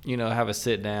 Have a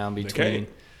sit down between.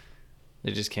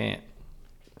 They just can't.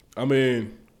 I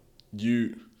mean,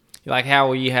 like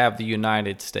how you have the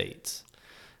United States.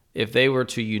 If they were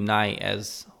to unite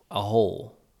as a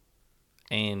whole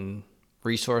and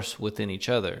resource within each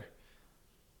other,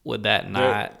 would that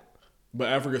not? But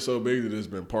Africa's so big that it's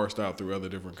been parsed out through other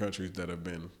different countries that have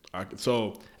been.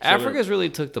 So Africa's really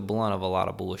took the blunt of a lot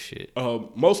of bullshit.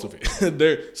 Most of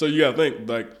it. So you got to think,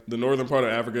 like, the northern part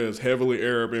of Africa is heavily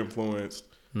Arab influenced.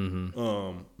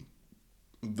 Mm-hmm.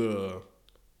 The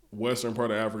western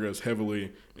part of Africa is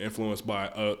heavily influenced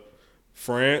by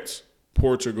France,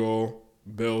 Portugal,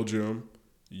 Belgium,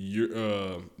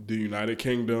 the United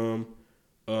Kingdom.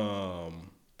 I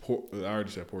already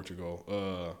said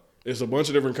Portugal. It's a bunch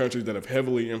of different countries that have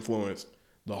heavily influenced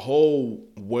the whole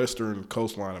western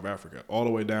coastline of Africa, all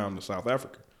the way down to South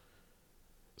Africa.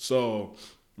 So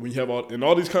when you have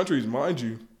all these countries, mind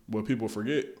you, what people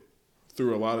forget,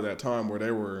 through a lot of that time where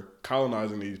they were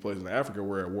colonizing these places in Africa,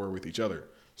 were at war with each other.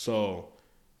 So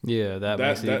Yeah,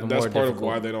 makes it even that's more part difficult. of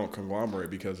why they don't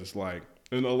conglomerate, because it's like,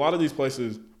 and a lot of these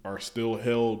places are still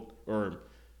held, or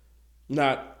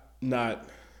not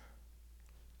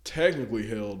technically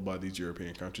held by these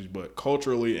European countries, but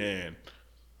culturally and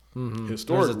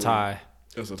historically, There's a tie.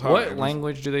 There's a tie. What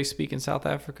language do they speak in South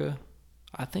Africa?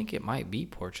 I think it might be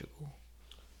Portugal.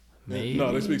 Maybe.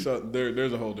 No, they speak.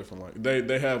 There's a whole different language.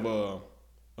 They have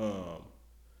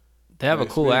They have a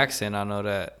cool accent. I know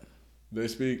that. They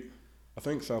speak. I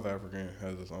think South African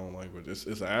has its own language. It's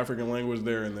an African language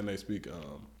there, and then they speak.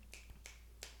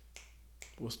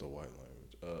 What's the white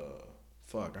language?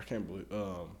 Fuck, I can't believe.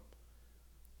 We're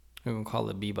gonna call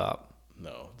it bebop.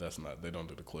 No, that's not. They don't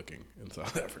do the clicking in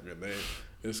South Africa.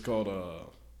 It's called. I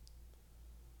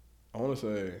want to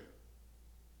say.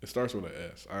 It starts with an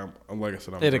S. I'm like I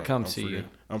said. It'll come to you.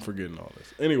 I'm forgetting all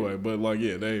this. Anyway, but like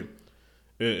yeah,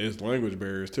 it's language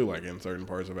barriers too. Like in certain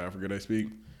parts of Africa, they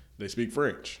speak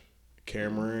French.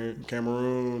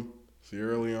 Cameroon,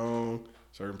 Sierra Leone,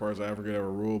 certain parts of Africa that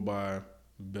were ruled by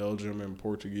Belgium and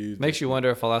Portuguese. Makes you wonder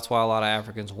if that's why a lot of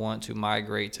Africans want to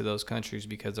migrate to those countries,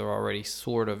 because they're already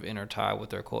sort of intertied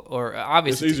with their culture. Or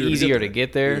obviously it's easier to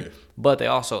get there, but they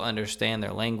also understand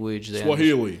their language.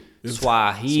 Swahili.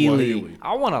 Swahili.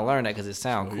 I want to learn that because it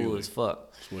sounds cool as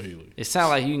fuck. Swahili. It sounds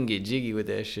like you can get jiggy with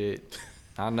that shit.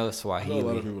 I know Swahili. I know a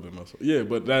lot of people that know. Yeah,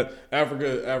 but that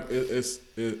Africa,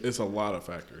 it's a lot of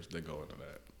factors that go into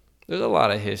that. There's a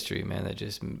lot of history, man, that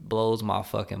just blows my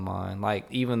fucking mind. Like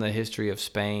even the history of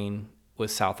Spain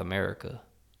with South America,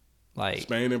 like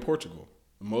Spain and Portugal.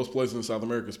 Most places in South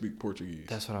America speak Portuguese.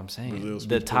 That's what I'm saying. Brazil speaks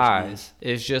the ties. Portuguese.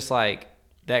 It's just like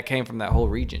that came from that whole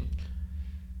region.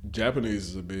 Japanese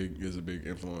is a big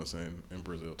influence in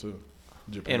Brazil too.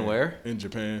 And where? In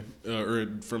Japan, or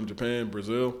from Japan,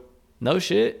 Brazil. No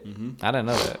shit. Mm-hmm. I didn't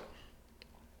know that.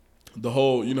 The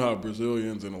whole, you know how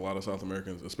Brazilians and a lot of South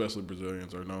Americans, especially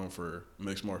Brazilians, are known for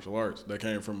mixed martial arts. That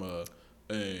came from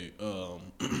an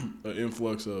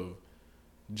influx of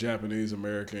Japanese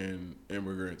American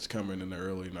immigrants coming in the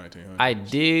early 1900s. I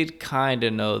did kind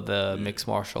of know the mixed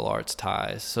martial arts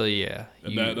ties. So yeah, a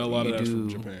lot of that's from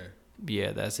Japan.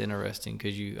 Yeah, that's interesting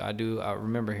because I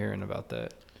remember hearing about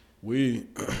that. We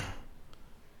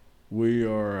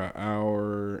are an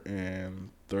hour and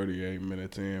 38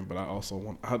 minutes in, but I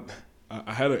also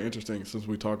I had an interesting, since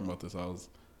we talking about this, I was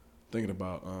thinking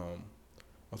about, I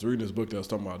was reading this book that was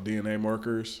talking about DNA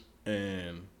markers,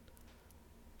 and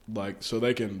like, so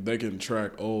they can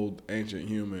track old ancient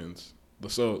humans.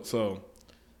 So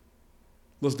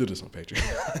let's do this on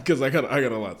Patreon because I got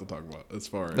a lot to talk about as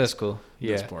far as that's cool.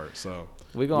 Yeah, this part. So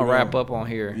we're gonna wrap up on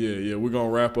here. Yeah, we're gonna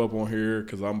wrap up on here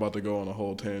because I'm about to go on a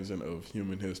whole tangent of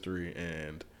human history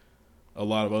and a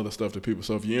lot of other stuff to people.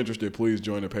 So if you're interested, please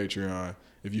join the Patreon.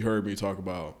 If you've heard me talk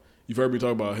about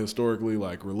historically,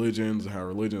 like religions and how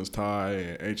religions tie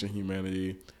and ancient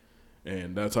humanity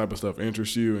and that type of stuff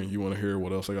interests you, and you want to hear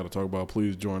what else I got to talk about,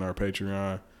 please join our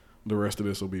Patreon. The rest of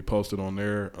this will be posted on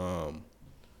there.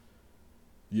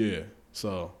 Yeah,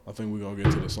 so I think we're going to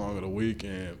get to the song of the week,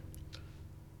 and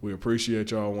we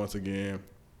appreciate y'all once again.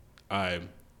 I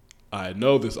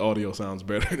know this audio sounds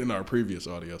better than our previous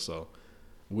audio, so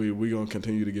we going to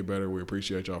continue to get better. We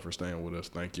appreciate y'all for staying with us.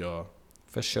 Thank y'all.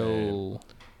 For sure. And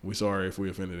we sorry if we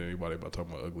offended anybody by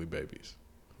talking about ugly babies.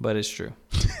 But it's true.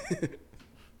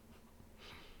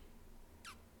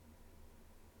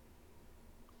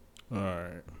 All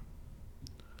right.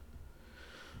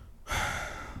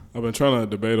 I've been trying to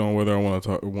debate on whether I want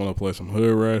to play some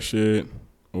hood rat shit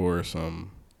or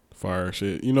some fire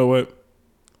shit. You know what?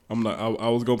 I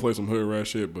was gonna play some hood rat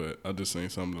shit, but I just seen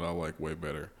something that I like way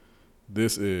better.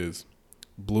 This is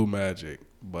Blue Magic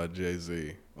by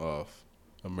Jay-Z off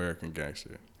American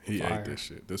Gangster. He Fire. ate this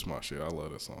shit. This is my shit. I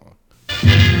love this song.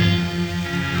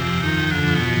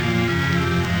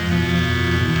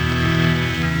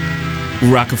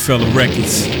 Rockefeller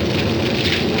Records.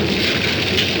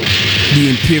 The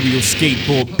Imperial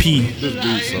Skateboard P. This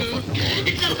beat's so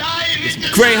fucking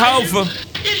hard. Gray Hover.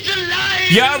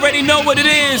 You already know what it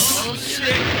is.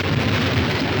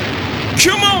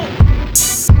 Come on.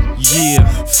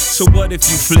 Yeah, so what if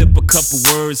you flip a couple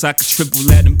words? I could triple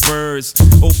that in birds.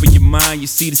 Open your mind, you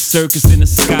see the circus in the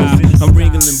sky. I'm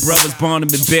wriggling brothers, Barnum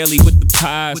and Bailey with the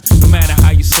pies. No matter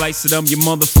how you slice it, I'm your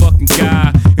motherfucking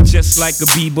guy. And just like a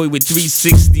b-boy with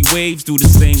 360 waves, do the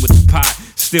same with the pot.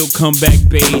 Still come back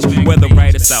beige, whether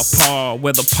right or southpaw,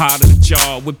 whether pot of the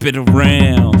jar, whip it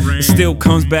around. It still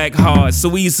comes back hard,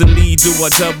 so easily do a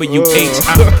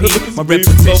WHIP. My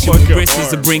repetition with bristles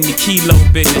to bring the kilo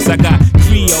business. I got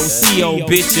Creole, CO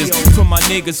bitches for my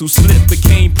niggas who slipped,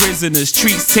 became prisoners.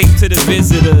 Treats taped to the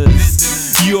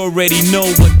visitors. You already know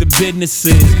what the business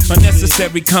is.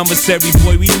 Unnecessary commissary,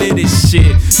 boy, we lit this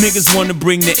shit. Niggas wanna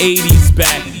bring the 80s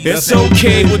back. It's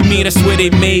okay with me, that's where they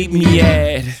made me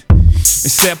at.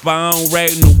 Except I don't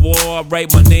write in the wall, I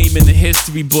write my name in the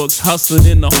history books, hustling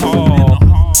in the hall.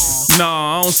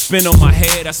 Nah, I don't spin on my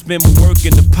head, I spend my work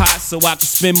in the pot so I can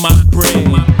spend my bread.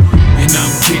 And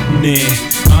I'm getting it,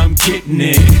 I'm getting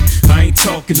it. I ain't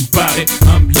talking about it,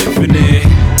 I'm living it.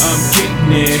 I'm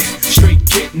getting it, straight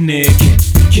getting it.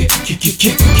 Get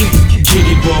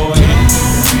it, boy.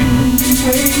 Don't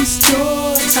waste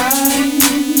your time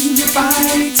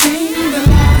fighting the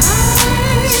lies.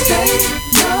 Stay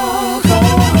your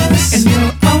course and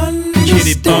you'll understand. Get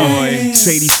it, boy. It's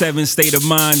 87 state of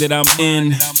mind that I'm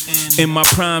in my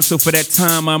prime, so for that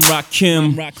time I'm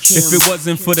Rakim. If it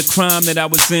wasn't for the crime that I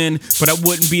was in, but I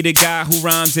wouldn't be the guy who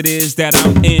rhymes it is that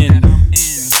I'm in.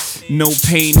 No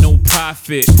pain, no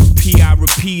profit. P.I.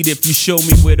 repeat if you show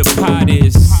me where the pot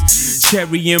is.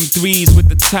 Cherry M3s with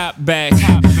the top back.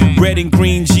 Red and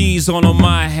green G's on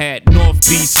my hat. North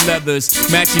Beach leathers,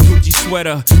 matching Gucci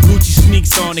sweater. Gucci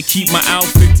sneaks on to keep my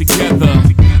outfit together.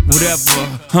 Whatever,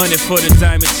 100 for the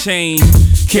diamond chain.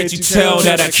 Can't you tell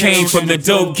that I came from the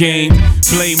dope game?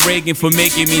 Blame Reagan for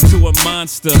making me to a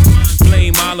monster.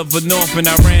 Blame Oliver North and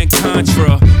I ran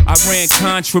Contra. I ran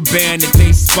contraband that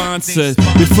they sponsored.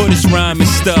 Before this rhyming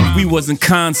stuff, we was in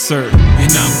concert.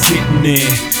 And I'm getting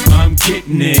it, I'm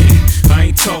getting it. I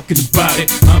ain't talking about it,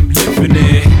 I'm living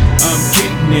it. I'm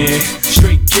getting it,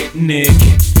 straight getting it.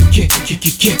 Get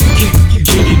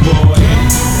it, boy.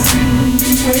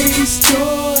 Don't waste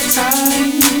your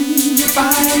time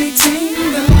fighting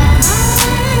the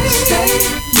lies. Stay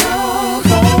your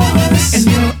course and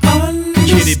you'll understand.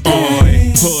 Get it,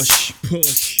 boy. Push.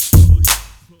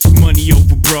 Money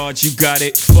over broad, you got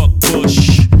it. Fuck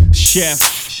Bush. Chef.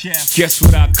 Guess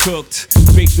what I cooked?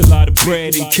 Baked a lot of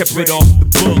bread and kept it off the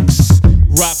books.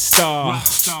 Rock star.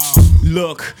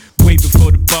 Look, way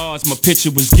before the bars, my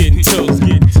picture was getting took.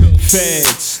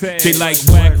 Feds, they like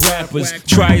whack rappers.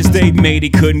 Try as they may, they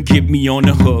couldn't get me on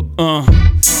the hook.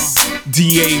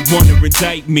 DA wanna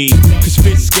indict me, cause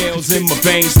fit scales in my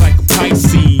veins like a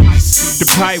Pisces. The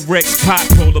Pyrex pot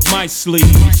roll up my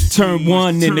sleeve. Turn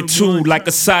one into two like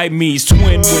a Siamese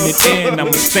twin. When it end,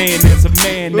 I'ma stand as a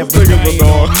man, never dying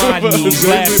on my knees.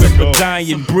 Last of a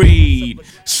dying breed.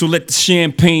 So let the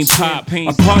champagne pop.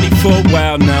 I party for a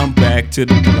while, now I'm back to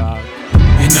the block.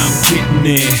 And I'm getting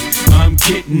it, I'm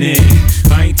getting it.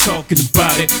 I ain't talking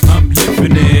about it, I'm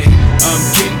living it. I'm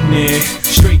getting it,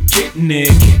 straight getting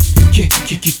it. Get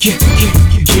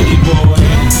it, boy.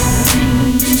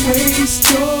 Don't waste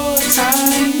your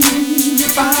time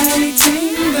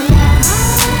fighting the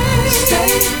lies.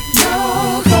 Stay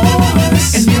your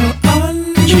course and you'll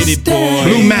understand. Get it, boy.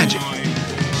 Blue Magic.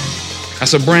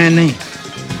 That's a brand name.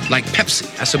 Like Pepsi,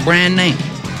 that's a brand name.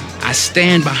 I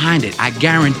stand behind it. I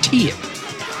guarantee it.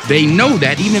 They know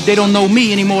that, even if they don't know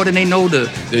me any more than they know the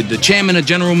chairman of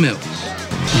General Mills.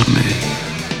 Oh, man.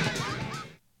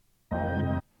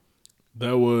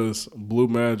 That was Blue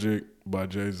Magic by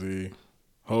Jay-Z.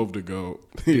 Hove the GOAT.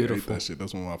 He ate that shit.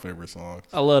 That's one of my favorite songs.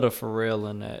 I love the Pharrell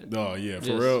in that. Oh, yeah.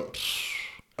 Pharrell.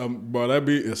 Bro, that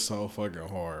beat is so fucking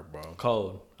hard, bro.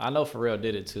 Cold. I know Pharrell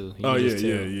did it too.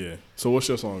 Yeah. So what's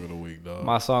your song of the week, dog?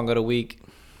 My song of the week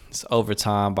is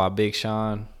Overtime by Big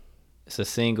Sean. It's a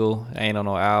single, ain't on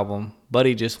no album. But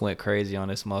he just went crazy on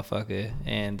this motherfucker.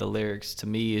 And the lyrics to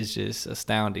me is just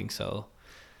astounding. So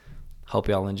hope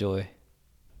y'all enjoy.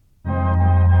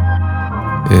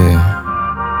 Yeah.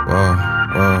 Whoa.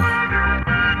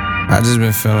 I just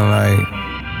been feeling like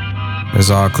it's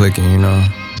all clicking, you know?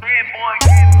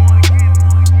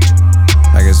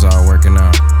 Like it's all working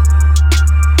out.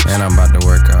 And I'm about to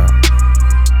work out.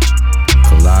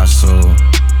 Colossal,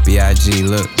 B.I.G.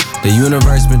 Look, the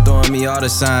universe been throwing me all the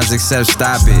signs except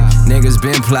stop it. Niggas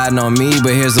been plotting on me,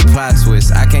 but here's a plot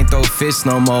twist. I can't throw fists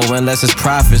no more unless it's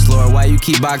profits. Lord, why you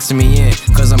keep boxing me in?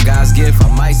 Cause I'm God's gift. I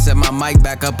might set my mic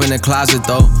back up in the closet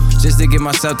though, just to give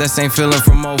myself that same feeling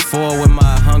from 04 when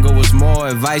my hunger was more.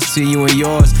 Advice to you and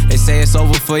yours. They say it's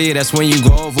over for you, that's when you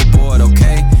go overboard,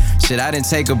 okay? Shit, I didn't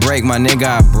take a break, my nigga,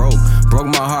 I broke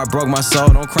my heart, broke my soul,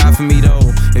 don't cry for me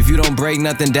though. If you don't break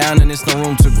nothing down, then there's no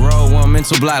room to grow. One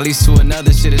mental block leads to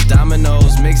another, shit is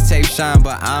dominoes. Mixtape shine,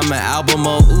 but I'm an album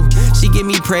mode. Ooh, she give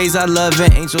me praise, I love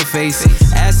an angel face.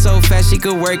 Ass so fast, she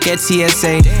could work at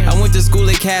TSA. I went to school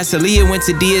at Castle, Leah went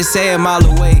to DSA a mile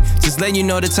away. Just letting you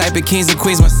know the type of kings and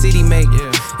queens my city make.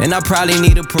 And I probably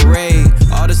need a parade.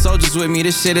 All the soldiers with me,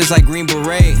 this shit is like Green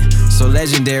Beret. so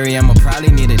legendary, I'ma probably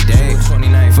need a day.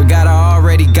 Forgot I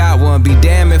already got one, be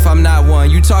damn if I'm not one.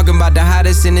 You talking about the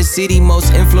hottest in the city,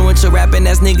 most influential rapping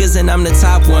ass niggas, and I'm the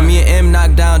top one. Me and M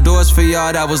knocked down doors for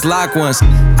y'all that was locked once.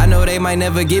 I know they might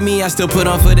never get me, I still put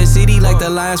on for the city like the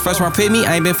Lions first round pick me.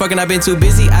 I ain't been fucking, I been too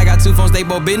busy. I got 2 phones, they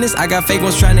both business. I got fake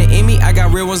ones trying to end me. I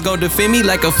got real ones go defend me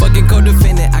like a fucking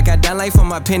co-defendant. I got down life on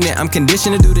my pendant. I'm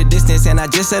conditioned to do the distance, and I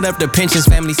just set up the pensions.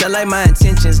 Family set like my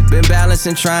intentions. Been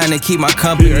balancing, trying to keep my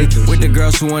company with the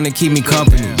girls who wanna keep me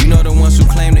company. You know the ones who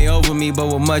claim they over me, but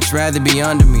would much rather be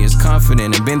under me. Is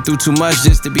confident and been through too much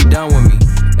just to be done with me.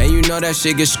 And you know that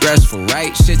shit gets stressful,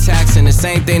 right? Shit taxing, the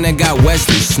same thing that got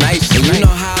Wesley Snipes. And you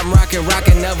know how I'm rocking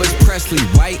Elvis Presley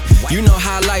white. You know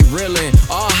how light reelin',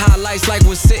 all highlights like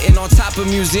we're sitting on top of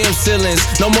museum ceilings.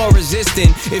 No more resisting.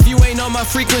 If you ain't on my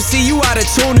frequency, you out of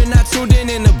tune and not tuned in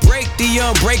to break the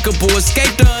unbreakable,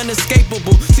 escape the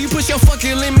unescapable. So you push your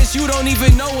fucking limits, you don't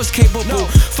even know what's capable.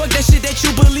 Fuck that shit that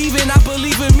you believe in, I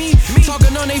believe in me.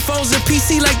 Talking on they phones and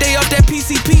PC like they off that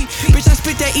PCP. Bitch, I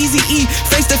spit that easy E,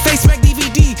 face to face, Mac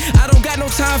DVD. I don't got no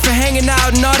time for hanging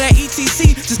out and all that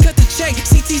ETC. Just cut the check,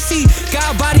 CTC.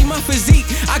 God body my physique.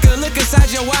 I can look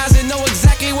inside your eyes and know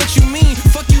exactly what you mean.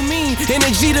 Fuck you mean.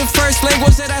 Energy the first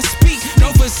language that I speak.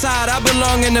 No facade, I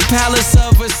belong in the palace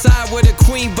of Versailles with a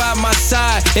queen by my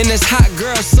side. In this hot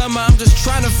girl summer, I'm just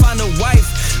trying to find a wife.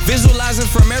 Visualizing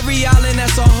from every island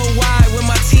that's on Hawaii with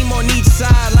my team on each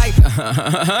side like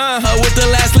with the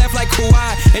last laugh like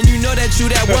Kawhi. And you know that you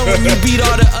that one when you beat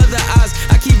all the other odds.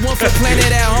 I keep one for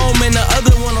planet at home and the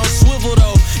other one on swivel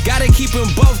though. Gotta keep them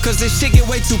both cause this shit get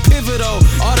way too pivotal.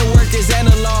 All the work is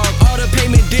analog, all the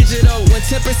payment digital. When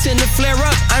tempers tend to flare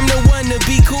up, I'm the one to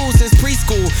be cool since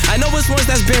preschool. I know it's ones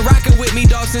that's been rocking with me,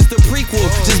 dog, since the prequel.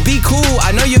 Just be cool, I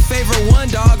know your favorite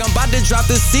one, dog. I'm about to drop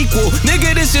the sequel.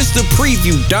 Nigga, this just a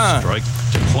preview, done. Strike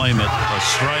to claim it, a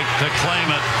strike to claim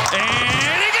it,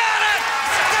 and he got it!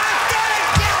 That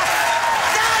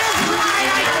is why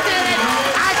I did it!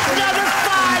 That's number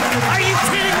 5! Are you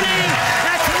kidding me?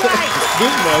 That's right!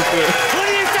 This motherfucker. Who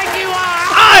do you think you are?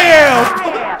 I am!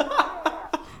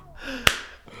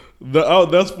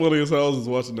 That's funny as hell. I was just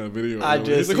watching that video.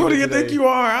 He's like, who do you think you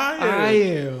are? I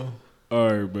am. All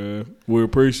right, man. We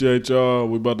appreciate y'all.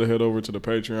 We about to head over to the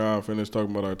Patreon, finish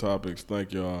talking about our topics.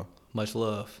 Thank y'all. Much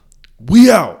love.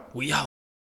 We out.